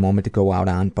 happy moment to go out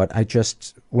on, but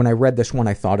when I read this one,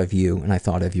 I thought of you, and I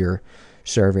thought of your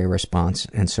survey response,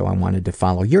 and so I wanted to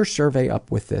follow your survey up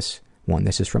with this one.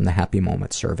 This is from the Happy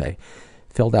Moment survey,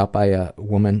 filled out by a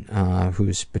woman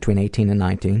who's between 18 and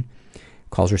 19,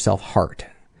 calls herself Heart.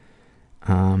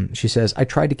 She says, I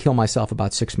tried to kill myself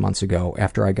about 6 months ago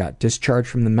after I got discharged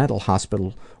from the mental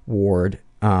hospital ward.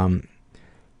 From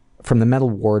the mental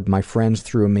ward, my friends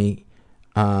threw me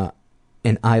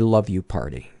an I love you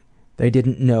party. They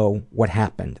didn't know what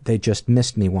happened. They just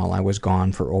missed me while I was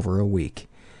gone for over a week.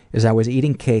 As I was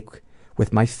eating cake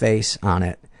with my face on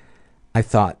it, I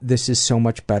thought, this is so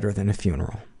much better than a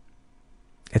funeral.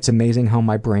 It's amazing how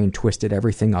my brain twisted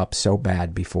everything up so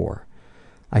bad before.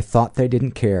 I thought they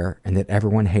didn't care and that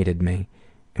everyone hated me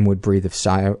and would breathe a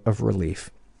sigh of relief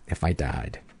if I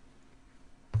died.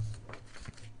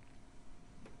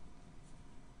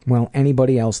 Well,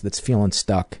 anybody else that's feeling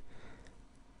stuck,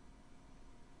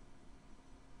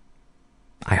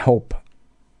 I hope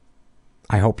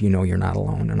you know you're not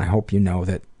alone, and I hope you know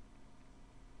that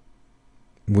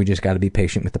we just got to be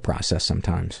patient with the process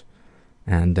sometimes.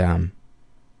 And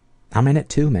I'm in it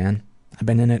too, man. I've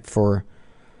been in it for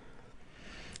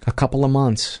a couple of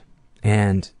months,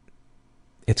 and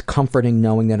it's comforting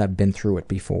knowing that I've been through it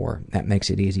before. That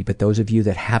makes it easy. But those of you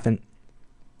that haven't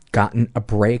gotten a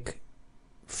break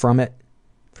from it,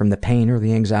 from the pain or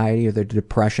the anxiety or the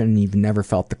depression, you've never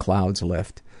felt the clouds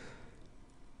lift,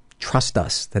 trust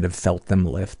us that have felt them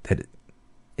lift, that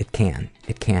it can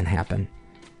happen.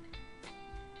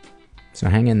 So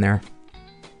hang in there,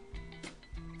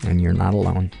 and you're not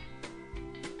alone.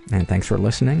 And thanks for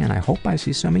listening, and I hope I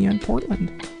see some of you in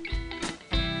Portland.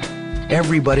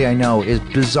 Everybody I know is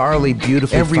bizarrely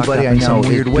beautifully Everybody fucked up I in know some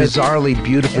weird is way. bizarrely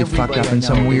beautifully Everybody fucked up I in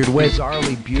some know weird is way.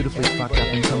 Bizarrely beautifully fucked up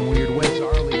in some weird way.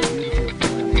 Bizarrely beautifully